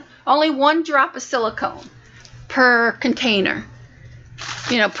silicone? Only 1 drop of silicone per container,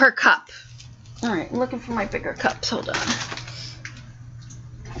 you know, per cup. All right, I'm looking for my bigger cups. Hold on.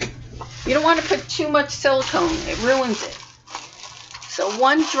 You don't want to put too much silicone. It ruins it. So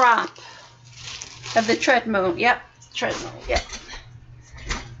 1 drop of the treadmill. Yep, treadmill. Yep.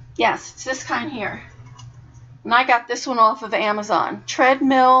 Yes, it's this kind here. And I got this one off of Amazon.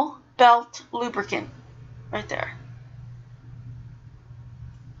 Treadmill belt lubricant. Right there.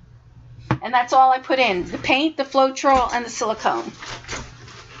 And that's all I put in. The paint, the Floetrol, and the silicone.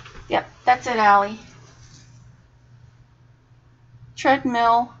 Yep, that's it, Allie.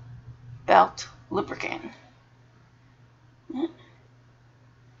 Treadmill belt lubricant.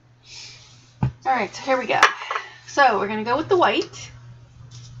 Alright, so here we go. So we're going to go with the white.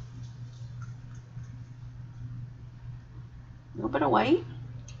 A little bit of white.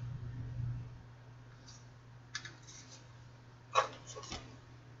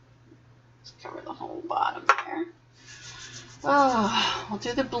 Let's cover the whole bottom there. Oh, we'll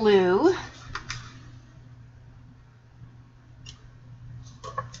do the blue.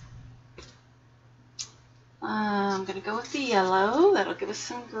 I'm going to go with the yellow. That'll give us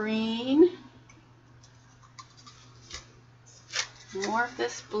some green. More of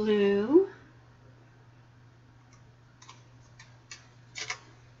this blue.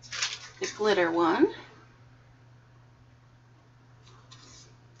 The glitter one.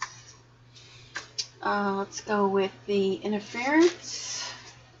 Let's go with the interference.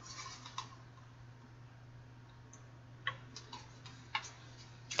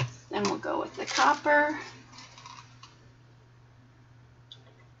 Then we'll go with the copper.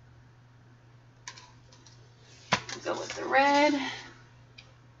 We'll go with the red.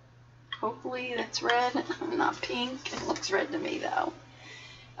 Hopefully that's red, not pink. It looks red to me though.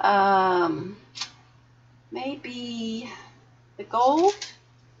 Maybe the gold.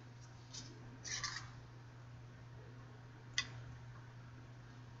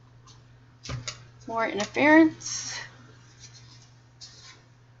 More interference.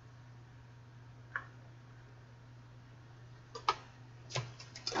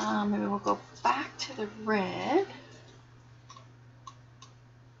 Maybe we'll go back to the red.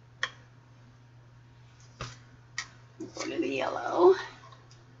 We'll go to the yellow.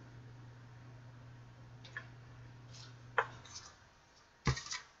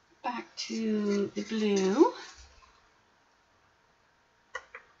 Back to the blue.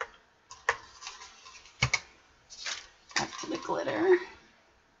 Back to the glitter.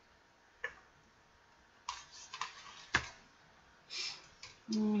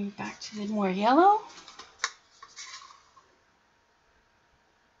 Back to the more yellow.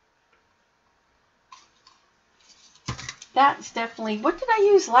 That's definitely, what did I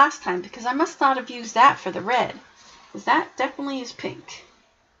use last time? Because I must not have used that for the red. Because that definitely is pink.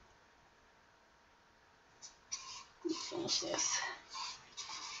 Let's finish this.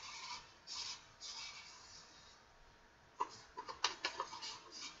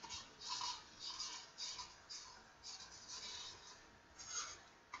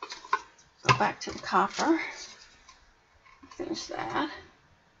 Go back to the copper. Finish that.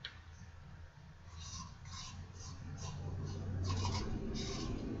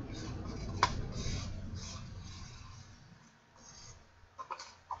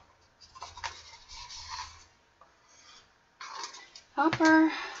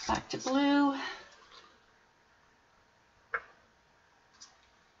 Copper, back to blue.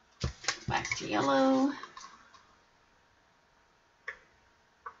 Back to yellow.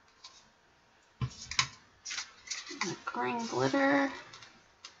 The green glitter.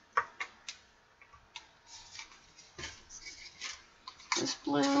 This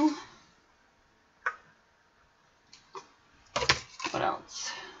blue. What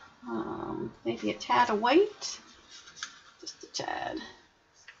else? Maybe a tad of white. Just a tad.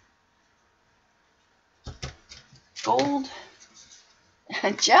 Gold.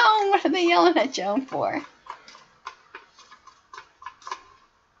 Joan, what are they yelling at Joan for?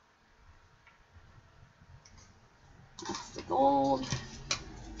 That's the gold.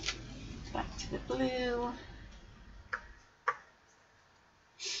 Back to the blue.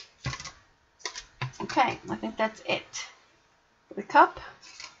 Okay, I think that's it. For the cup,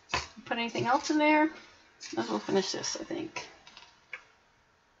 put anything else in there? Might as well finish this, I think.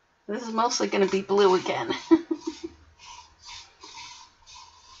 This is mostly going to be blue again.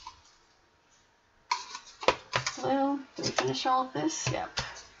 Blue. Did we finish all of this? Yep.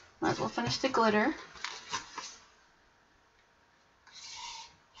 Might as well finish the glitter.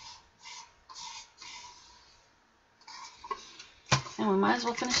 And we might as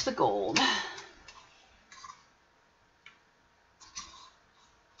well finish the gold.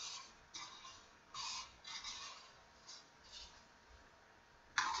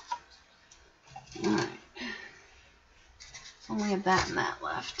 Only have that and that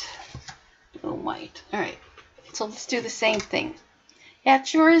left. Oh, white. All right. So let's do the same thing. Yeah, it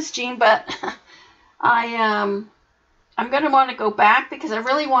sure is, Jean, but I'm going to want to go back because I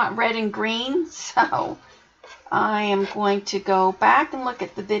really want red and green. So I am going to go back and look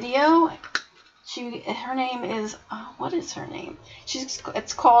at the video. Her name is, what is her name?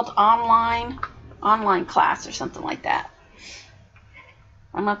 It's called online class or something like that.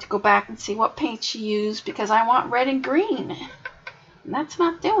 I'm going to have to go back and see what paint she used because I want red and green. And that's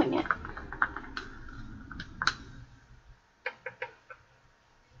not doing it.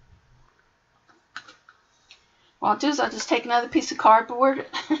 What I'll do is I'll just take another piece of cardboard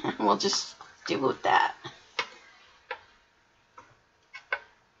and we'll just deal with that.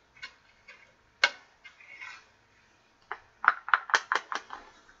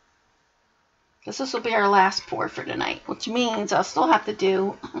 Because this will be our last pour for tonight, which means I'll still have to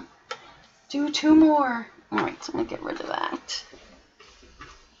do 2 more. Alright, so I'm going to get rid of that.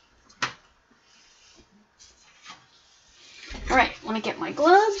 Alright, let me get my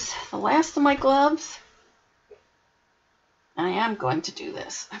gloves, the last of my gloves. I am going to do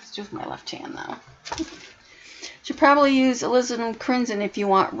this. I have to do with my left hand though. Should probably use alizarin crimson if you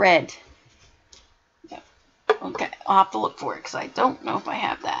want red. Yeah. Okay, I'll have to look for it because I don't know if I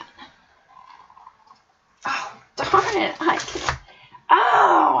have that. Oh, darn it.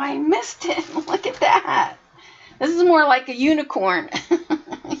 Oh, I missed it. Look at that. This is more like a unicorn.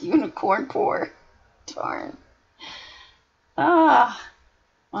 A unicorn pour. Darn. Ah.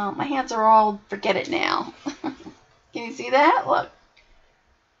 Well, my hands are all, forget it now. Can you see that? Look.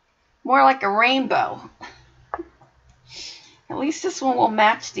 More like a rainbow. At least this one will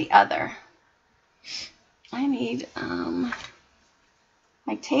match the other. I need,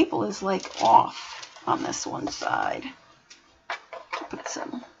 my table is like off on this one side. Put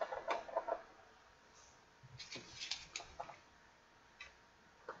some.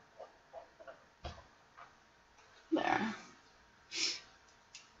 There.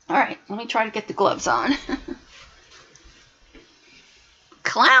 All right, let me try to get the gloves on.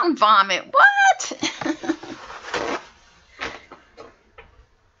 Clown vomit, what?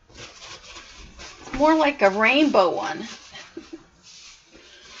 It's more like a rainbow one.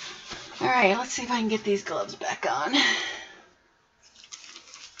 All right, let's see if I can get these gloves back on.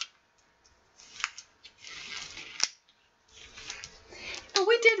 Oh,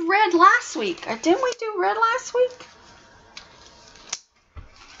 we did red last week. Didn't we do red last week?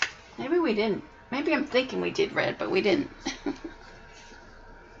 Maybe we didn't. Maybe I'm thinking we did red, but we didn't.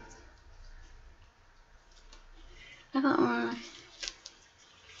 I thought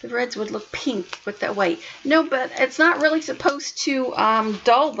the reds would look pink with that white. No, but it's not really supposed to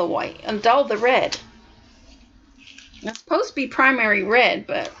dull the white and dull the red. It's supposed to be primary red,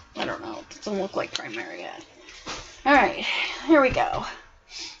 but I don't know. It doesn't look like primary red. All right, here we go.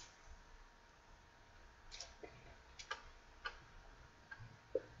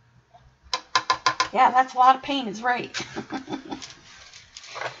 Yeah, that's a lot of paint is right.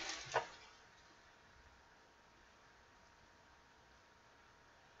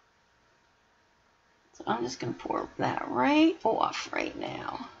 So I'm just going to pour that right off right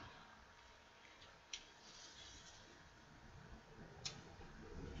now.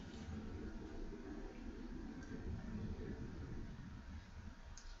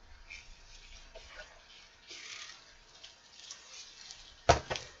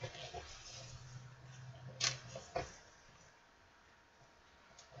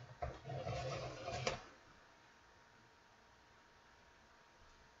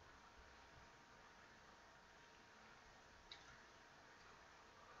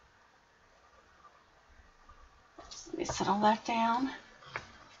 Let me settle that down.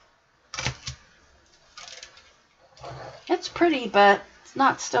 It's pretty, but it's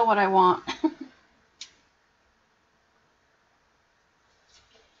not still what I want.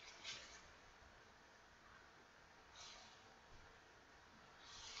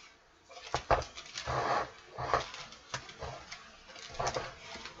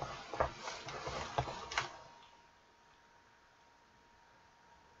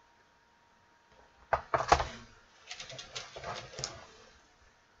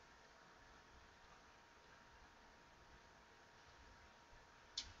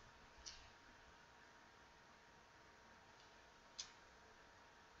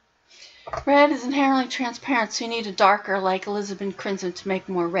 Red is inherently transparent, so you need a darker like Elizabeth Crimson to make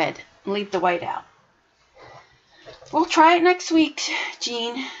more red and leave the white out. We'll try it next week,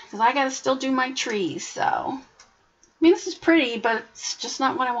 Jean, because I got to still do my trees, so. I mean, this is pretty, but it's just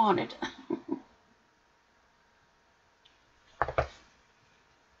not what I wanted.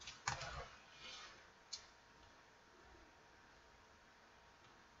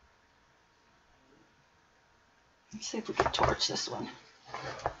 Let's see if we can torch this one.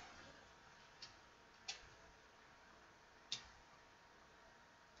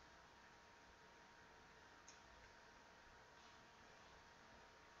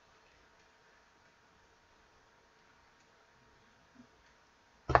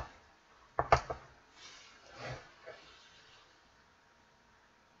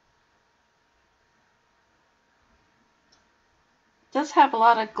 It does have a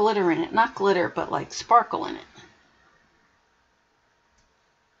lot of glitter in it. Not glitter, but like sparkle in it.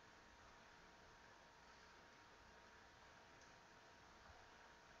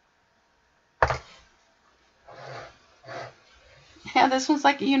 Yeah, this one's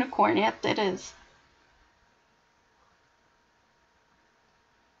like a unicorn. Yep, it is.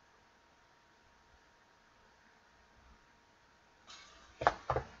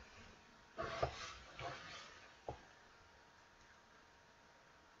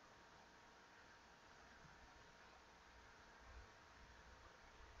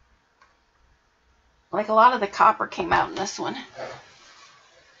 Like a lot of the copper came out in this one.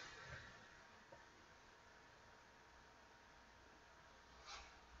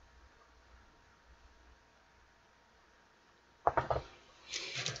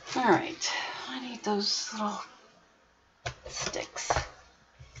 All right, I need those little sticks.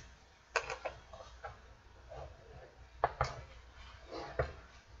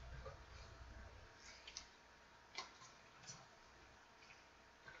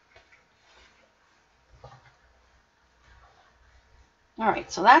 All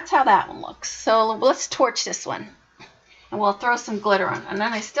right, so that's how that one looks. So let's torch this one, and we'll throw some glitter on. And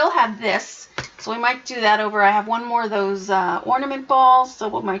then I still have this, so we might do that over. I have one more of those ornament balls, so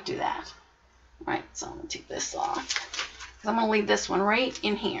we might do that. All right, so I'm gonna take this off, because I'm gonna leave this one right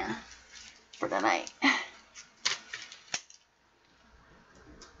in here for tonight.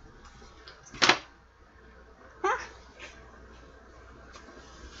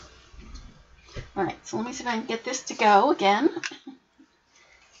 All right, so let me see if I can get this to go again.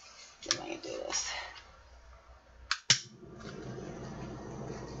 See if I can do this.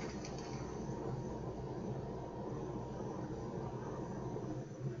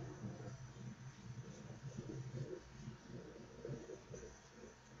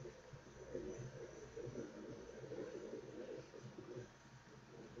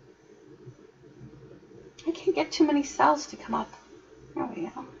 I can't get too many cells to come up. There we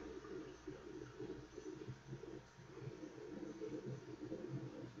go.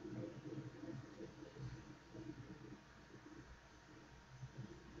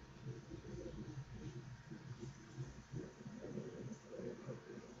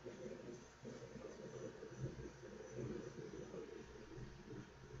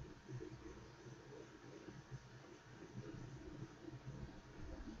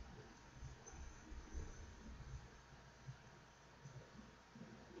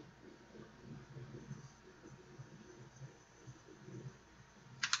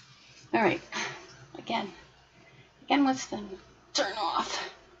 All right, again, let's then turn off.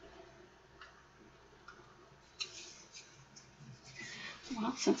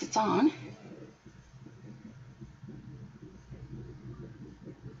 Well, since it's on.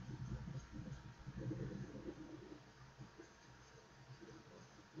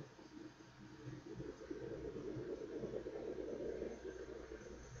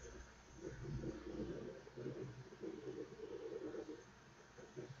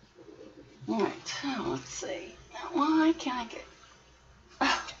 All right, so let's see. Now, why can't I get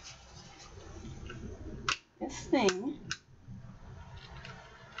this thing?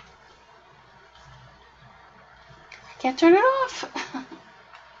 I can't turn it off.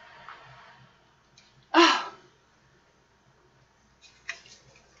 Oh.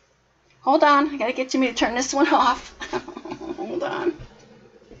 Hold on, I gotta get Jimmy to turn this one off. Hold on.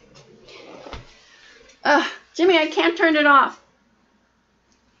 Jimmy, I can't turn it off.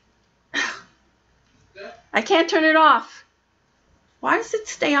 I can't turn it off. Why does it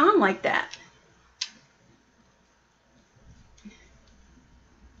stay on like that?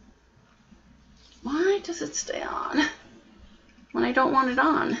 Why does it stay on when I don't want it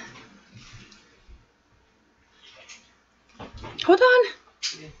on? Hold on.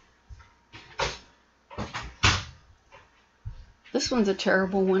 This one's a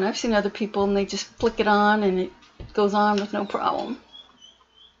terrible one. I've seen other people and they just flick it on and it goes on with no problem.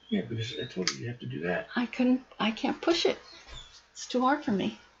 Yeah, because I told you have to do that. I can't push it. It's too hard for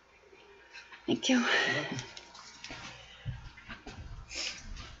me. Thank you.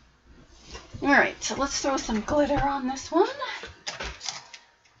 All right, so let's throw some glitter on this one.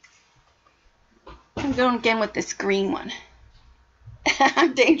 I'm going again with this green one.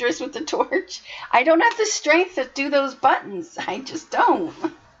 I'm dangerous with the torch. I don't have the strength to do those buttons. I just don't.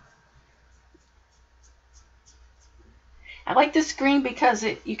 I like this green because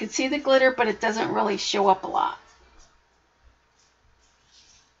you can see the glitter, but it doesn't really show up a lot.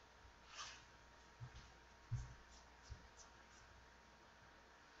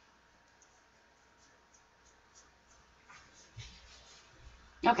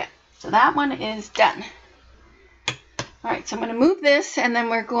 Okay, so that one is done. All right, so I'm going to move this, and then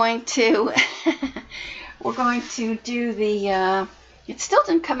we're going to do the. It still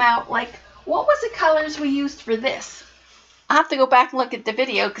didn't come out. Like, what was the colors we used for this? I'll have to go back and look at the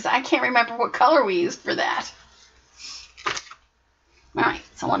video because I can't remember what color we used for that. All right,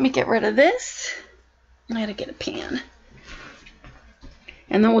 so let me get rid of this. I gotta get a pan.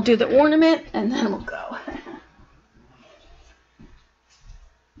 And then we'll do the ornament, and then we'll go.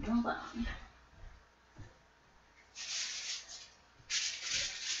 Hold on.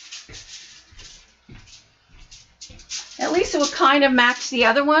 At least it will kind of match the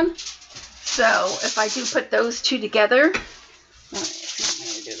other one. So if I do put those two together, all right, so I'm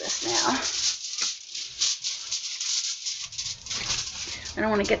going to do this now. I don't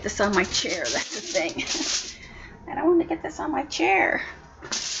want to get this on my chair. That's the thing. I don't want to get this on my chair.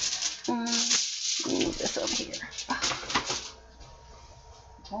 Move this over here.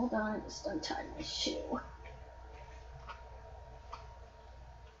 Hold on, I just untied my shoe.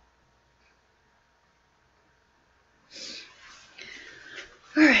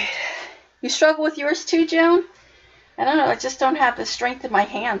 All right. You struggle with yours too, Joan? I don't know. I just don't have the strength in my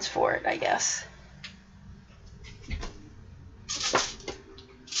hands for it, I guess.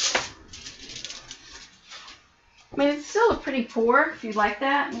 I mean, it's still a pretty pour if you like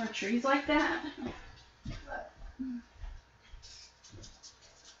that and your trees like that. But,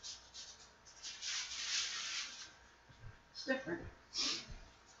 it's different.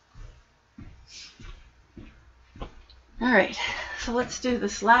 All right, so let's do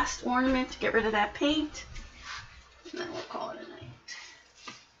this last ornament to get rid of that paint, and then we'll call it a night.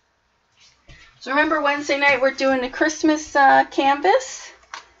 So remember Wednesday night we're doing the Christmas canvas.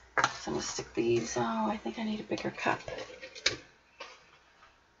 So I'm going to stick these, oh, I think I need a bigger cup.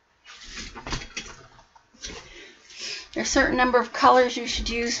 There's a certain number of colors you should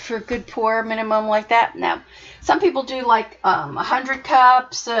use for a good pour minimum like that. Now, some people do like 100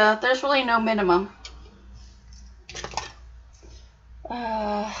 cups. There's really no minimum.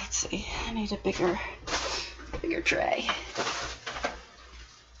 Let's see. I need a bigger tray.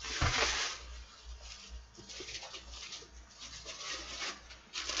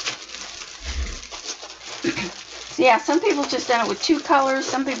 So yeah, some people have just done it with 2 colors.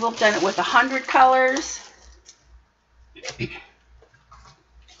 Some people have done it with 100 colors.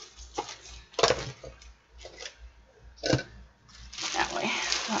 That way,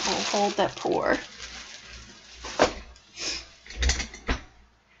 that will hold that pour.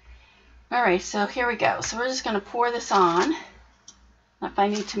 All right, so here we go. So we're just going to pour this on. If I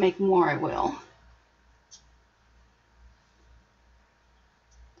need to make more, I will.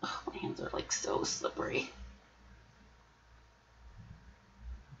 Oh, my hands are like so slippery.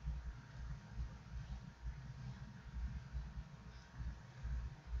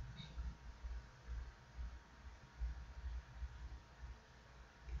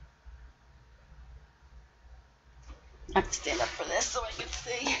 I have to stand up for this so I can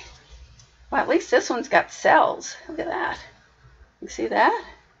see. Well, at least this one's got cells. Look at that. You see that?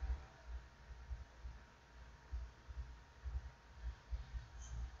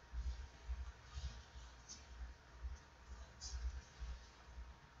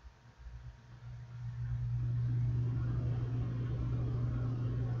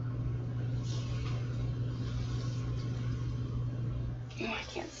 Oh, I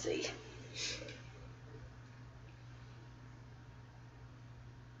can't see.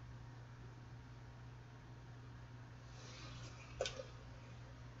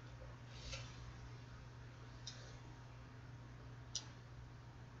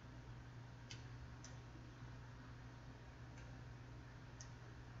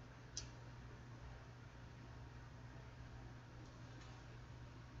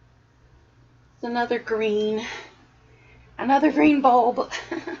 Another green bulb.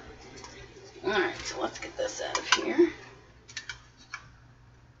 Alright, so let's get this out of here.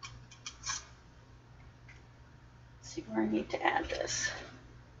 Let's see where I need to add this.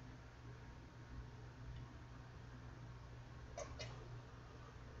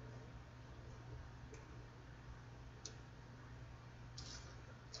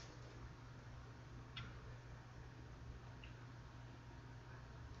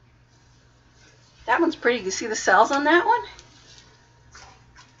 That one's pretty. You see the cells on that one?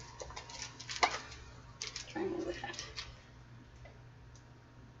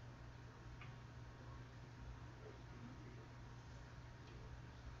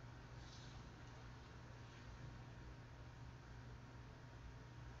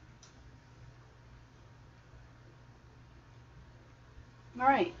 All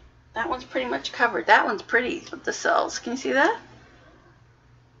right, that one's pretty much covered. That one's pretty with the cells. Can you see that?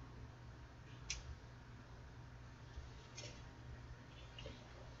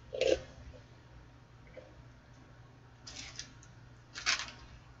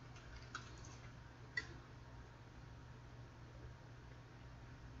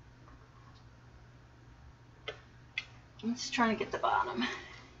 I'm just trying to get the bottom.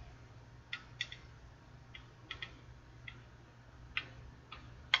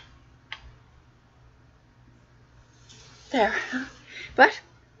 There. But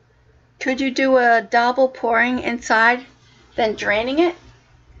could you do a double pouring inside, then draining it?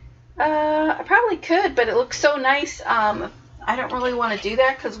 I probably could, but it looks so nice. I don't really want to do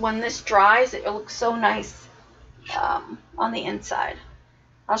that because when this dries, it looks so nice on the inside.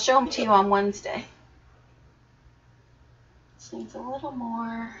 I'll show them to you on Wednesday. This needs a little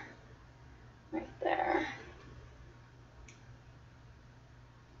more right there.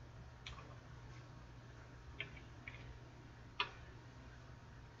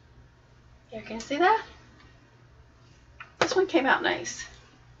 Here, can you see that? This one came out nice.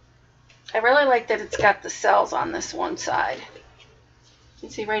 I really like that it's got the cells on this one side. You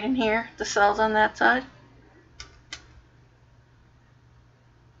see right in here, the cells on that side?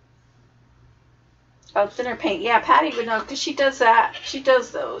 Oh, thinner paint. Yeah, Patty would know because she does that. She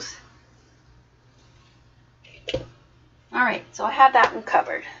does those. All right, so I have that one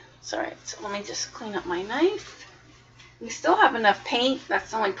covered. Sorry, so let me just clean up my knife. We still have enough paint.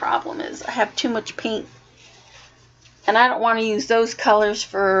 That's the only problem is I have too much paint. And I don't want to use those colors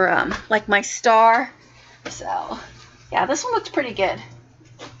for like my star. So, yeah, this one looks pretty good.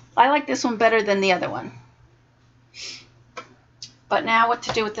 I like this one better than the other one. But now what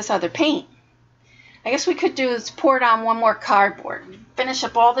to do with this other paint? I guess we could do is pour it on one more cardboard. Finish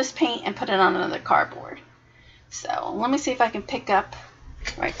up all this paint and put it on another cardboard. So let me see if I can pick up.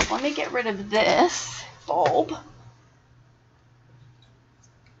 Right, so let me get rid of this bulb.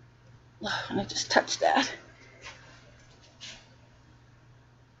 And I just touched that.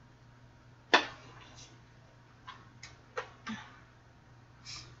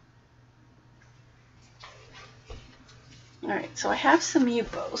 Alright, so I have some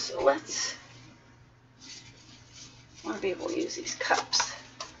Yupo, so I want to be able to use these cups.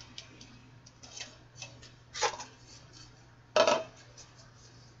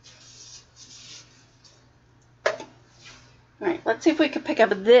 Alright, let's see if we can pick up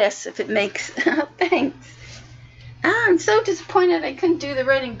this, if it makes, thanks. I'm so disappointed I couldn't do the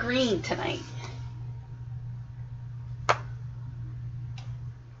red and green tonight.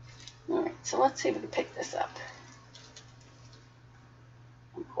 Alright, so let's see if we can pick this up.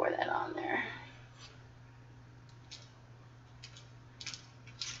 And pour that on there.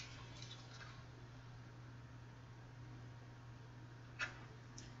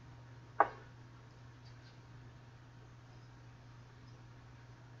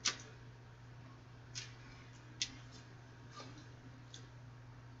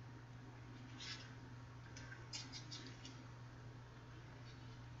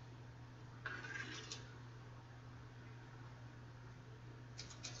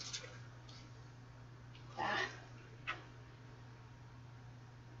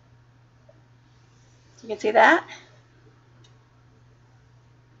 You can see that?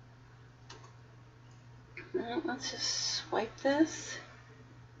 Well, let's just swipe this.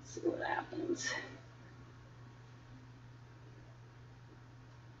 See what happens.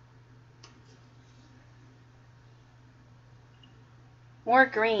 More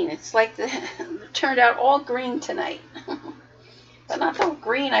green. It's like it turned out all green tonight. But not the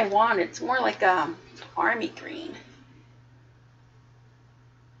green I wanted. It's more like army green.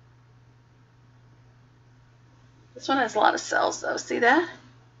 This one has a lot of cells though. See that?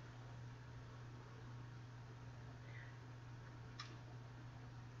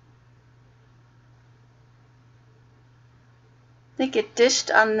 I think it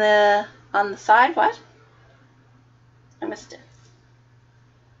dished on the side. What? I missed it.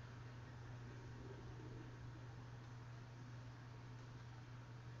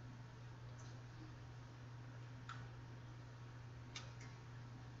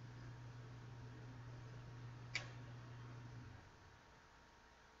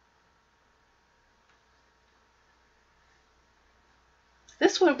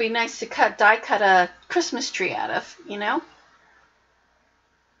 This would be nice to die cut a Christmas tree out of, you know?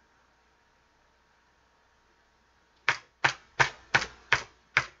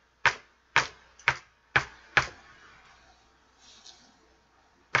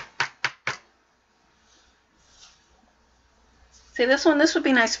 See this one? This would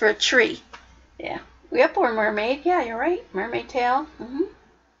be nice for a tree. Yeah. We up for a mermaid. Yeah, you're right. Mermaid tail. Mm-hmm.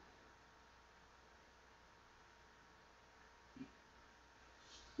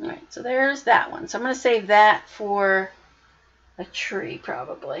 Alright, so there's that one. So I'm going to save that for a tree,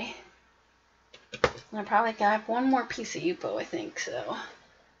 probably. And I probably got one more piece of Yupo, I think, so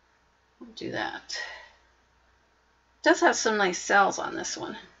I'll do that. It does have some nice cells on this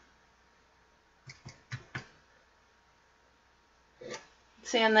one.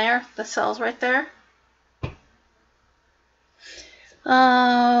 See in there? The cells right there?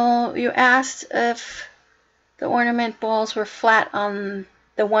 You asked if the ornament balls were flat on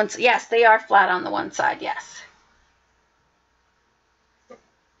the one side. Yes, they are flat on the one side, yes.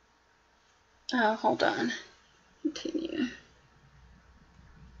 Oh, hold on. Continue.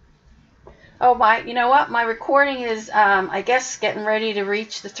 Oh, you know what? My recording is, I guess, getting ready to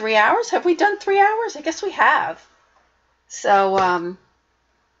reach the 3 hours. Have we done 3 hours? I guess we have. So, I'm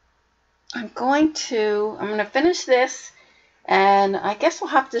going to finish this, and I guess we'll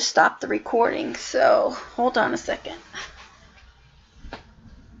have to stop the recording. So, hold on a second.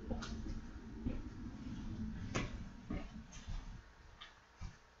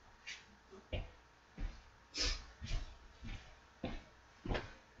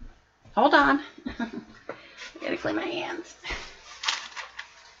 Hold on. I gotta clean my hands.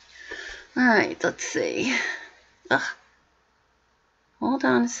 Alright, let's see. Ugh. Hold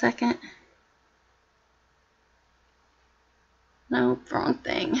on a second. Nope, wrong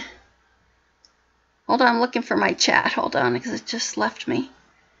thing. Hold on, I'm looking for my chat. Hold on, because it just left me.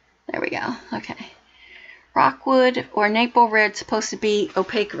 There we go. Okay. Rockwood or Maple Red supposed to be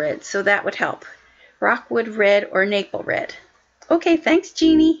opaque red, so that would help. Rockwood red or Maple red. Okay, thanks,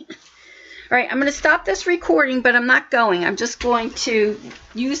 Jeannie. All right, I'm going to stop this recording, but I'm not going. I'm just going to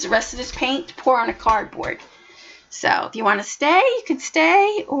use the rest of this paint to pour on a cardboard. So if you want to stay, you can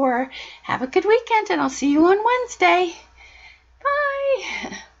stay, or have a good weekend, and I'll see you on Wednesday.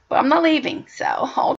 Bye. But I'm not leaving, so hold